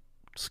pretty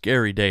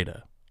scary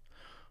data.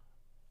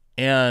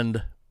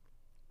 And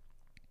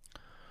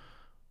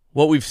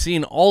what we've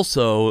seen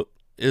also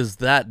is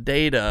that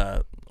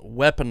data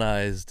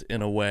weaponized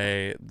in a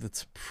way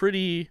that's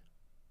pretty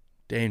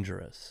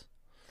dangerous.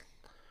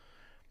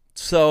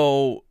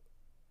 So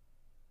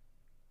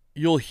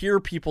you'll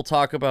hear people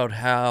talk about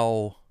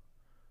how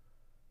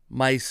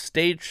my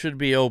state should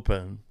be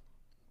open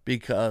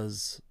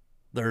because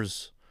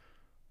there's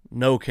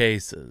no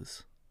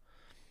cases.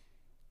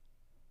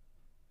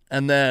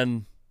 And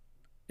then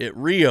it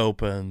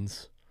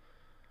reopens.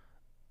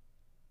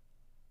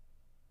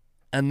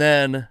 And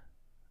then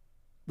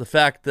the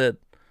fact that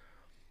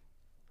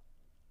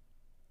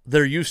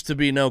there used to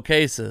be no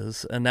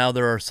cases and now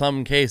there are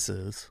some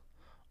cases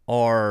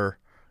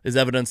is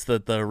evidence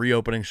that the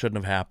reopening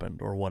shouldn't have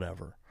happened or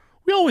whatever.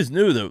 We always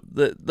knew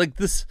that like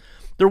this,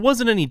 there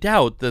wasn't any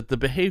doubt that the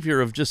behavior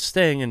of just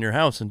staying in your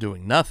house and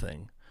doing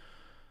nothing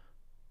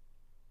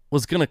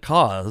was going to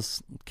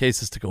cause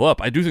cases to go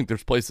up. I do think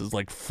there's places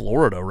like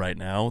Florida right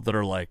now that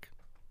are like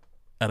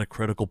at a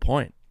critical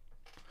point.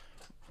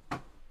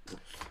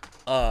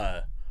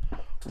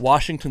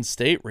 Washington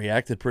State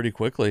reacted pretty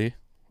quickly.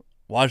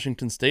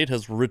 Washington State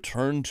has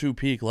returned to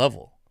peak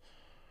level.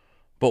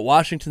 But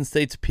Washington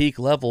State's peak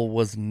level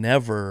was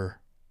never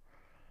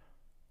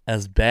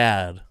as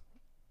bad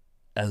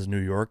as New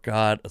York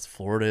got, as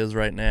Florida is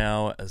right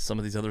now, as some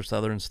of these other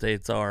southern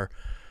states are.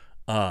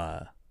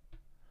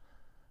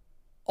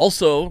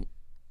 Also,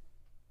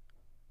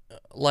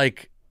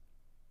 like,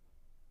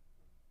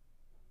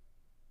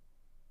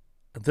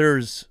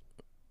 there's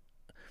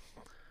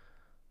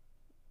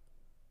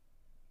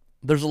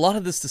a lot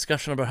of this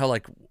discussion about how,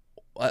 like,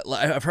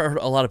 I've heard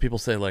a lot of people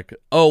say, like,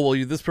 oh,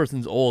 well, this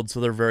person's old, so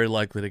they're very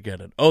likely to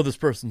get it. Oh, this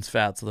person's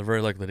fat, so they're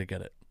very likely to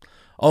get it.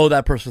 Oh,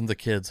 that person's a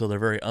kid, so they're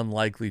very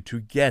unlikely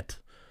to get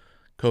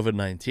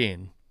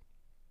COVID-19.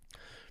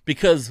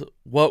 Because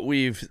what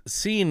we've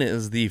seen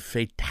is the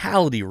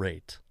fatality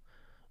rate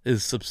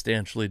is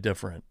substantially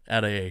different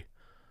at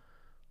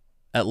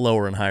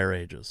lower and higher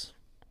ages.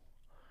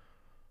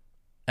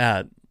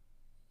 At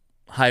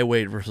high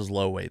weight versus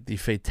low weight, the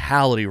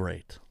fatality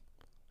rate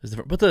is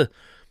different, but the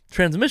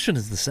transmission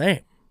is the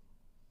same.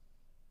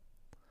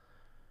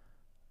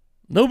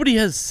 Nobody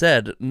has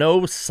said,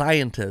 no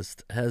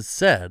scientist has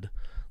said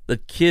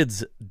that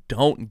kids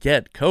don't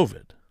get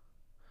COVID.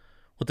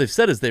 What they've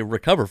said is they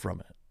recover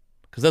from it,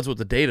 because that's what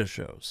the data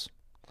shows.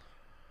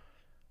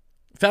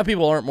 Fat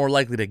people aren't more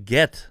likely to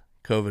get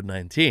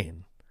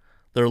COVID-19.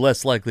 They're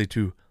less likely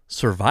to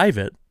survive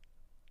it.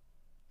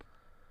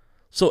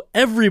 So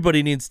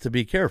everybody needs to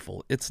be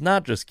careful. It's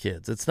not just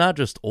kids. It's not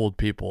just old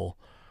people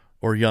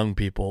or young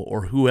people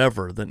or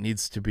whoever that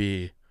needs to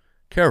be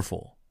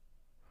careful.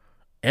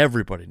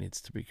 Everybody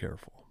needs to be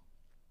careful.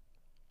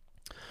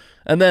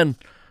 And then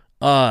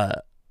I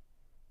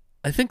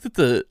think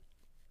that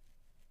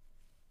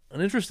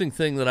an interesting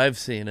thing that I've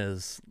seen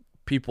is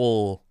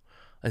people,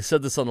 I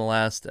said this on the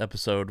last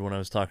episode when I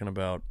was talking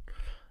about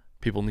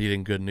people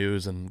needing good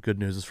news, and good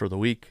news is for the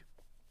weak.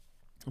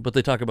 But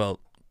they'll talk about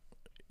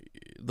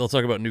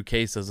new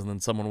cases, and then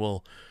someone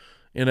will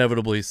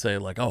inevitably say,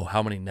 like, oh,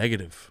 how many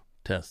negative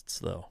tests,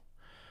 though?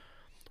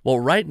 Well,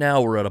 right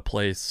now we're at a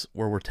place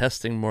where we're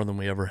testing more than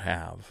we ever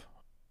have,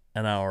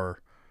 and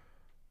our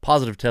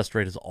positive test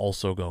rate is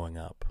also going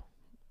up,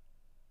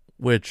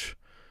 which,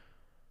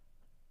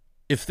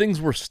 if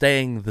things were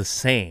staying the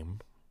same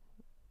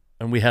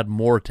and we had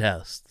more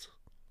tests,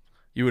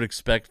 you would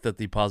expect that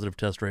the positive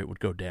test rate would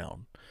go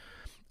down.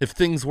 If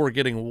things were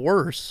getting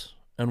worse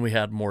and we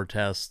had more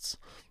tests,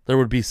 there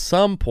would be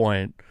some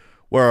point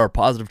where our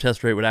positive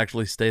test rate would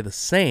actually stay the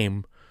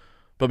same,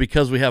 but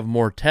because we have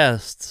more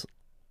tests,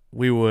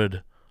 we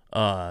would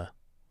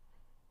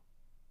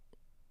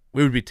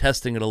be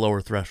testing at a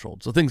lower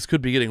threshold. So things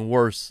could be getting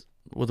worse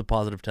with a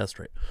positive test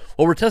rate.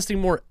 Well, we're testing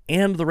more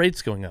and the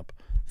rate's going up.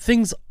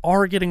 Things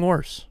are getting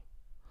worse.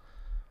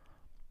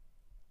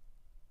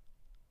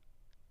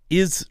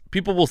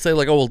 People will say,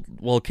 like, oh,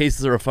 well,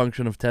 cases are a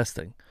function of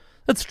testing.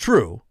 That's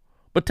true,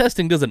 but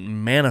testing doesn't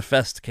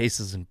manifest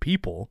cases in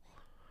people.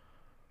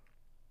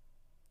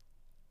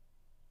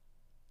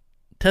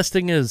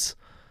 Testing is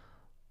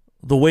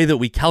the way that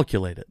we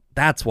calculate it.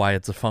 That's why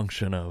it's a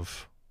function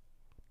of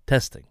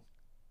testing.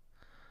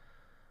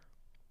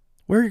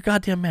 Wear your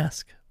goddamn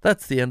mask.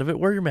 That's the end of it.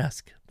 Wear your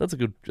mask. That's a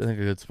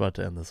good spot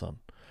to end this on.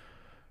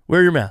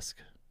 Wear your mask.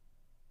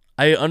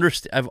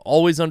 I've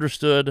always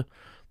understood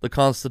the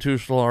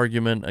constitutional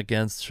argument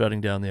against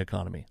shutting down the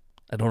economy.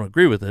 I don't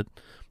agree with it,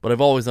 but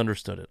I've always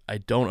understood it. I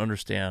don't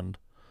understand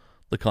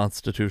the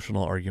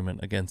constitutional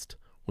argument against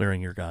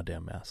wearing your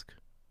goddamn mask.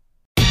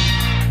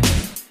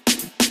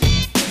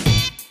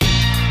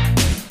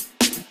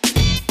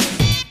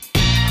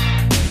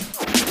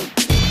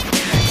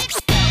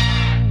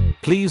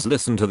 Please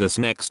listen to this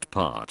next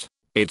part.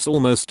 It's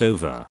almost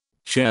over.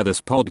 Share this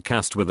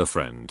podcast with a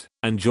friend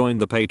and join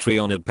the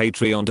Patreon at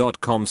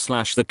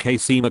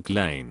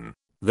patreon.com/thekcmclane.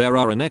 There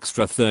are an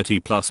extra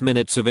 30+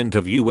 minutes of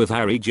interview with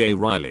Harry J.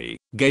 Riley,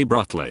 Gabe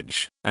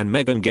Rutledge, and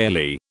Megan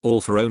Gailey,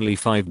 all for only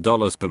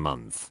 $5 per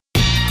month.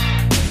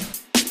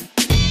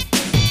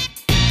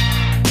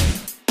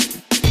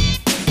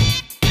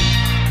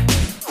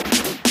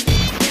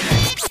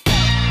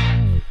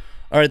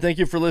 All right, thank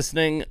you for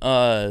listening.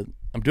 I'm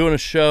doing a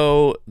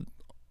show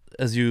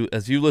as you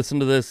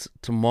listen to this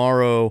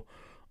tomorrow.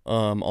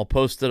 I'll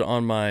post it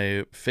on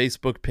my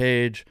Facebook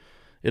page.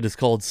 It is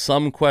called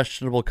Some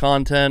Questionable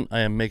Content.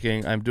 I'm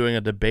doing a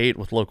debate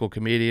with local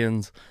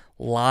comedians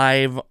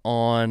live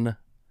on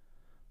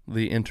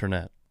the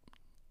internet.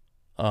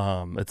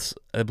 I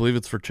believe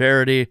it's for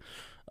charity.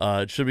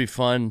 It should be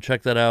fun.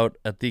 Check that out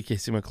at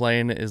DKC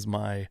McLean is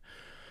my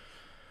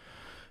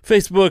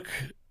Facebook.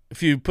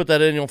 If you put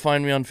that in, you'll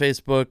find me on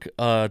Facebook,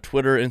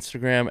 Twitter,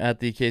 Instagram at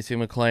DKC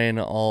McLean.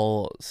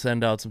 I'll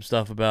send out some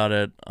stuff about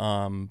it.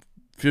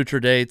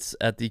 Future dates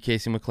at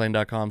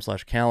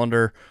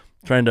dkcmclean.com/calendar.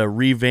 Trying to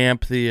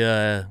revamp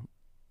the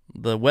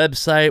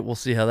website. We'll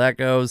see how that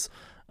goes.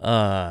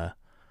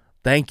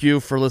 Thank you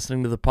for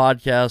listening to the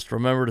podcast.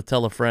 Remember to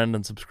tell a friend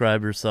and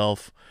subscribe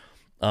yourself.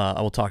 I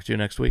will talk to you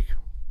next week.